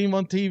still see them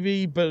on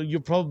TV, but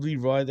you're probably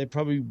right. They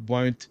probably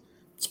won't.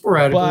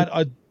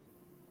 Sporadically.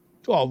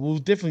 But we'll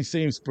definitely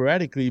see them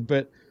sporadically.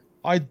 But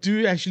I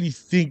do actually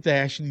think they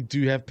actually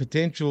do have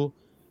potential.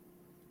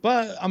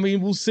 But, I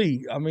mean, we'll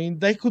see. I mean,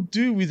 they could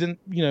do with,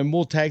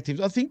 more tag teams.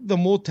 I think the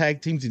more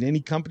tag teams in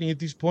any company at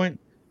this point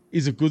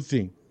is a good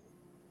thing.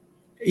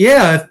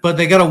 Yeah, but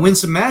they got to win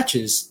some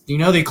matches. You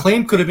know, the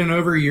Acclaim could have been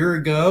over a year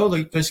ago.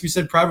 Like you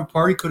said, Private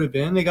Party could have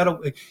been. They got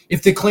to.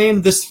 If they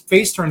claim this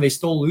face turn, they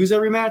still lose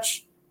every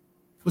match.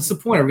 What's the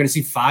point? Are we going to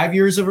see 5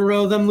 years of a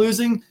row of them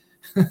losing?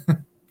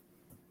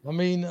 I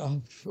mean,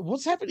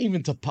 what's happened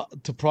even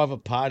to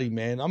Private Party,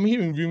 man? I'm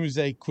hearing rumors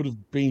they could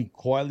have been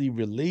quietly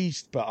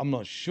released, but I'm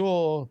not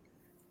sure.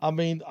 I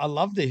mean, I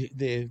love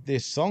their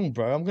song,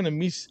 bro. I'm gonna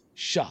miss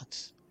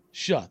Shut.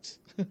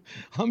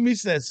 I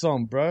miss that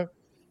song, bro.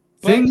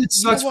 Thing that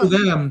sucks for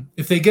them,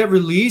 if they get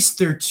released,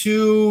 they're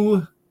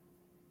too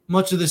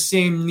much of the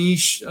same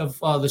niche of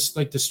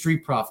the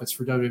Street Profits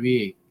for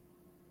WWE.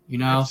 You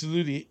know,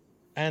 absolutely.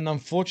 And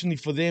unfortunately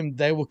for them,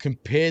 they were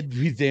compared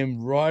with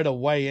them right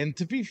away. And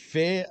to be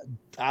fair,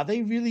 are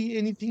they really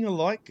anything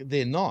alike?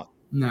 They're not.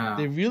 No,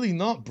 they're really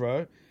not,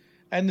 bro.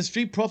 And the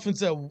Street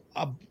Profits are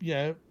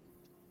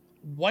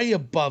way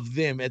above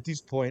them at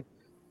this point.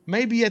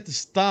 Maybe at the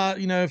start,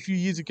 a few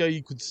years ago,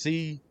 you could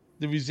see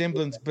the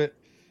resemblance, but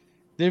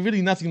they're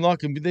really nothing like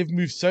them. But they've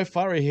moved so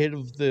far ahead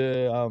of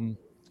the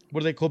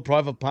what do they call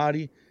Private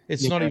Party?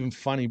 It's not even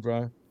funny,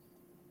 bro.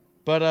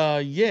 But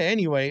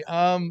anyway,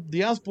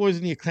 the House Boys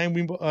and the Acclaim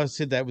win. I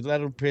said that with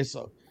lateral press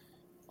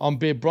on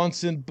Bear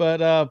Bronson.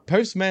 But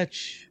post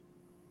match,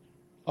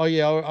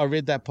 I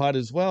read that part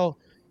as well.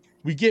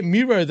 We get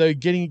Miro though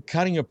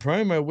cutting a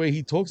promo where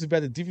he talks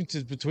about the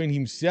differences between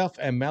himself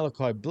and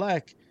Malachi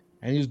Black,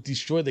 and he'll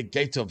destroy the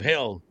gates of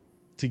hell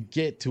to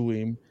get to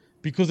him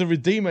because the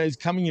Redeemer is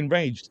coming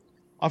enraged.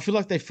 I feel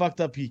like they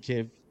fucked up here,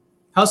 Kev.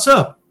 How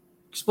so?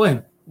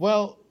 Explain.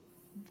 Well,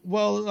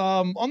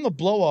 on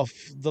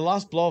the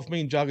last blow-off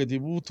me and Jugger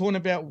did, we were talking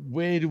about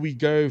where do we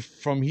go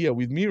from here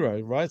with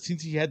Miro, right?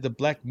 Since he had the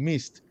black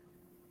mist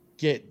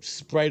get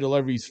sprayed all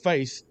over his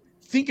face.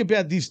 Think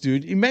about this,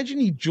 dude. Imagine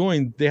he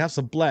joined the House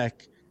of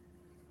Black,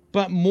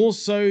 but more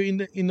so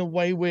in the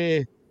way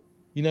where,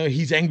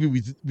 he's angry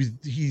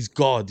with his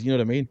God. You know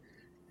what I mean?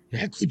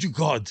 How could you,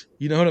 God?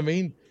 You know what I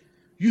mean?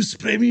 You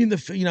spray me in the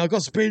face. I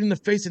got sprayed in the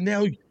face, and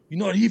now you're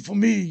not here for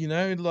me.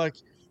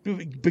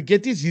 But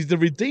get this, he's the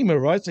Redeemer,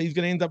 right? So he's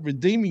going to end up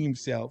redeeming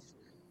himself.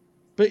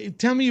 But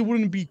tell me it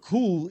wouldn't be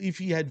cool if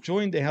he had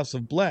joined the House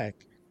of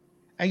Black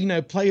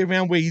and, play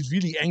around where he's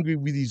really angry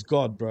with his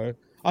God, bro.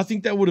 I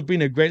think that would have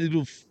been a great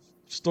little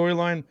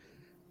storyline.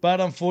 But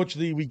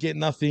unfortunately, we get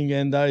nothing.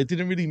 And it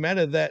didn't really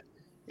matter that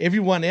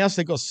everyone else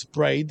that got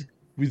sprayed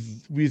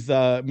with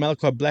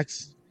Malachi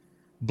Black's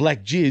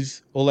black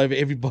jizz all over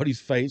everybody's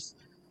face.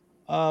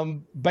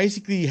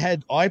 Basically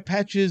had eye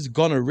patches,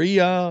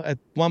 gonorrhea at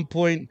one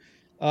point.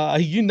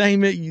 You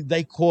name it,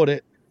 they caught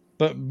it.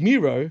 But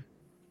Miro,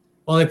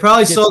 well, they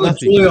probably saw that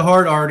nothing. Julia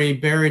Hart already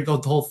buried the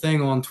whole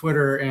thing on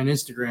Twitter and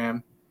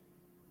Instagram.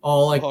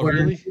 All like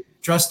really?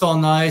 Dressed all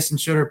nice and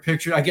showed her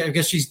picture. I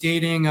guess she's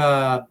dating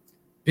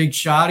Big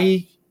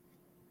Shotty.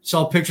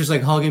 Saw pictures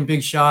like hugging Big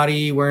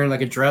Shotty, wearing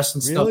like a dress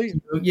and stuff. Really?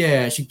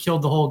 Yeah, she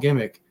killed the whole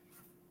gimmick.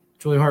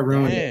 Julia Hart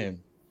ruined it.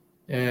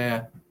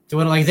 Yeah.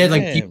 Doing like they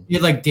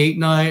had like date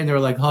night and they were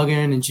like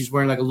hugging and she's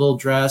wearing like a little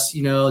dress,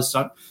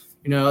 like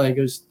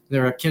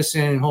they're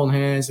kissing and holding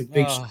hands, like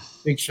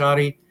big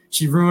Shotty.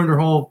 She ruined her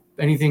whole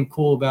anything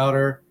cool about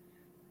her.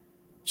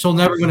 She'll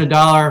never win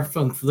 $1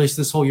 from at least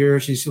this whole year.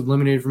 She's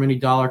eliminated from any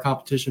dollar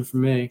competition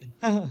from me.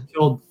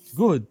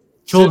 Good.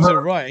 Killed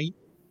her. Right.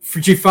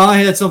 She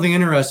finally had something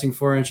interesting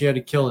for her, and she had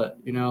to kill it.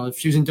 If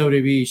she was in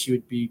WWE, she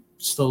would be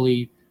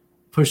slowly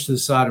pushed to the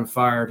side and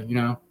fired.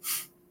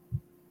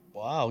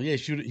 Wow. Yeah.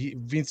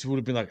 Vince would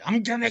have been like,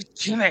 "I'm gonna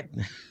kill it.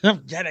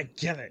 I'm gonna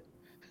kill it."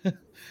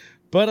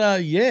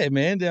 But yeah,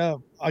 man.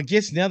 I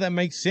guess now that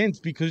makes sense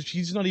because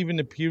she's not even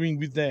appearing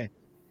with the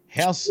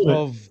House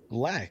of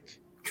Black.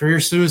 Career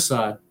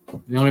suicide.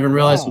 They don't even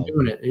realize they're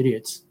doing it.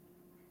 Idiots.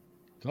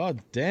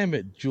 God damn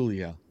it,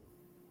 Julia.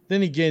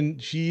 Then again,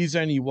 she is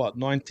only,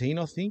 19,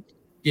 I think?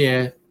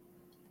 Yeah.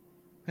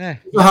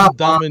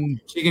 Dumb and...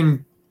 She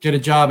can get a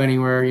job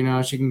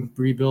anywhere, she can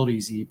rebuild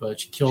easy, but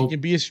she can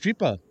be a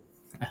stripper.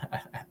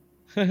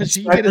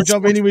 She can get a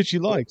job anywhere she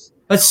likes.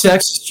 That's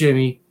sexist,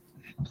 Jimmy.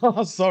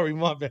 Oh, sorry,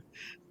 my bad.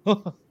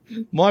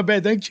 My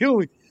bad, don't kill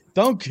me.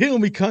 Don't kill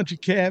me, Country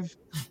Cav.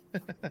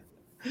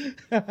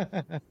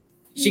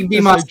 She can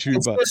be my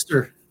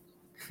sister.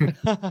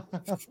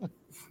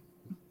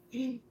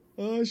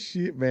 Oh,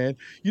 shit, man.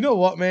 You know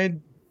what,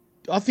 man?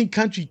 I think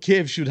Country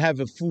Kev should have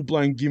a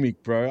full-blown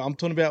gimmick, bro. I'm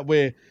talking about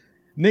where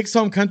next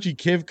time Country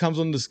Kev comes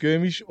on the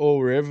Skirmish or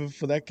wherever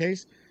for that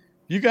case,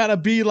 you got to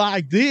be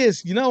like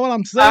this. You know what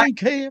I'm saying,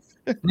 Kev?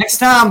 Next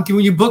time,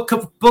 when you book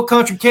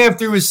Country Kev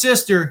through his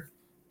sister,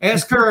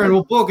 ask her and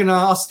we'll book and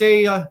I'll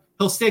stay.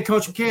 He'll stay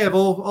Country Kev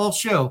all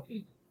show.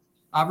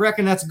 I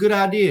reckon that's a good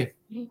idea.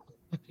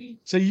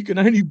 So you can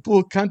only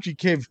book Country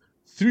Kev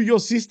through your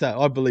sister,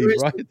 I believe,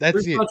 right?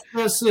 That's it. Country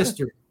Kev's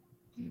sister.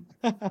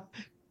 You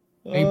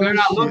better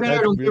not look at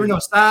her. Don't give her no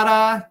side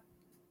eye.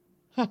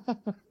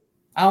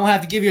 I don't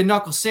have to give you a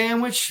knuckle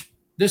sandwich.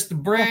 This the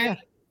bread.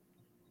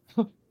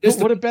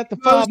 What about the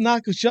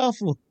 5-knuckle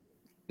shuffle?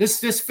 This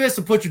fist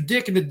will put your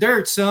dick in the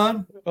dirt,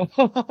 son.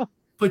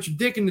 Put your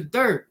dick in the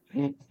dirt.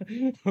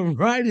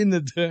 Right in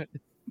the dirt.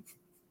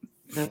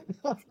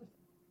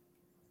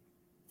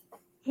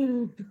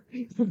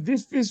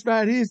 This fist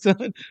right here,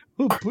 son,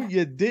 will put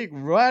your dick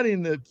right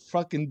in the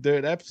fucking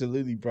dirt.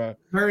 Absolutely, bro.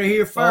 Heard it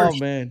here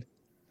first.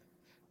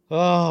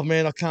 Oh,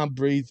 man, I can't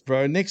breathe,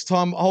 bro. Next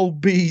time, I'll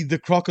be the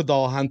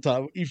crocodile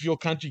hunter if you're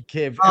Country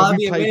Kev. And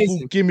we play full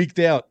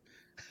gimmicked out.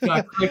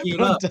 I'm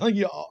telling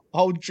you,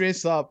 I'll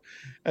dress up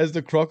as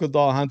the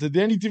crocodile hunter.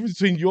 The only difference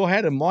between your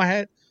hat and my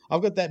hat,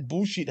 I've got that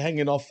bullshit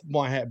hanging off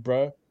my hat,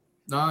 bro.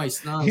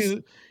 Nice.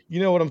 You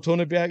know what I'm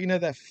talking about? You know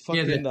that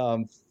fucking,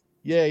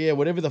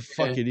 whatever the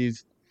fuck it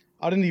is.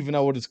 I don't even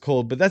know what it's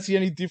called, but that's the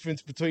only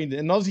difference between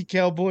an Aussie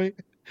cowboy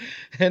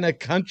and a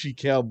country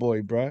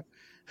cowboy, bro.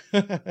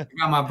 I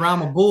got my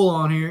Brahma Bull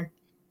on here.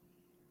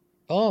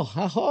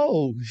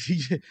 Oh,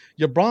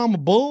 your Brahma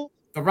Bull?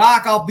 The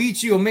Rock, I'll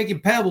beat you and make you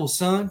pebbles,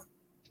 son.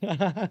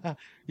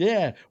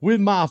 Yeah, with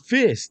my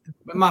fist.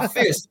 With my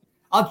fist.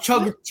 I'll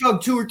chug 2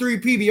 or 3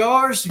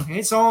 PBRs.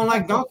 It's on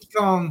like Donkey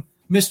Kong,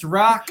 Mr.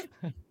 Rock.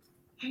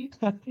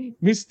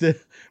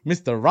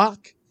 Mr.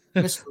 Rock.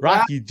 Mr.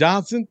 Rocky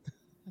Johnson.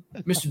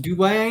 Mr.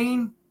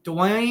 Dwayne.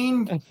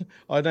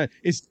 I know.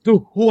 It's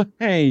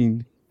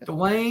Dwayne.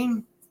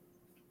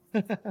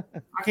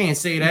 I can't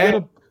say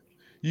that.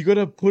 You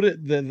gotta put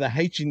it the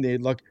H in there,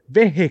 like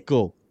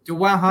vehicle.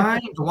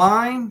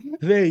 Dwayne.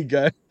 There you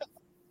go.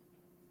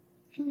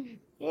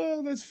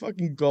 Oh, that's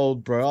fucking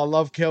gold, bro. I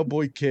love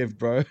Cowboy Kev,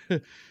 bro.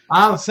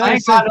 I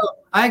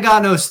ain't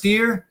got no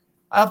steer.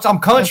 I'm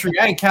country.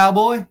 I ain't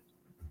cowboy.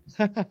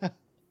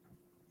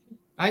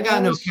 I ain't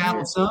got no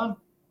cattle, son.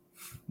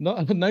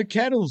 No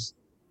cattles.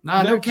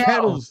 No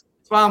cattle. That's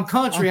why I'm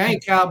country. I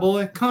ain't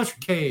cowboy. Country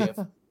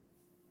Kev.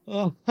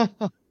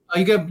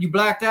 You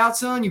blacked out,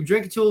 son? You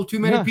drinking too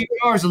many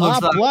PBRs, it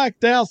looks like. I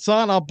blacked out,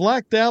 son. I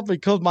blacked out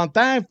because my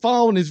damn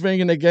phone is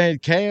ringing again,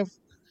 Kev.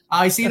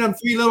 I see them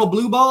 3 little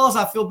blue balls.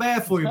 I feel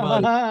bad for you,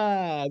 buddy.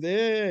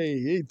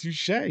 Hey,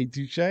 touche.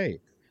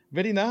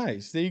 Very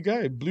nice. There you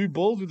go. Blue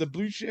balls with a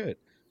blue shirt.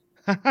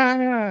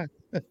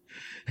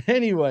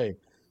 Anyway,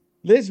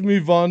 let's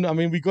move on. I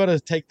mean, we got to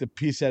take the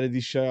piss out of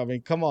this show. I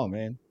mean, come on,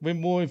 man. We're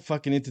more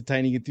fucking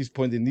entertaining at this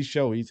point than this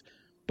show is.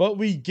 But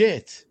we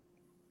get,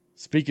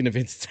 speaking of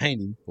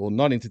entertaining, or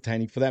not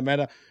entertaining for that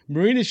matter,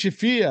 Marina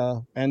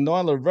Shafir and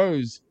Nyla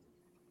Rose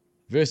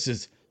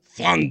versus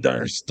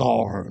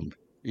Thunderstorm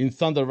in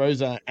Thunder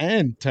Rosa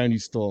and Tony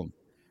Storm.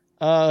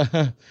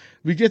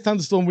 We get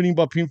Thunderstorm winning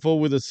by pinfall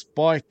with a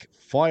Spike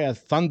Fire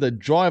Thunder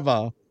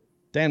driver.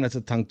 Damn, that's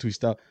a tongue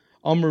twister.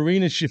 On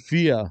Marina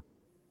Shafir.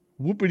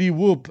 Whoopity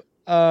whoop.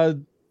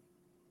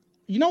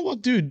 You know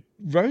what, dude?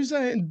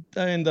 Rosa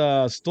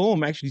and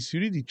Storm actually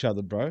suited each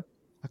other, bro.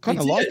 I kind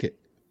of like it.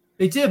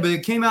 They did, but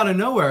it came out of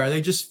nowhere.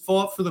 They just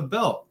fought for the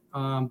belt.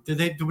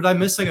 Would I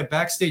miss like a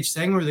backstage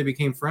segment where they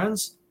became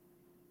friends?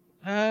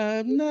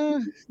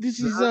 No. This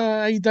is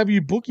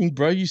AEW booking,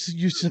 bro.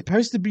 You're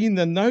supposed to be in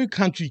the no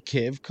country,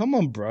 Kev. Come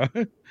on, bro.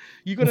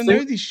 You got to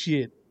know this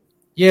shit.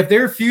 Yeah, if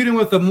they're feuding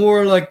with a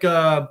more like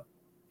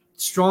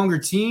stronger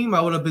team,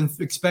 I would have been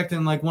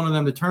expecting like one of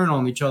them to turn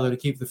on each other to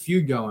keep the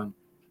feud going.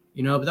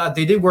 You know, but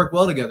they did work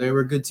well together. They were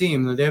a good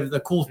team. They have a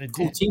cool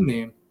team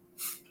name.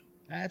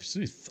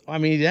 Absolutely. I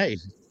mean, hey,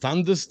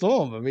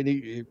 Thunderstorm. I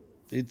mean,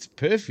 it's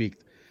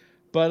perfect.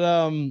 But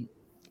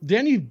the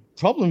only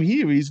problem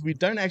here is we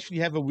don't actually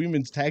have a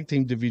women's tag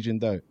team division,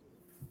 though.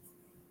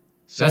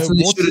 So That's what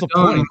they what's should the have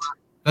done. point?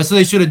 That's what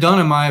they should have done,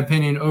 in my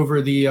opinion,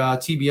 over the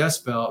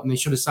TBS belt, and they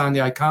should have signed the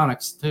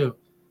Iconics too.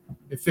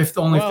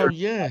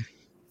 Yeah.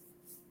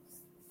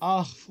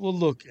 Well,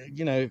 look,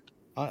 you know,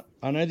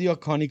 I know the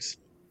Iconics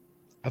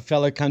are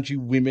fellow country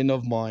women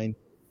of mine,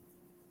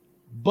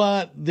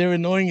 but they're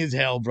annoying as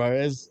hell,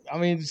 bro. I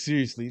mean,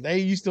 seriously, they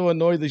used to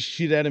annoy the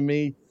shit out of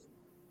me.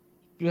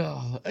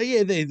 Oh,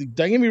 yeah,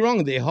 don't get me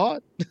wrong, they're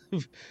hot,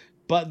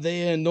 but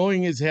they're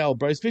annoying as hell,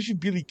 bro. Especially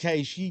Billie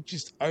Kay. She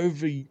just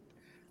over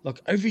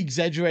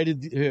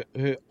exaggerated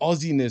her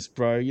Aussiness,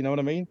 bro. You know what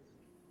I mean?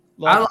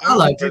 I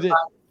like her.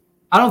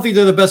 I don't think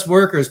they're the best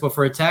workers, but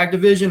for a tag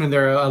division and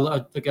they're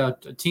a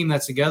team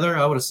that's together,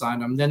 I would have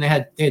signed them. Then they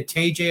had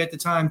TJ at the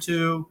time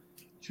too.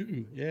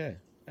 True, yeah,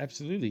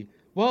 absolutely.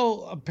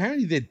 Well,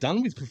 apparently they're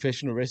done with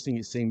professional wrestling,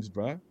 it seems,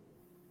 bro.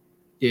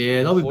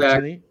 Yeah, they'll be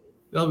back.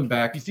 They'll be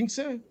back. You think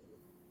so?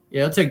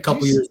 Yeah, it'll take a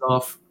couple years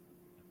off.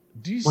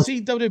 Do you see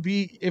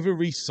WWE ever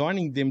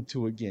re-signing them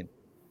two again?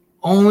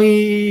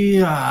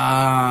 Only,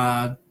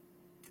 I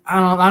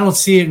don't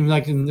see it in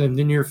the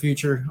near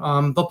future.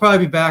 They'll probably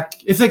be back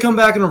if they come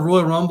back in a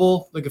Royal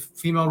Rumble, like a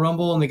female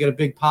Rumble, and they get a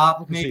big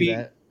pop, maybe.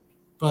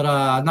 But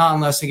not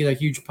unless they get a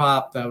huge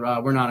pop that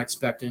we're not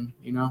expecting.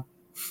 You know.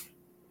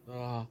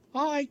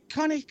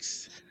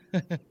 Iconics.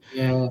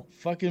 Yeah.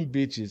 Fucking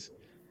bitches.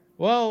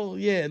 Well,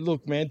 yeah,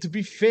 look, man, to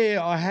be fair,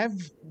 I have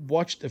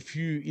watched a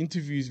few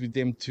interviews with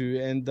them too,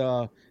 and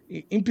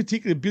in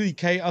particular, Billie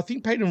Kay. I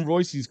think Peyton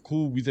Royce is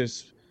cool with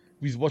us,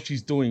 with what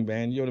she's doing,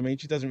 man. You know what I mean?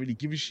 She doesn't really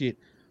give a shit.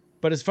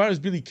 But as far as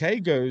Billie Kay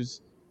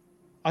goes,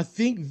 I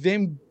think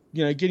them,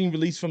 you know, getting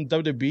released from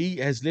WWE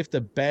has left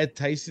a bad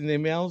taste in their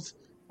mouths.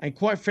 And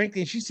quite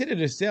frankly, and she said it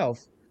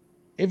herself,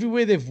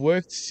 everywhere they've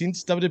worked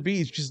since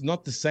WWE is just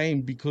not the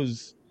same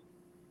because,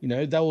 you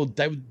know, they were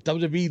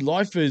WWE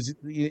lifers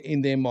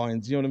in their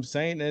minds. You know what I'm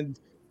saying? And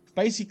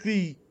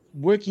basically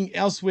working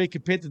elsewhere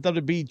compared to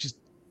WWE just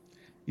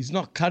is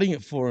not cutting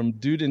it for them,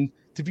 dude. And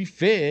to be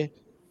fair,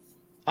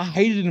 I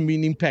hated them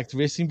in Impact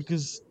Wrestling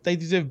because they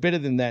deserve better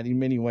than that in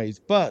many ways.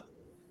 But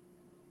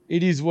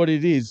it is what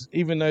it is,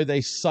 even though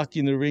they suck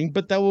in the ring.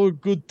 But they were a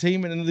good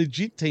team and a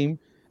legit team.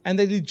 And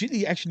they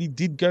legitimately actually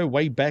did go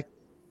way back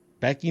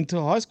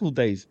into high school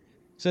days.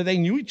 So they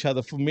knew each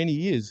other for many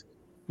years,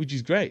 which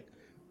is great.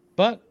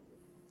 But,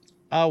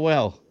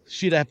 well,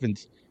 shit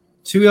happened.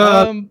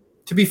 To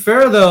be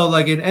fair, though,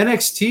 like in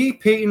NXT,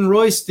 Peyton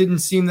Royce didn't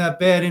seem that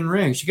bad in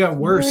ring. She got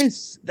worse.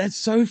 Yes, that's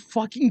so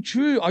fucking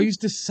true. I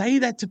used to say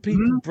that to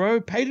people,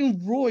 bro.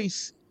 Peyton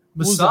Royce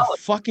was a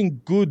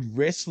fucking good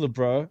wrestler,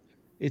 bro.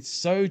 It's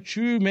so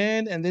true,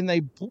 man. And then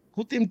they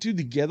put them two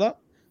together,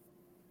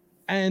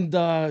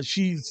 and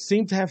she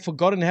seemed to have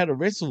forgotten how to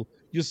wrestle.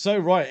 You're so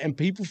right, and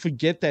people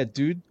forget that,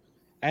 dude.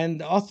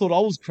 And I thought I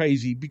was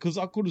crazy because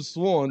I could have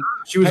sworn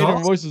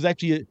Peyton Royce was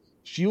actually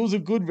she was a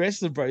good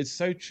wrestler, bro. It's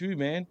so true,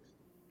 man.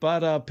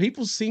 But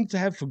people seem to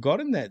have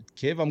forgotten that,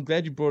 Kev. I'm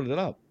glad you brought it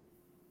up.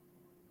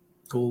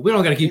 Cool. We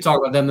don't got to keep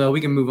talking about them, though. We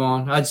can move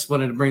on. I just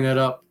wanted to bring that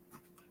up.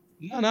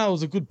 No, it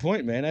was a good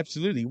point, man.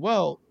 Absolutely.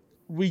 Well,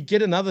 we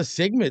get another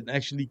segment,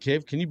 actually,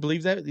 Kev. Can you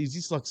believe that? Is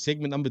this like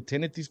segment number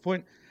 10 at this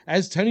point?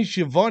 As Tony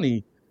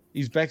Schiavone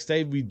is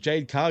backstage with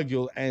Jade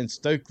Cargill and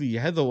Stokely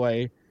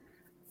Hathaway,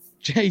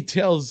 Jay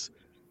tells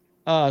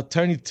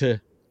Tony to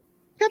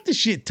cut the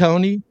shit,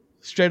 Tony,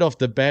 straight off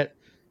the bat.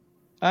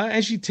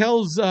 And she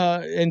tells,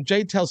 and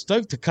Jay tells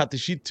Stoke to cut the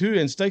shit too.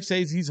 And Stoke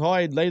says he's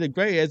hired Layla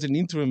Gray as an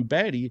interim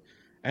baddie.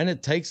 And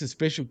it takes a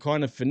special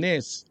kind of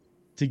finesse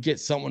to get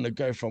someone to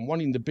go from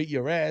wanting to beat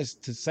your ass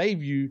to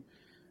save you.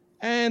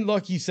 And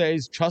like he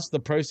says, trust the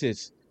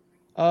process.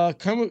 And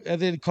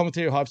then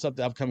commentary hypes up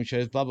the upcoming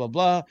shows, blah, blah,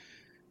 blah.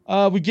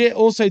 We get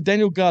also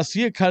Daniel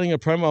Garcia cutting a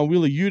promo on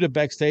Wheeler Yuta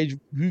backstage.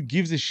 Who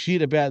gives a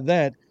shit about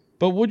that?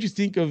 But what do you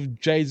think of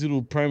Jay's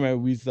little promo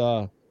with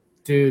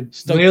dude,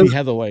 Stokely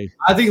Hathaway?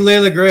 I think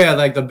Layla Gray had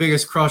like the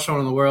biggest crush on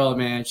in the world,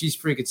 man. She's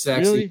freaking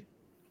sexy. Really?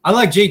 I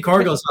like Jade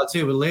Cargill's hot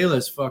too, but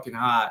Layla's fucking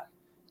hot.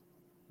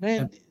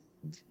 Man,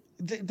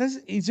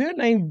 is her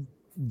name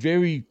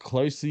very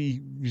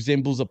closely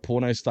resembles a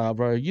porno star,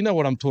 bro? You know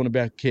what I'm talking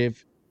about,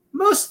 Kev?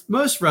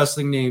 Most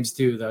wrestling names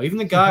do, though. Even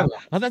the guy one.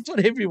 Oh, that's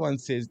what everyone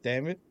says,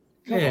 damn it.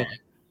 Come Yeah. on.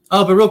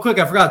 Oh, but real quick,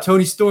 I forgot.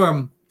 Tony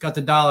Storm got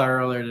the $1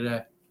 earlier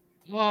today.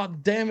 Oh,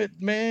 damn it,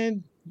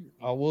 man.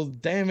 Oh, well,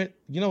 damn it.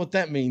 You know what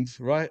that means,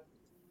 right?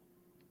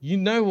 You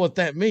know what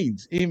that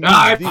means. It means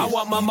I this.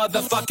 want my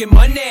motherfucking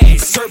money.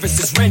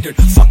 Services rendered.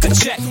 Fuck a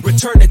check.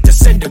 Return it to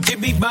sender.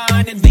 Give me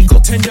mine in legal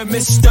tender,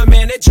 Mr.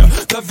 Manager.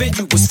 The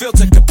venue was filled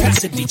to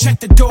capacity. Check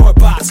the door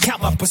box.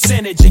 Count my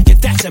percentage and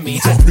get that to me.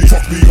 Fuck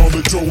me on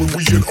the dough and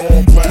we in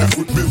all black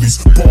with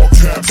Billy's. Ball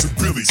caps and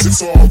Billy's.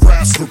 It's all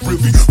raps for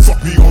really. Fuck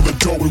me on the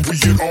dough and we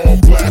in all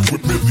black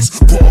with Billy's.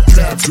 Ball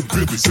caps and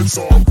Billy's. It's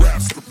all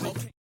raps for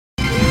really.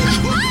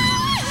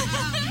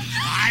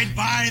 I'd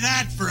buy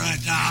that for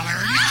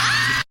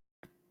 $1.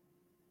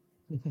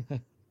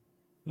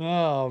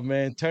 Oh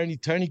man, Tony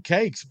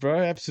Cakes, bro.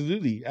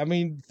 Absolutely. I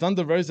mean,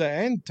 Thunder Rosa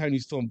and Tony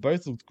Storm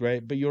both looked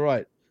great, but you're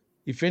right.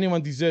 If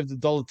anyone deserved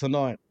 $1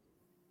 tonight,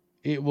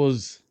 it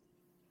was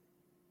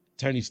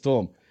Tony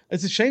Storm.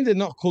 It's a shame they're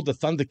not called the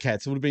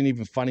Thundercats. It would have been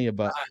even funnier,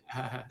 but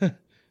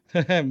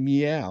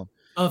meow.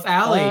 If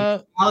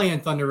Allie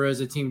and Thunder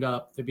Rosa teamed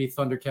up to be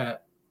Thundercat.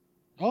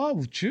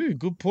 Oh, true.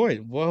 Good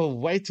point. Well,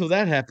 wait till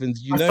that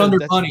happens. You Or know, Thunder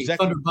that's Bunny.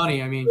 exactly- Thunder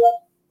Bunny, I mean.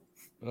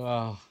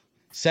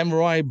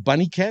 Samurai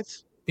Bunny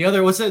Cats. The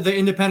other, what's it? The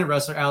independent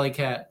wrestler, Alley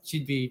Cat.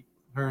 She'd be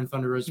her and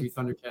Thunder Rosa would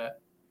be Thundercat.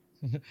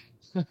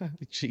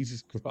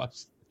 Jesus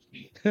Christ.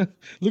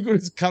 Look what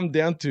it's come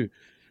down to.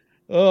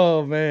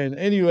 Oh, man.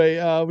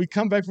 Anyway, we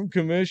come back from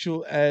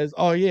commercial as...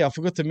 Oh, yeah, I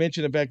forgot to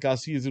mention about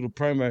Garcia's little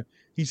promo.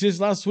 He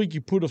says last week he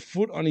put a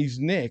foot on his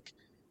neck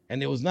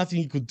and there was nothing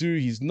he could do.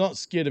 He's not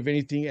scared of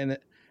anything.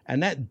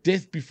 And that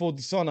death before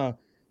dishonor,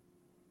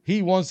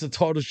 he wants the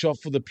title shot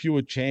for the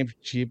Pure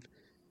Championship.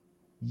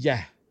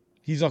 Yeah,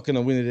 he's not going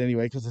to win it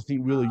anyway because I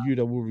think Wheeler Yuta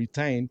will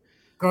retain.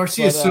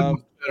 Garcia's so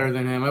much better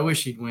than him. I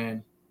wish he'd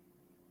win.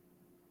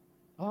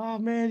 Oh,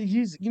 man,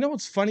 you know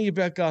what's funny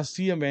about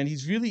Garcia, man?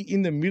 He's really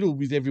in the middle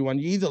with everyone.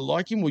 You either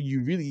like him or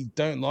you really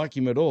don't like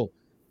him at all.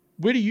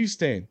 Where do you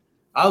stand?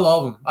 I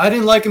love him. I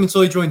didn't like him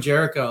until he joined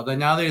Jericho. Then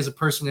now that he has a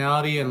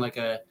personality and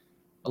I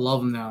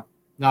love him now.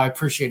 Now I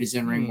appreciate his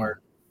in-ring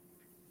work.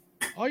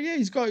 Oh, yeah,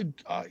 he's got,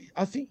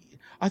 I think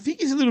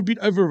he's a little bit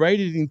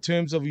overrated in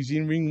terms of his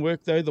in-ring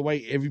work, though, the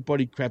way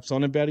everybody craps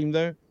on about him,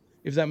 though,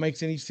 if that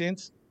makes any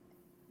sense.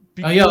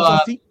 Because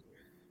I think...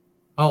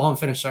 Oh, I'm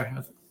finished. Sorry.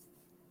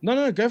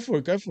 No, go for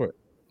it.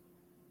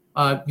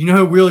 You know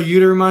who Wheeler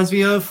Yuta reminds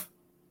me of?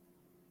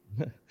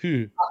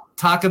 Who?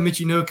 Taka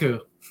Michinoku.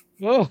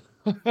 Oh,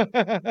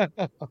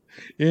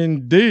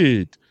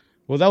 indeed.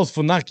 Well, that was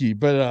Funaki,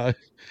 but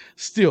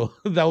still,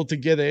 they were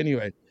together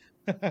anyway.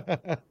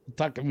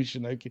 Taka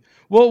Michinoku.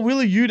 Well,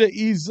 Wheeler Yuta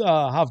is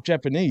half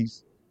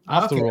Japanese,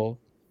 after all.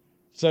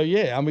 So,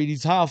 yeah, I mean,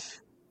 he's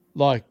half,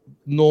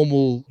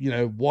 normal,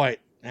 white,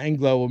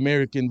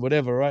 Anglo-American,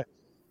 whatever, right?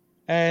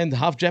 And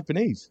half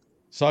Japanese.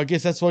 So I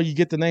guess that's why you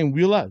get the name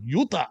Wheeler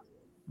Yuta.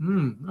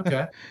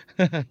 Okay.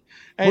 And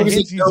what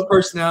is it? No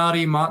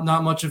personality, not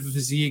much of a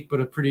physique, but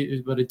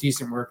a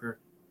decent worker.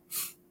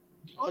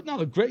 Oh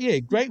no,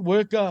 great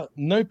worker,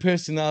 no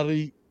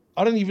personality.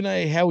 I don't even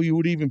know how he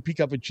would even pick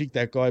up a chick,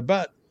 that guy,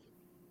 but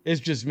it's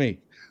just me.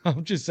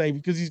 I'm just saying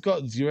because he's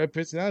got zero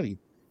personality.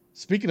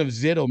 Speaking of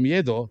zero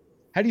miedo,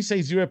 how do you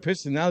say zero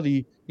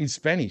personality in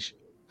Spanish?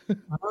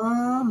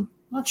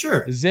 Not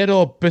sure.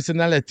 Zero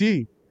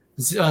personality.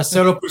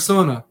 Zero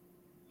persona.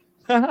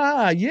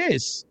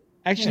 Yes.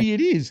 Actually,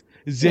 it is.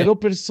 Zero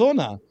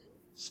persona.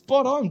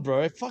 Spot on,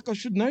 bro. Fuck, I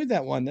should know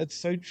that one. That's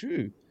so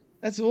true.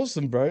 That's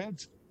awesome, bro.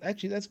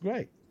 That's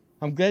great.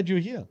 I'm glad you're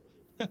here.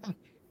 That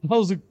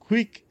was a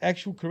quick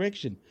actual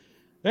correction.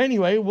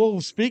 Anyway,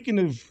 well, speaking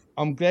of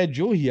I'm glad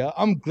you're here,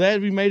 I'm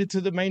glad we made it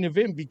to the main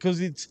event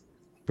because it's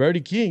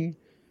Brody King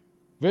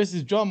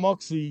versus Jon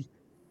Moxley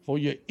for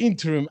your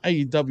interim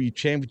AEW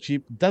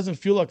championship. Doesn't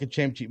feel like a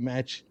championship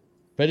match,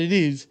 but it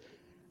is.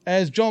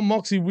 As Jon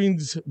Moxley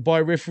wins by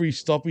referee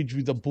stoppage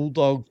with a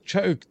Bulldog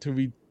choke to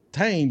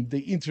retain the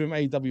interim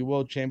AEW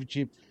World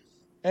Championship.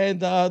 And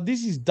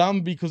this is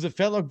dumb because it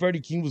felt like Brody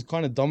King was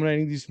kind of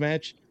dominating this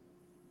match.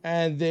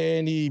 And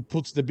then he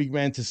puts the big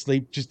man to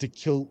sleep just to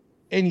kill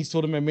any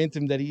sort of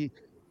momentum that he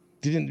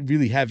didn't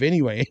really have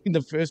anyway in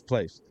the first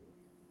place.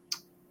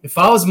 If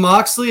I was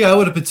Moxley, I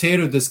would have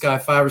potatoed this guy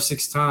 5 or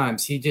 6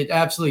 times. He did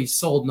absolutely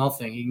sold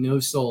nothing. He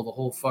no-sold the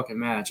whole fucking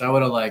match. I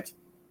would have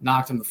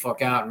knocked him the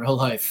fuck out in real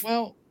life.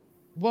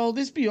 Well,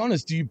 let's be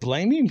honest. Do you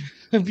blame him?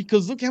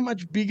 Because look how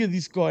much bigger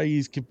this guy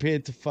is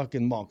compared to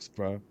fucking Mox,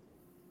 bro.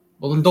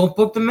 Well, then don't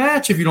book the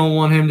match if you don't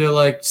want him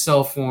to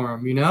sell for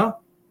him, you know?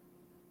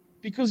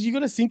 Because you got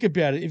to think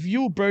about it. If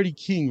you're Brody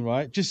King,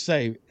 right? Just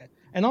say,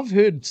 and I've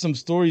heard some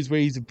stories where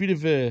he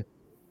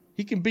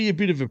can be a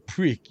bit of a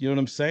prick. You know what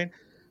I'm saying?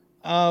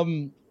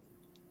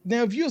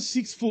 Now, if you're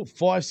 6'5",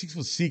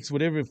 6'6",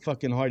 whatever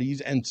fucking height he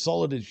is, and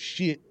solid as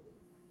shit,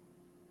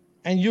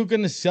 and you're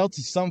gonna sell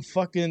to some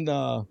fucking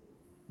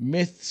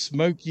meth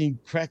smoking,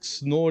 crack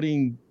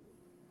snorting.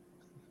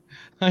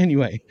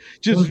 Anyway,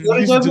 just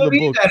listen to the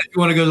book. If you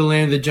want to go to the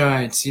land of the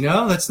giants, you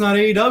know that's not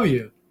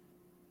AEW.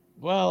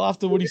 Well,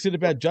 after what he said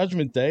about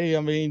Judgment Day,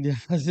 I mean,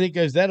 there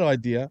goes that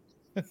idea.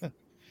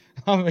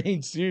 I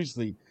mean,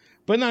 seriously.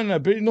 But no,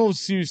 but in all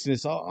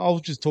seriousness, I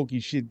was just talking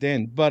shit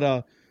then.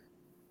 But,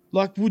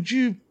 like, wouldn't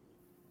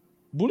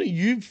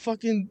you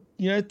fucking,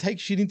 take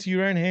shit into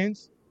your own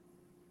hands?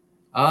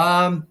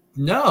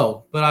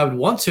 No, but I would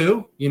want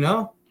to, You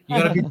got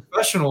to be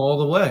professional all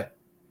the way.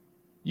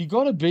 You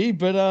got to be,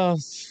 but,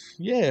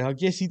 yeah, I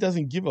guess he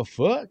doesn't give a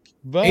fuck.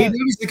 But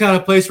AEW's the kind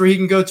of place where he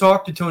can go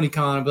talk to Tony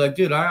Khan and be like,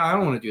 dude, I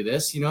don't want to do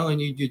this,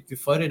 and you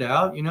fight it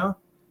out, In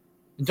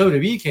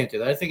WWE, you can't do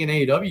that. I think in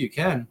AEW you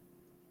can.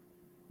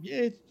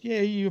 Yeah,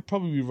 you're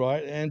probably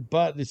right.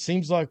 But it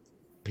seems like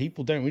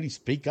people don't really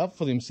speak up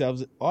for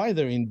themselves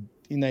either in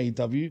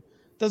AEW.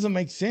 Doesn't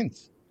make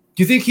sense.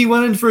 Do you think he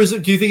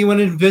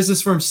went in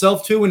business for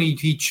himself too when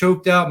he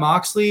choked out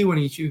Moxley when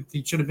he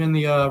should have been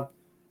the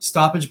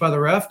stoppage by the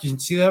ref? Did you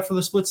see that for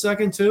the split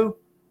second too?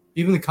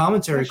 Even the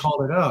commentary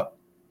called it out.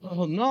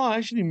 Oh no, I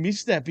actually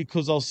missed that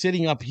because I was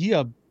setting up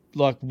here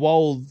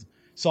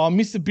so I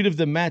missed a bit of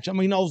the match. I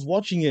mean, I was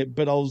watching it,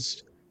 but I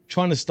was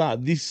trying to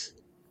start this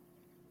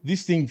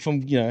thing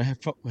from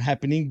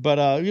happening.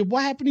 But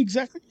what happened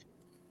exactly?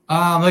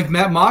 Like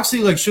Matt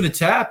Moxley should have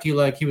tapped. He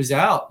was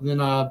out, and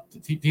then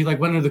he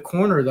went into the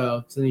corner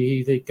though, so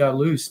they got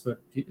loose. But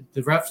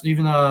the refs,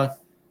 even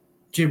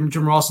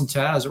Jim Ross and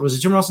Taz, or was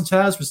it Jim Ross and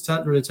Taz?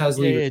 Or the Taz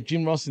leader? Yeah,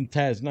 Jim Ross and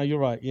Taz. No, you're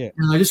right. Yeah,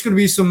 and there's going to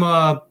be some.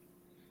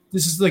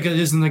 This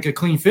isn't like a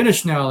clean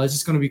finish now. It's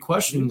just going to be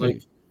questioned.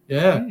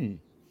 Really?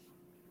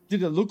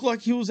 Did it look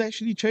like he was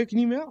actually choking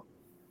him out?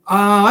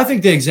 I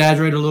think they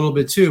exaggerated a little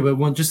bit too,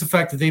 but just the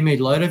fact that they made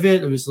light of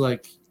it, it was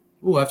like,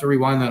 I have to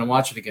rewind that and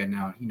watch it again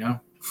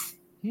now.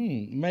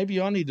 Maybe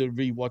I need to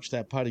rewatch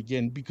that part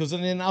again because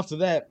then after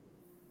that,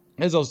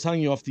 as I was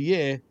telling you off the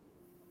air,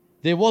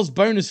 there was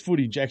bonus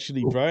footage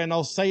actually, bro, and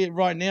I'll say it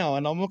right now,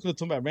 and I'm not going to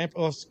talk about ramp.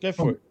 Let's go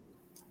for it.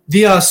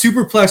 The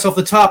superplex off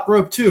the top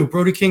rope too.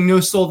 Brody King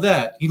no-sold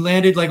that. He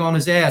landed on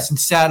his ass and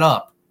sat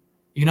up.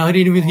 He didn't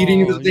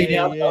even stay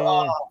down.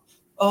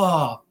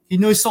 Yeah. He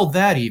no-sold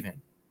that even.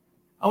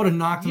 I would have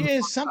knocked him. Yeah,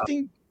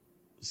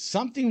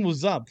 something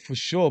was up for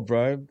sure,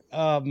 bro.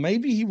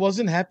 Maybe he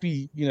wasn't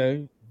happy,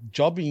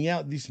 jobbing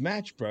out this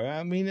match, bro.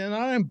 I mean, and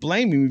I don't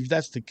blame him if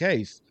that's the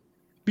case.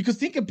 Because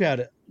think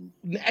about it.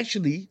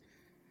 Actually,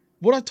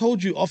 what I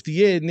told you off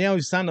the air now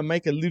is starting to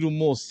make a little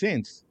more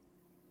sense.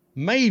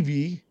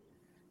 Maybe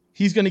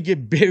he's going to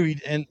get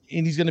buried and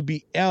he's going to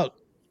be out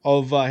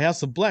of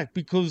House of Black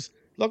because,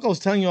 like I was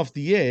telling you off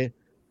the air,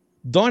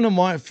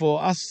 Dynamite,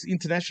 for us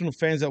international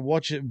fans that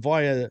watch it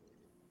via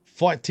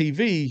Fight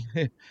TV,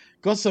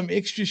 got some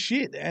extra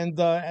shit. And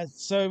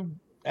so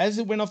as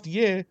it went off the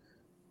air,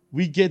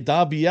 we get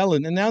Darby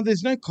Allin. And now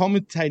there's no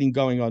commentating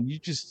going on. You're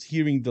just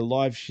hearing the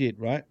live shit,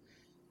 right?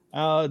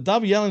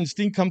 Darby Allin and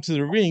Sting come to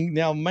the ring.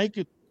 Now make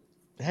it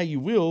how you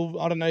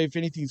will. I don't know if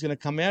anything's going to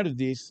come out of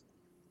this.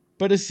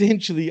 But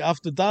essentially,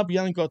 after Darby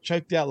Allin got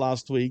choked out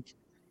last week,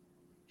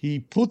 he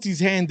puts his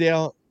hand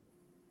out,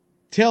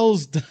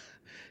 tells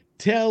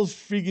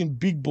friggin'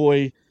 Big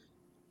Boy,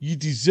 you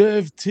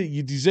deserve to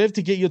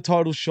get your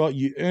title shot.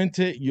 You earned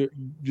it.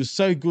 You're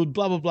so good.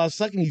 Blah blah blah.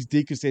 Sucking his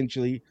dick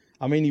essentially.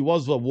 I mean, he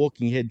was a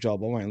walking head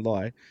job. I won't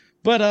lie.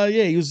 But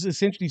he was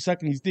essentially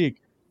sucking his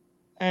dick,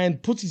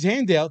 and puts his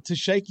hand out to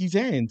shake his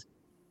hand,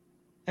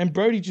 and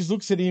Brody just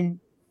looks at him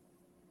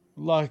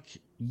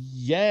like,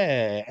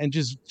 yeah, and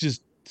just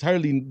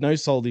totally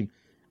no-sold him,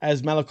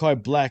 as Malachi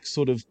Black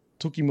sort of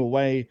took him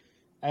away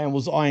and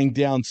was eyeing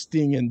down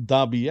Sting and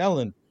Darby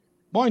Allin.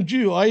 Mind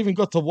you, I even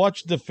got to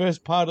watch the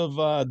first part of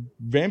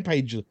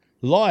Rampage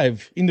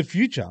live in the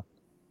future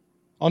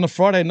on a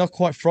Friday, not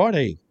quite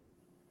Friday.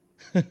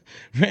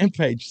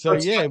 Rampage. So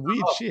yeah,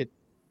 weird shit.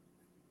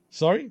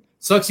 Sorry?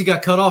 Sucks you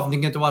got cut off and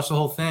didn't get to watch the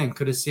whole thing.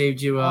 Could have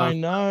saved you. I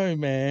know,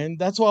 man.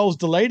 That's why I was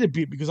delayed a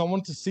bit because I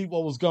wanted to see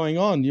what was going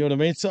on. You know what I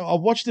mean? So I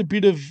watched a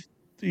bit of.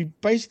 He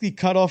basically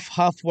cut off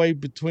halfway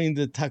between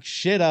the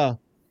Takeshita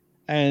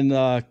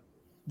and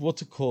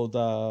what's it called?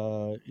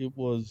 It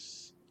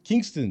was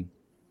Kingston.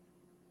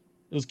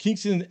 It was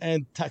Kingston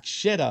and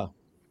Takeshita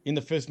in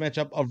the first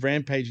matchup of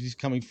Rampage this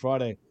coming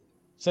Friday.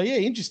 So yeah,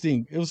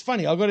 interesting. It was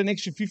funny. I got an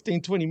extra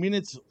 15, 20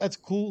 minutes. That's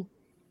cool.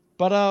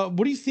 But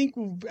what do you think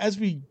as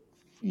we,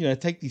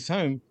 take this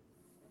home?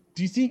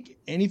 Do you think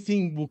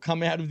anything will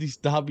come out of this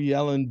Darby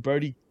Allin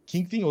Brody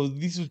King thing, or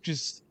this was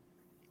just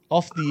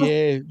off the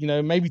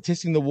air? Maybe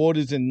testing the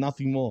waters and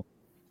nothing more.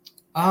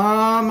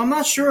 I'm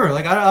not sure.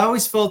 I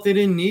always felt they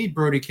didn't need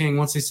Brody King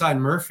once they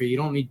signed Murphy. You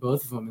don't need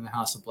both of them in the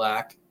House of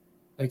Black,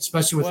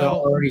 especially with an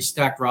already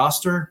stacked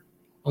roster.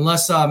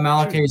 Unless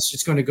Malachi is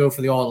just going to go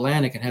for the All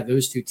Atlantic and have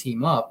those two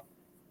team up,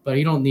 but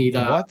you don't need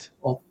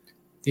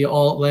the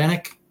All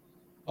Atlantic.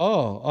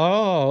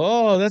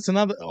 Oh, that's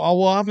another. Oh,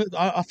 well,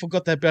 I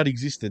forgot that belt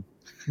existed.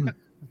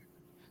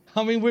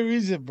 I mean, where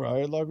is it,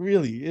 bro? Like,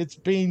 really? It's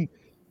been.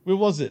 Where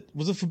was it?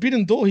 Was it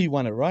Forbidden Door? He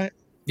won it, right?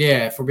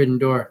 Yeah, Forbidden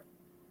Door.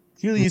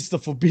 Really, it's the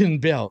Forbidden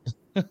Belt.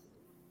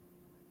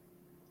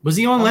 Was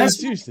he on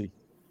last? Seriously?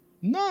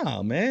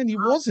 Nah, man, he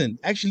wasn't.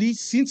 Actually,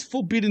 since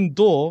Forbidden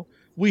Door,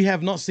 we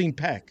have not seen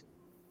Pac.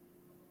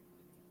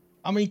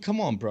 I mean, come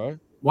on, bro.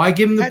 Why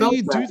give him the How belt? do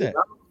you do that?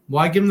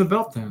 Why give him the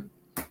belt then?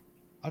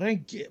 I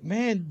don't get,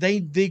 man.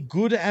 They're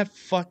good at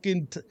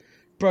fucking,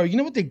 bro. You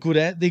know what they're good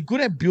at? They're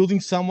good at building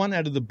someone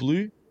out of the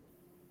blue.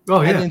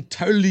 Oh, yeah. And then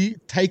totally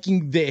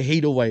taking their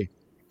heat away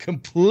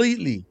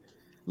completely.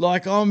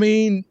 Like, I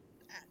mean,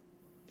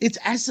 it's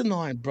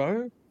asinine,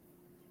 bro.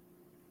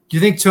 Do you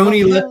think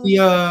Tony let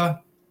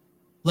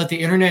the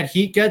internet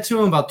heat get to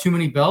him about too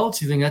many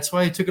belts? You think that's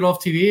why he took it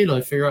off TV to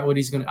like figure out what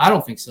he's gonna? I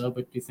don't think so,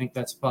 but do you think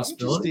that's a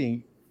possibility?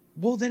 Interesting.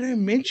 Well, they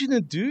don't mention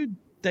it, dude.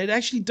 They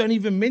actually don't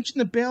even mention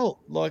the belt.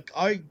 Like,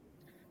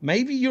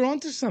 maybe you're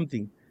onto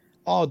something.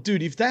 Oh,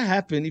 dude, if that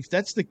happened, if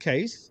that's the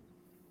case,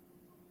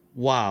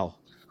 wow.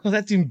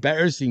 That's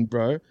embarrassing,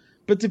 bro.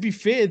 But to be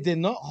fair, they're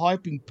not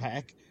hyping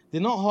PAC. They're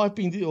not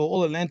hyping the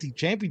All-Atlantic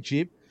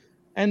Championship.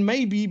 And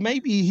maybe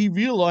he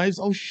realized,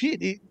 oh,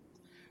 shit,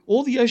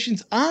 all the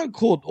oceans aren't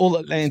called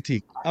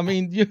All-Atlantic. I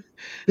mean,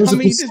 let's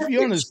be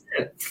honest.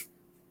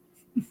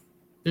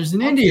 There's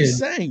an Indian. Just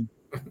saying.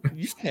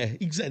 Yeah,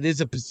 exactly.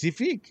 There's a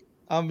Pacific.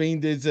 I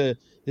mean, there's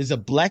a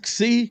Black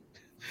Sea.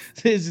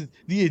 There's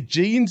the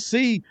Aegean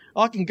Sea.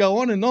 I can go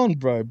on and on,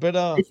 bro. But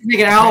they should make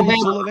an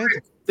Alabama.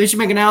 They should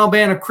make an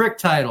Alabama Crick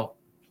title.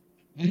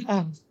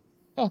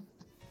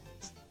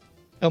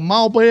 A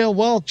Mobile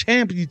World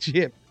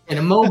Championship. And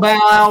a Mobile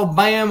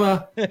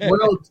Alabama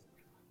World.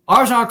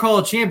 Ours aren't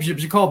called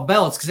championships. They're called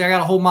belts because I got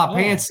to hold my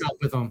pants up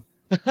with them.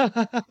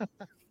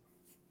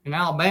 In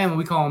Alabama,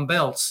 we call them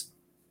belts.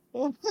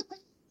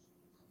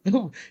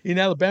 In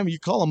Alabama, you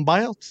call them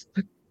belts?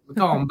 We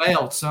call them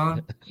belts,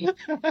 son.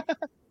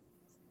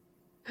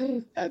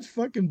 That's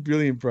fucking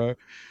brilliant, bro.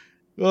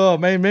 Oh,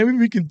 man, maybe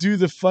we can do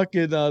the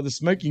fucking the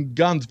smoking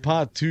guns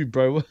part 2,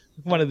 bro.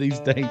 One of these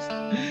days.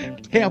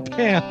 Pow,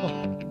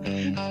 pow.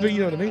 But you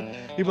know what I mean?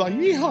 You'd be like,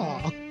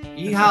 yeehaw.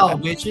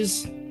 Yeehaw,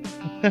 bitches.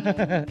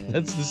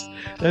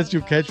 That's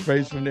your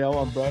catchphrase from now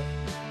on, bro.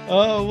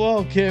 Oh,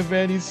 well, Kev,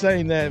 man, he's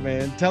saying that,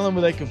 man. Tell them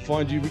where they can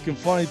find you. We can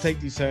finally take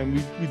this home.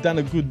 We've done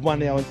a good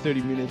 1 hour and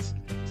 30 minutes.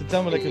 So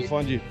tell them where they can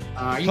find you.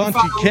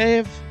 Country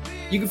Kev.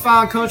 You can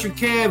find Country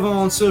Kev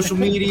on social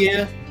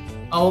media.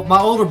 Oh, my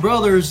older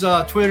brother's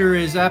Twitter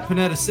is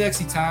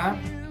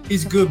 @PanettaSexyTime.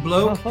 He's a good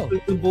bloke,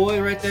 good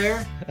boy right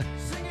there.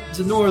 He's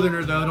a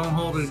northerner, though. Don't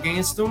hold it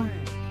against him.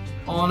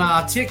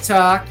 On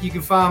TikTok, you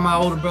can find my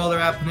older brother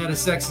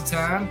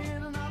 @PanettaSexyTime.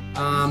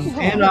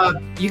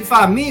 And you can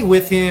find me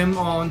with him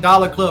on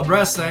Dollar Club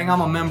Wrestling.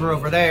 I'm a member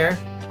over there.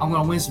 I'm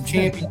going to win some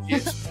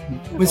championships,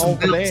 win some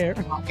belts,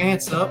 put my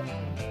pants up.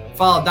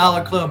 Follow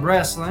Dollar Club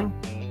Wrestling.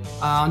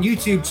 On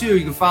YouTube, too,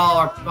 you can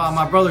follow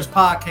my brother's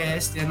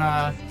podcast and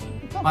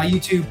my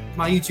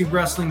YouTube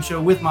wrestling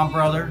show with my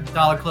brother,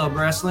 Dollar Club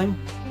Wrestling.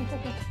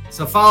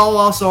 So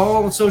follow us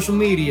on social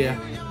media,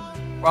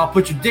 or I'll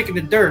put your dick in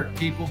the dirt,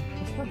 people.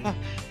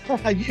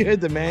 You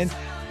heard the man.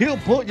 He'll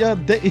put your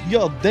dick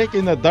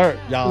in the dirt,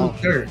 y'all.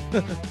 Dirt.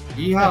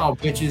 Yeehaw,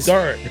 bitches.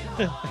 Dirt.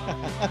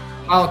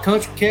 Follow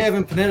Country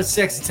Kevin, Panetta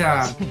Sexy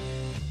Time,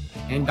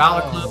 and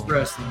Dollar Club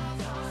Wrestling.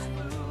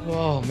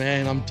 Oh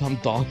man, I'm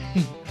done.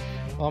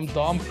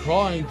 I'm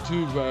crying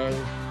too, bro.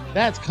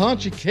 That's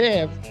Country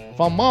Kev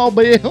from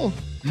Mobile,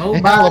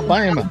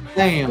 Alabama.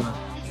 Damn.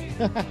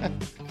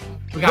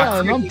 We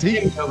got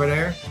Cricky over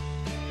there.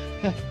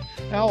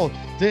 Oh,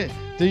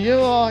 do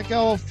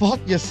you fuck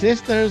your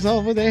sisters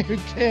over there,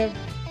 Kev?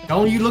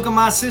 Don't you look at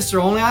my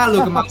sister. Only I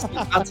look at my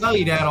sister. I'll tell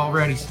you that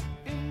already.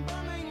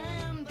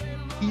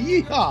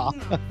 Yeah.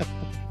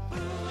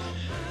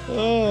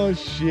 Oh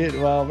shit!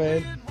 Wow,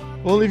 man.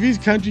 Well, if he's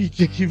country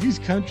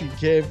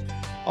Kev,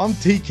 I'm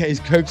TK's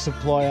Coke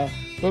supplier.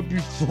 But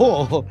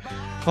before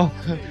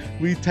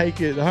we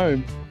take it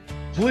home,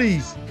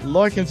 please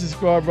like and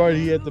subscribe right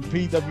here at the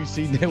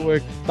PWC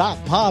Network.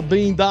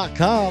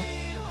 Podbean.com.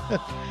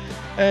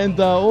 And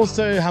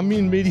also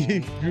Hamin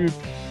Media Group,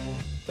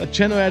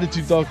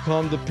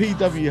 channelattitude.com, the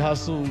PW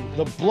Hustle,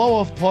 the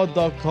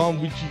blowoffpod.com,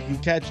 which you can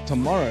catch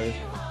tomorrow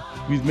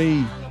with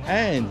me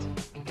and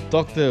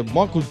Dr.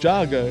 Michael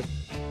Jargo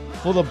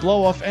for the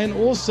blow off. And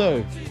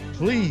also,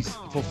 please,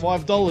 for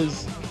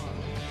 $5,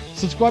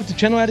 subscribe to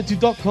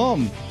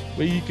channelattitude.com,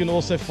 where you can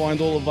also find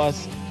all of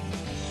us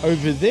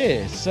over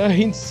there. So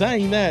in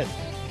saying that,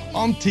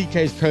 I'm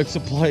TK's Coke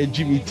supplier,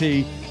 Jimmy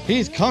T.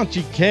 Here's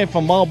Country Kev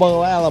from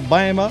Mobile,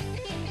 Alabama.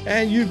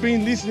 And you've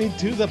been listening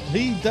to the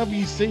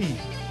PWC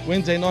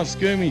Wednesday Night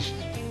Skirmish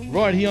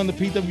right here on the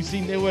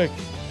PWC Network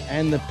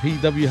and the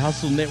PW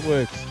Hustle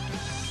Networks.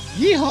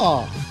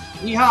 Yeehaw!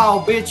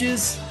 Yeehaw,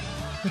 bitches!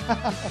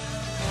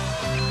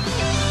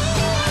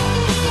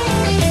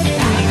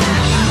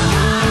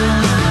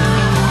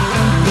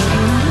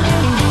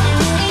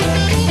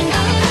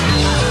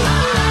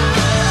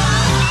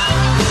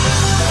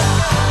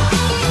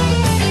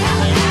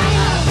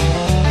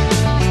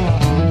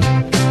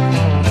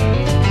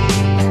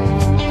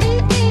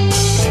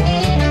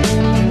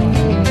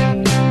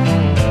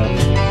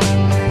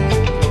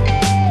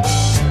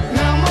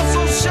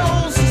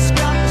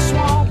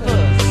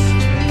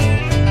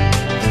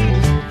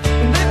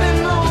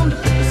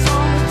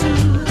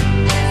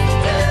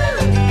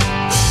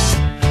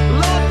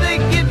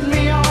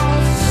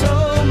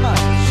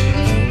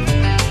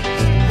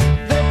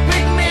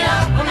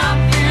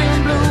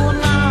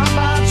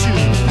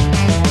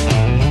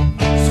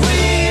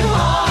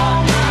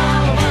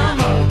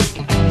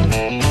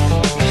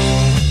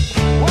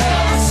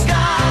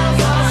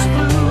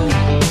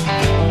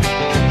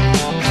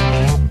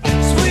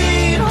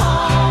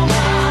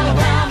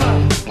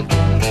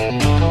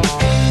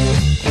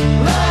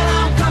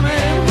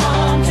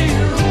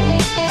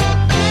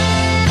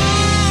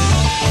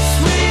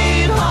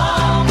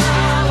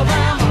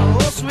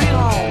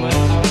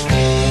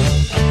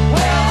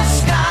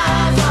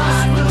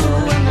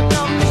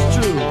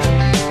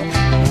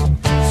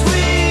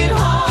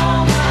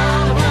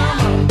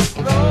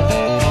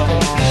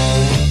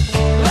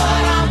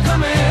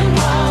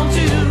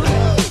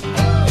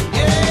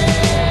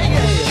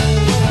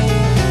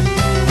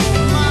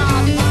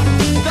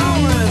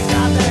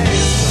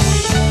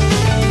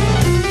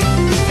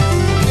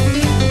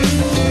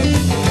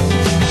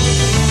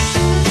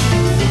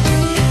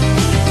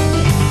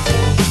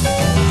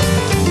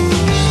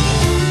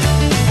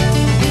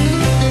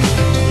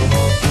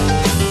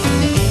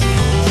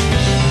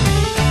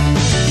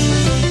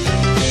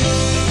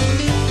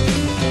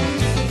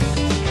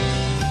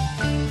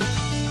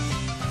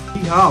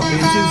 Yeehaw,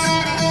 bitches.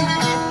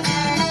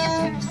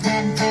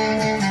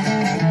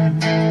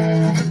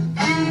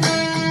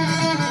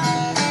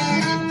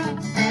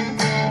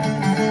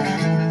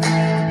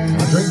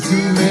 I drink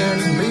too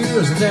many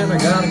beers and then I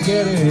gotta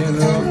get in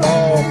a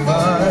ball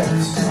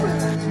fights.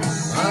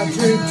 I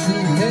drink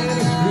too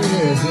many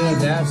beers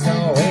and that's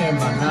all in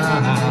my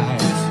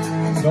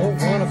nights. Don't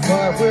wanna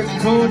fight with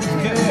country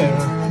care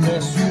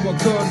unless you a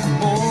country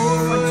boy.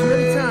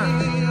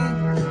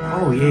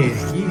 Oh yeah,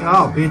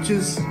 yeehaw,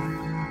 bitches.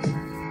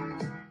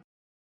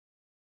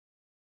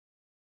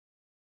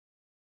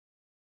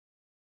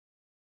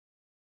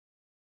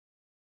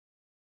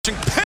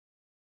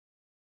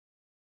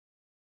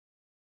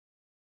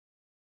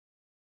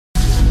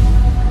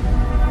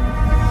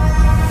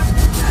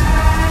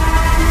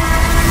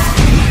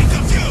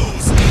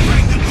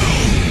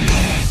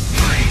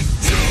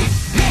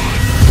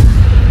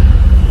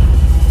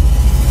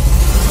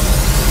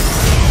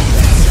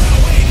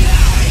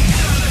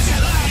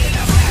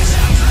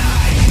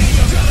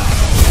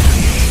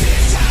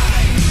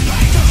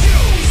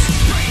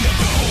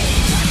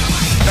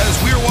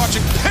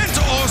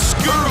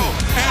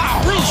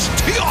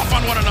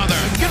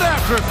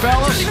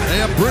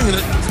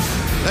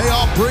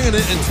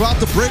 And throughout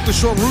the break, we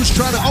saw Rouge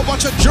trying to. Oh,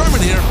 bunch of German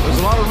here. There's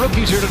a lot of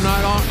rookies here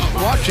tonight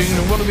watching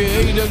and want to be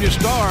AEW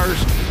stars.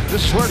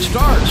 This is where it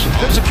starts.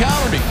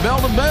 Physicality,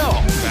 bell to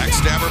bell.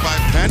 Backstabber by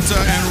Penta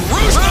and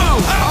Rouge. Oh,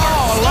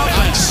 I love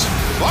this.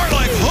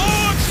 Farlight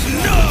hook.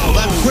 No. Well,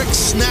 that quick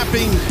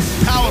snapping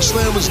power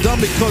slam was done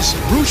because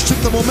Rouge took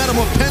the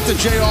momentum of Penta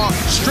JR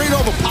straight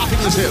over,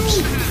 popping his hips.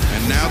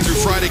 And now through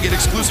Friday, get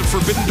exclusive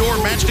Forbidden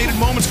Door match-dated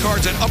moments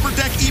cards at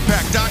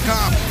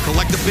UpperDeckEpack.com.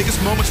 Collect the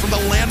biggest moments from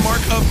the landmark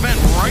event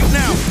right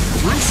now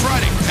through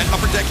Friday at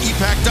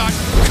UpperDeckEpack.com.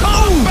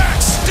 Oh!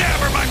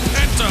 Backstabber by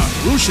Penta.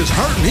 Rouge is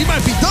hurting. He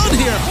might be done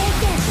here.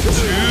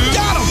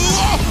 Got him.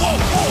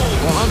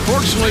 Well,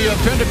 unfortunately,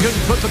 Penta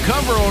couldn't put the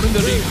cover on him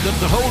that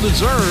the hold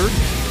deserved,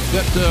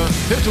 that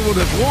Penta would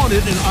have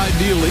wanted, and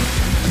ideally.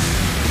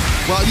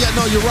 Well, yeah,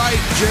 no, you're right,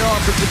 JR,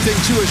 but the thing,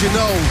 too, as you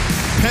know,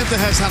 Penta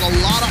has had a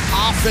lot of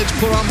offense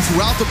put on him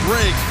throughout the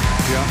break.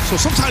 Yeah. So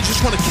sometimes you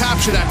just want to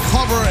capture that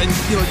cover and,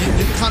 you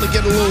kind of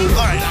get a little,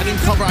 all right, I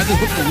didn't cover, I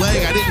didn't hook the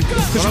leg, I didn't,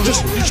 because you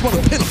just want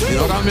to pin him,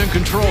 But I'm in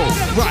control.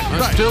 Right,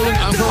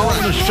 I'm calling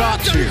the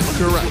shots here.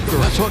 Correct.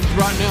 That's what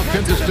right now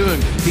Penta's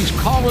doing. He's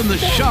calling the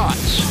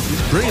shots.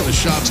 He's bringing the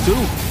shots, too.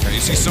 And you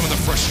see some of the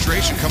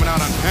frustration coming out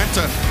on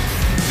Penta.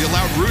 He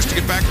allowed Rouge to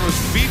get back to his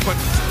feet, but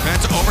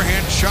Penta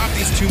overhand shot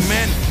these two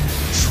men.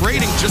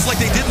 Trading just like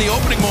they did in the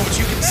opening moments.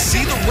 You can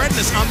see the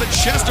redness on the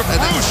chest of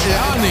Rouge.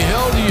 How in the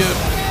hell do you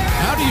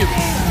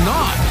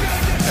not?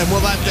 And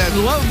well, that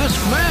love this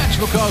match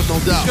because no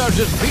these doubt. guys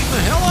just beating the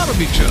hell out of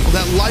each other.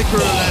 That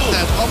Lycra,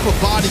 that upper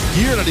body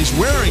gear that he's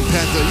wearing,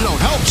 Penta,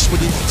 helps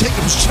when you take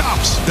him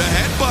chops. The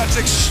headbutts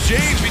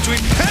exchange between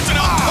Penta and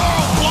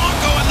Toro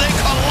Blanco, and they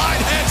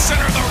collide head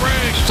center of the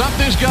ring.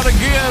 Something's got to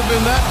give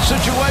in that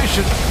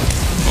situation.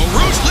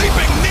 Rouge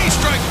leaping knee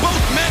strike.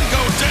 Both men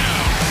go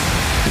down.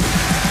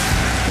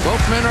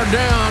 Both men are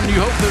down.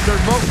 You hope that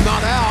they're both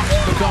not out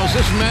because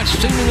this match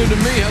seemingly to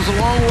me has a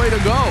long way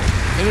to go.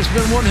 And it's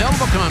been one hell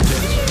of a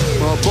contest.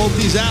 Well, both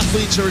these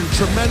athletes are in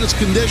tremendous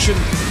condition.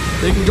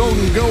 They can go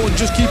and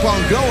just keep on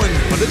going,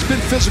 but it's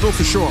been physical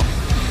for sure.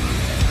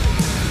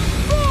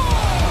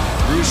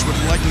 Rouge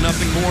would like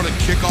nothing more to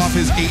kick off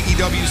his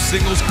AEW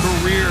singles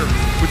career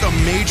with a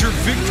major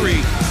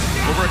victory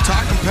over a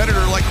top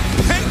competitor like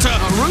Penta.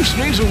 Rouge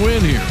needs a win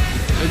here.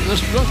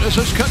 Let's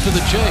cut to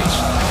the chase.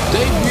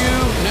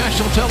 Debut,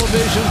 national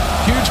television,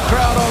 huge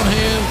crowd on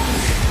hand.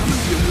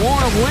 You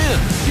want to win.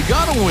 You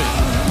got to win.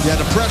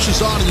 Yeah, the pressure's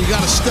on and you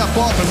got to step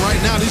up. And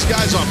right now, these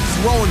guys are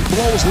throwing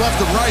blows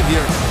left and right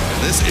here.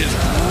 This is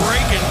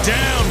breaking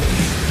down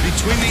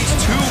between these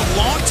two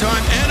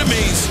longtime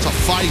enemies. It's a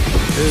fight.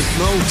 There's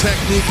no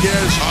technique here.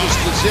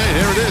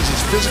 Here it is.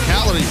 It's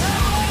physicality.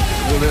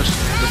 Look at this.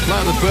 The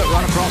flat of the foot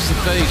right across the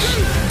face.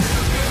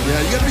 Yeah,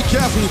 you got to be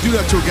careful when you do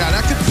that to a guy.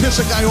 That could piss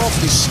a guy off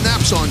if he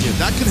snaps on you.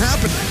 That can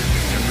happen.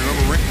 And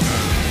remember,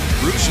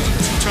 Rouge is a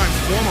two-time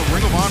former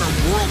Ring of Honor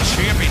world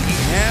champion. He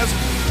has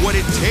what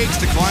it takes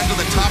to climb to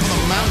the top of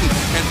the mountain,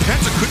 and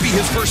Penta could be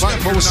his first step.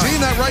 But we're seeing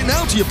that right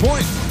now, to your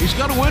point. He's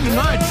got to win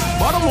tonight.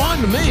 Bottom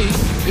line to me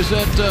is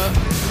that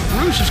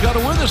Rouge has got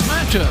to win this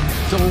matchup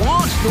to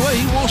launch the way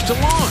he wants to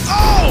launch.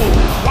 Oh,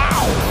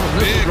 wow.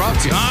 Big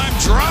time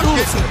drop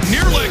kick.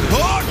 Near leg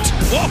hooked.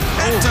 Whoa,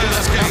 Penta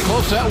how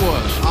close that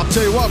was. I'll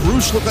tell you what,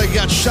 Rouge looked like he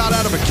got shot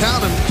out of a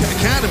cannon,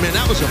 man.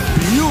 That was a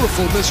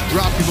beautiful missed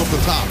drop kick off the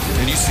top.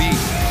 And you see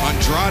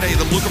Andrade,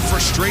 the look of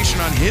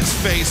frustration on his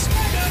face,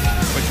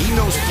 but he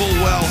knows full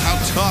well how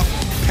tough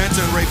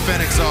Penta and Ray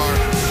Fenix are.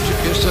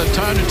 It's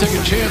time to take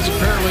a chance,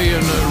 apparently,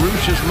 in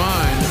Rouge's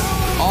mind.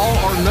 All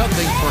or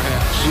nothing,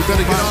 perhaps. You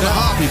better get on the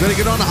hop. You better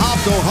get on the hop,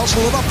 though.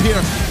 Hustle it up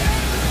here.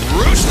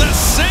 Rouge the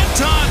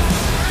senton,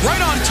 right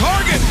on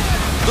target.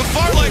 The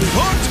Farlight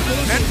hooked,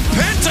 and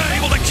Penta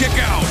able to kick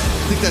out.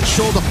 I think that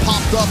shoulder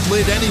popped up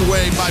late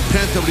anyway by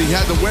Penta, but he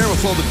had the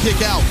wherewithal to kick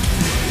out.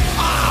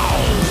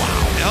 Ow!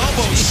 Wow.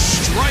 elbow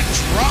strike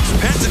drops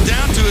Penta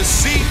down to his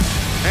seat.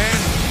 And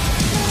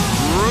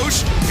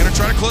Roosh gonna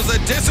try to close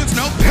that distance.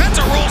 No,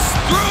 Penta rolls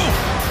through.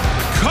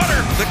 The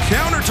cutter, the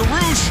counter to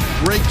Roosh.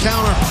 Great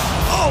counter.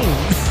 Oh,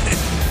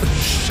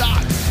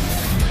 shot.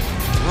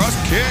 Thrust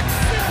kick.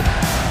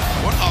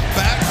 What a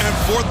back and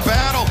forth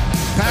battle.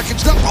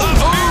 Packaged up. Oh,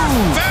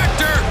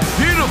 Factor.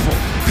 Beautiful.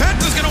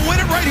 Penta's gonna win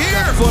it right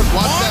here.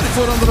 Watch that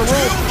foot under the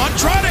rope.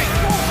 Andrade.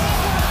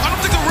 I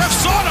don't think the ref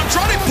saw it.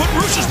 Andrade put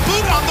Roosh's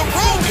boot on the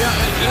rope. Yeah,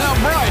 now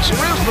Bryce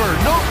Risberg,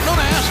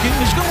 don't ask him.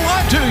 He's going to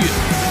lie to you.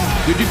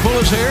 Did you pull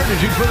his hair? Did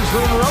you put his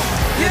foot on the rope?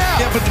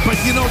 Yeah, but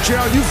you know,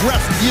 Gerald, you've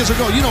ref years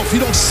ago. You know, if you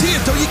don't see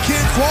it, though, you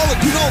can't call it.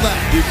 You know that.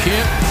 You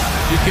can't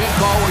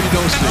call where you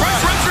don't see it.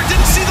 And Redford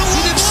didn't see the low blow.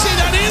 He didn't see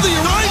that either.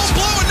 You're right.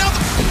 The low blow,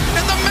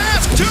 and the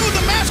mask too.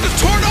 The mask is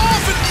torn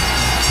off, and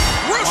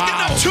Roosh getting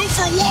a 2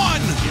 for 1.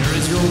 Here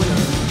is your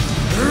winner,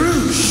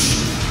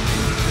 Roosh.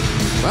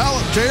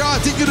 Well, JR,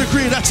 I think you'd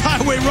agree. That's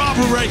highway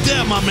robbery right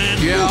there, my man.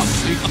 Yeah,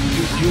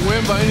 you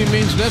win by any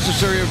means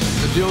necessary, as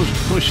the old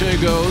cliche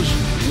goes.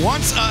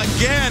 Once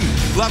again,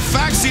 La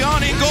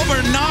Facción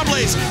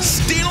Ingobernables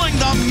stealing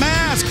the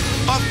mask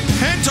of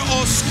Penta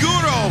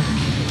Oscuro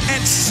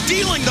and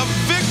stealing the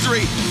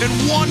victory in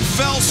one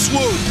fell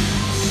swoop.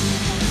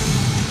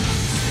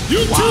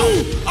 You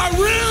two are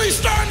really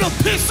starting to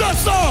piss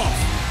us off.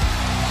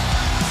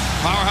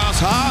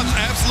 Powerhouse Hobbs,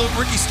 absolute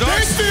Ricky Starks.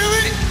 They feel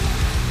it.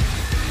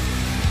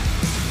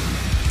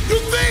 You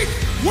think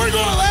we're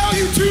going to allow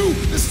you two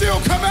to still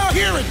come out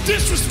here and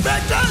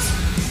disrespect us?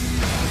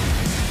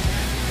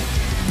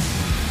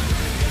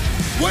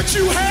 What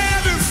you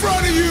have in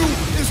front of you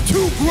is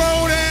two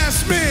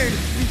grown-ass men,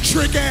 you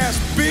trick-ass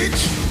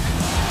bitch.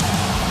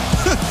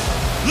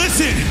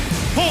 Listen,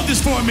 hold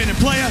this for a minute,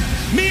 player.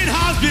 Me and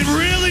Hobbs been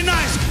really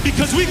nice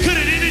because we could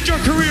have ended your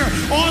career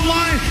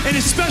online and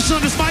especially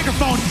on this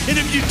microphone. And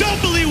if you don't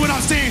believe what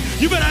I'm saying,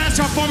 you better ask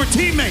our former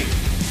teammate.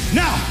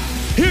 Now,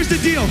 here's the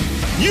deal.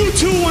 You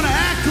two want to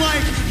act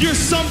like you're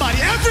somebody.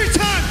 Every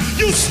time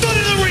you stood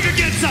in the ring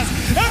against us,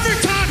 every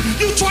time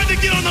you tried to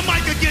get on the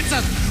mic against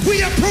us, we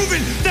have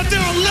proven that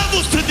there are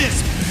levels to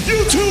this.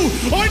 You two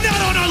are not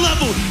on our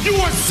level. You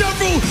are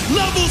several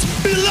levels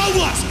below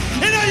us.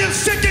 And I am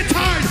sick and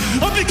tired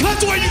of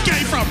because of where you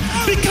came from,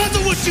 because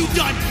of what you've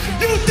done.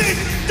 You think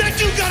that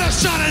you got a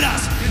shot at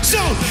us. So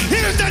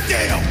here's the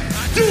deal.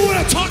 You want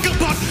to talk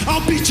about,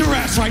 I'll beat your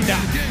ass right now.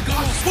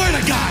 I swear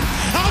to God,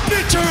 I'll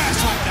beat your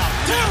ass right now.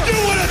 You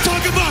want to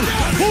talk about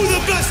who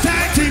the best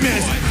tag team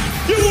is.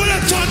 You want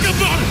to talk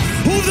about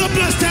who the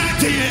best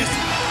tag team is.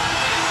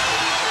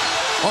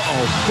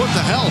 Uh-oh, what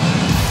the hell?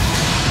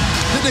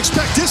 Didn't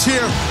expect this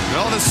here.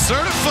 Well, the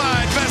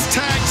certified best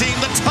tag team,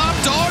 the top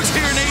dogs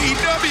here in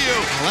AEW.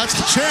 Well, that's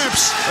the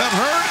champs. Have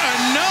heard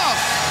enough.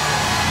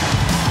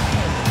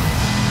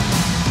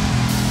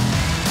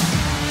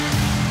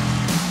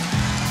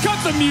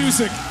 Cut the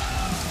music.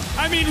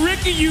 I mean,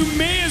 Ricky, you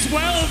may as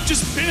well have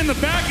just been in the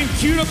back and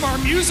queued up our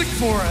music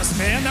for us,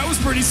 man. That was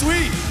pretty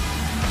sweet.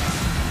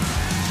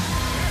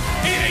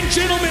 And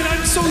gentlemen,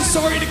 I'm so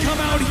sorry to come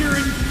out here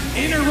and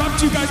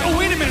interrupt you guys. Oh,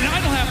 wait a minute. I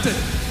don't have to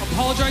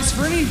apologize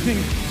for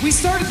anything. We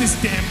started this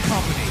damn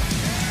company.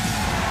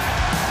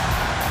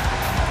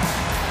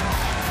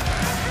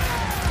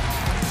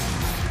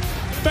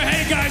 But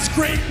hey, guys,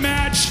 great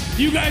match.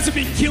 You guys have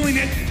been killing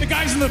it. The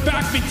guys in the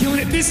back have been killing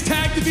it. This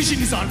tag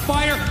division is on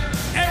fire.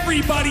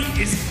 Everybody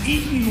is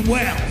eating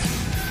well.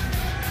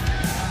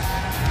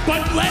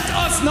 But let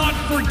us not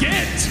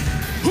forget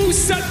who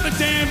set the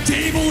damn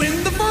table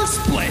in the first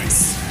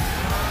place.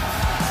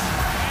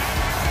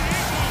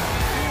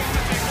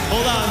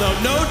 Hold on, though.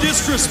 No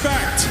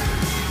disrespect.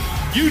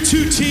 You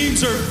two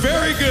teams are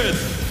very good.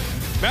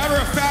 Matter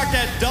of fact,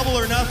 at Double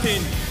or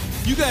Nothing,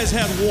 you guys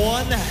had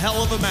one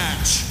hell of a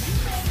match.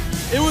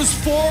 It was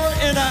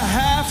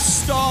 4.5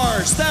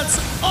 stars. That's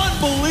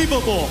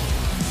unbelievable.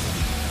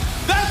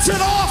 That's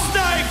an off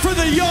night for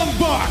the Young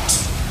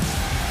Bucks.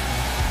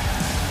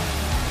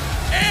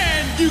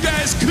 And you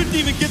guys couldn't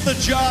even get the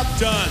job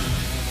done.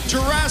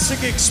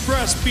 Jurassic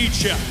Express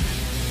beat you.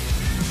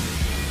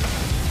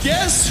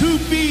 Guess who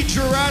beat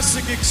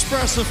Jurassic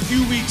Express a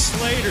few weeks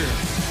later?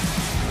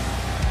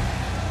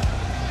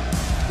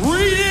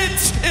 Read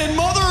it and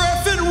mother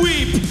effing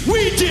weep.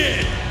 We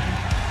did.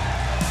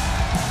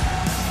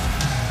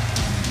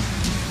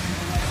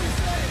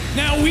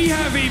 Now we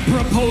have a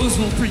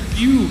proposal for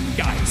you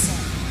guys.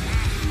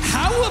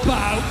 How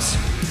about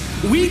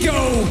we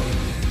go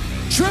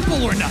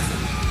triple or nothing?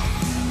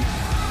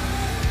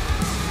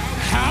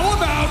 How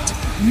about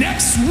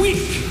next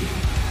week,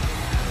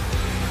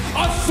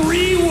 a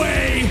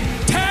 3-way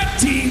tag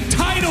team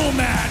title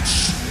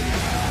match?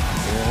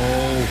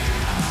 Oh.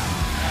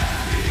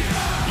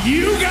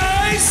 You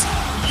guys,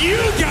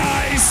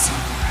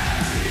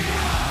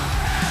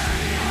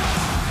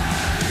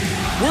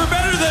 we're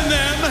better than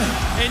them,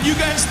 and you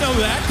guys know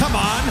that. Come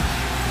on.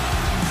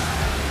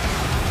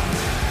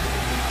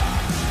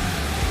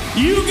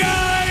 You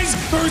guys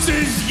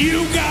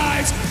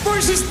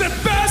versus the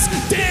best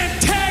damn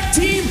tag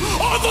team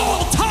of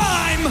all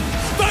time,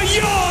 the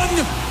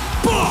Young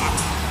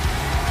Bucks.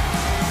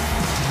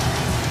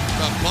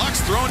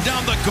 Bucks throwing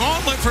down the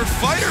gauntlet for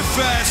Fyter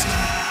Fest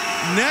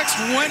next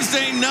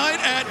Wednesday night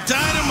at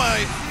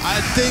Dynamite.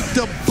 I think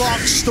the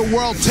Bucks, the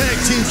World Tag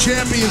Team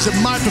Champions,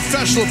 in my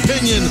professional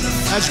opinion,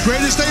 as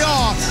great as they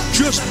are,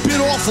 just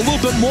bit off a little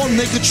bit more than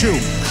they could chew.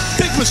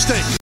 Big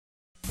mistake.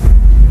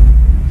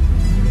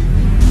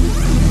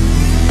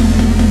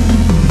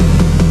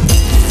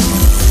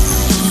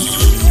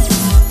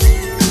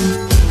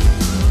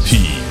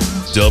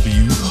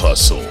 PW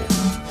Hustle.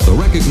 The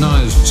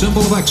recognized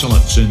symbol of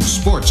excellence in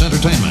sports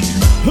entertainment.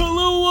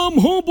 Hello, I'm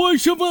Homeboy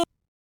Chevelle.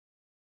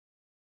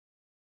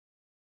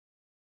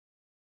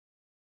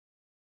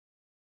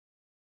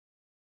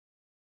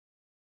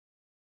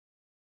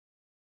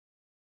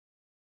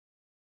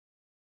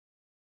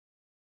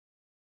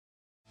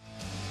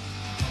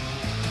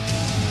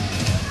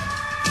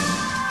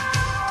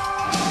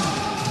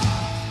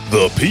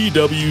 The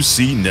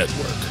PWC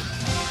Network.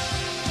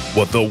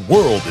 What the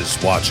world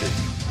is watching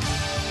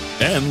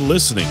and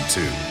listening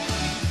to.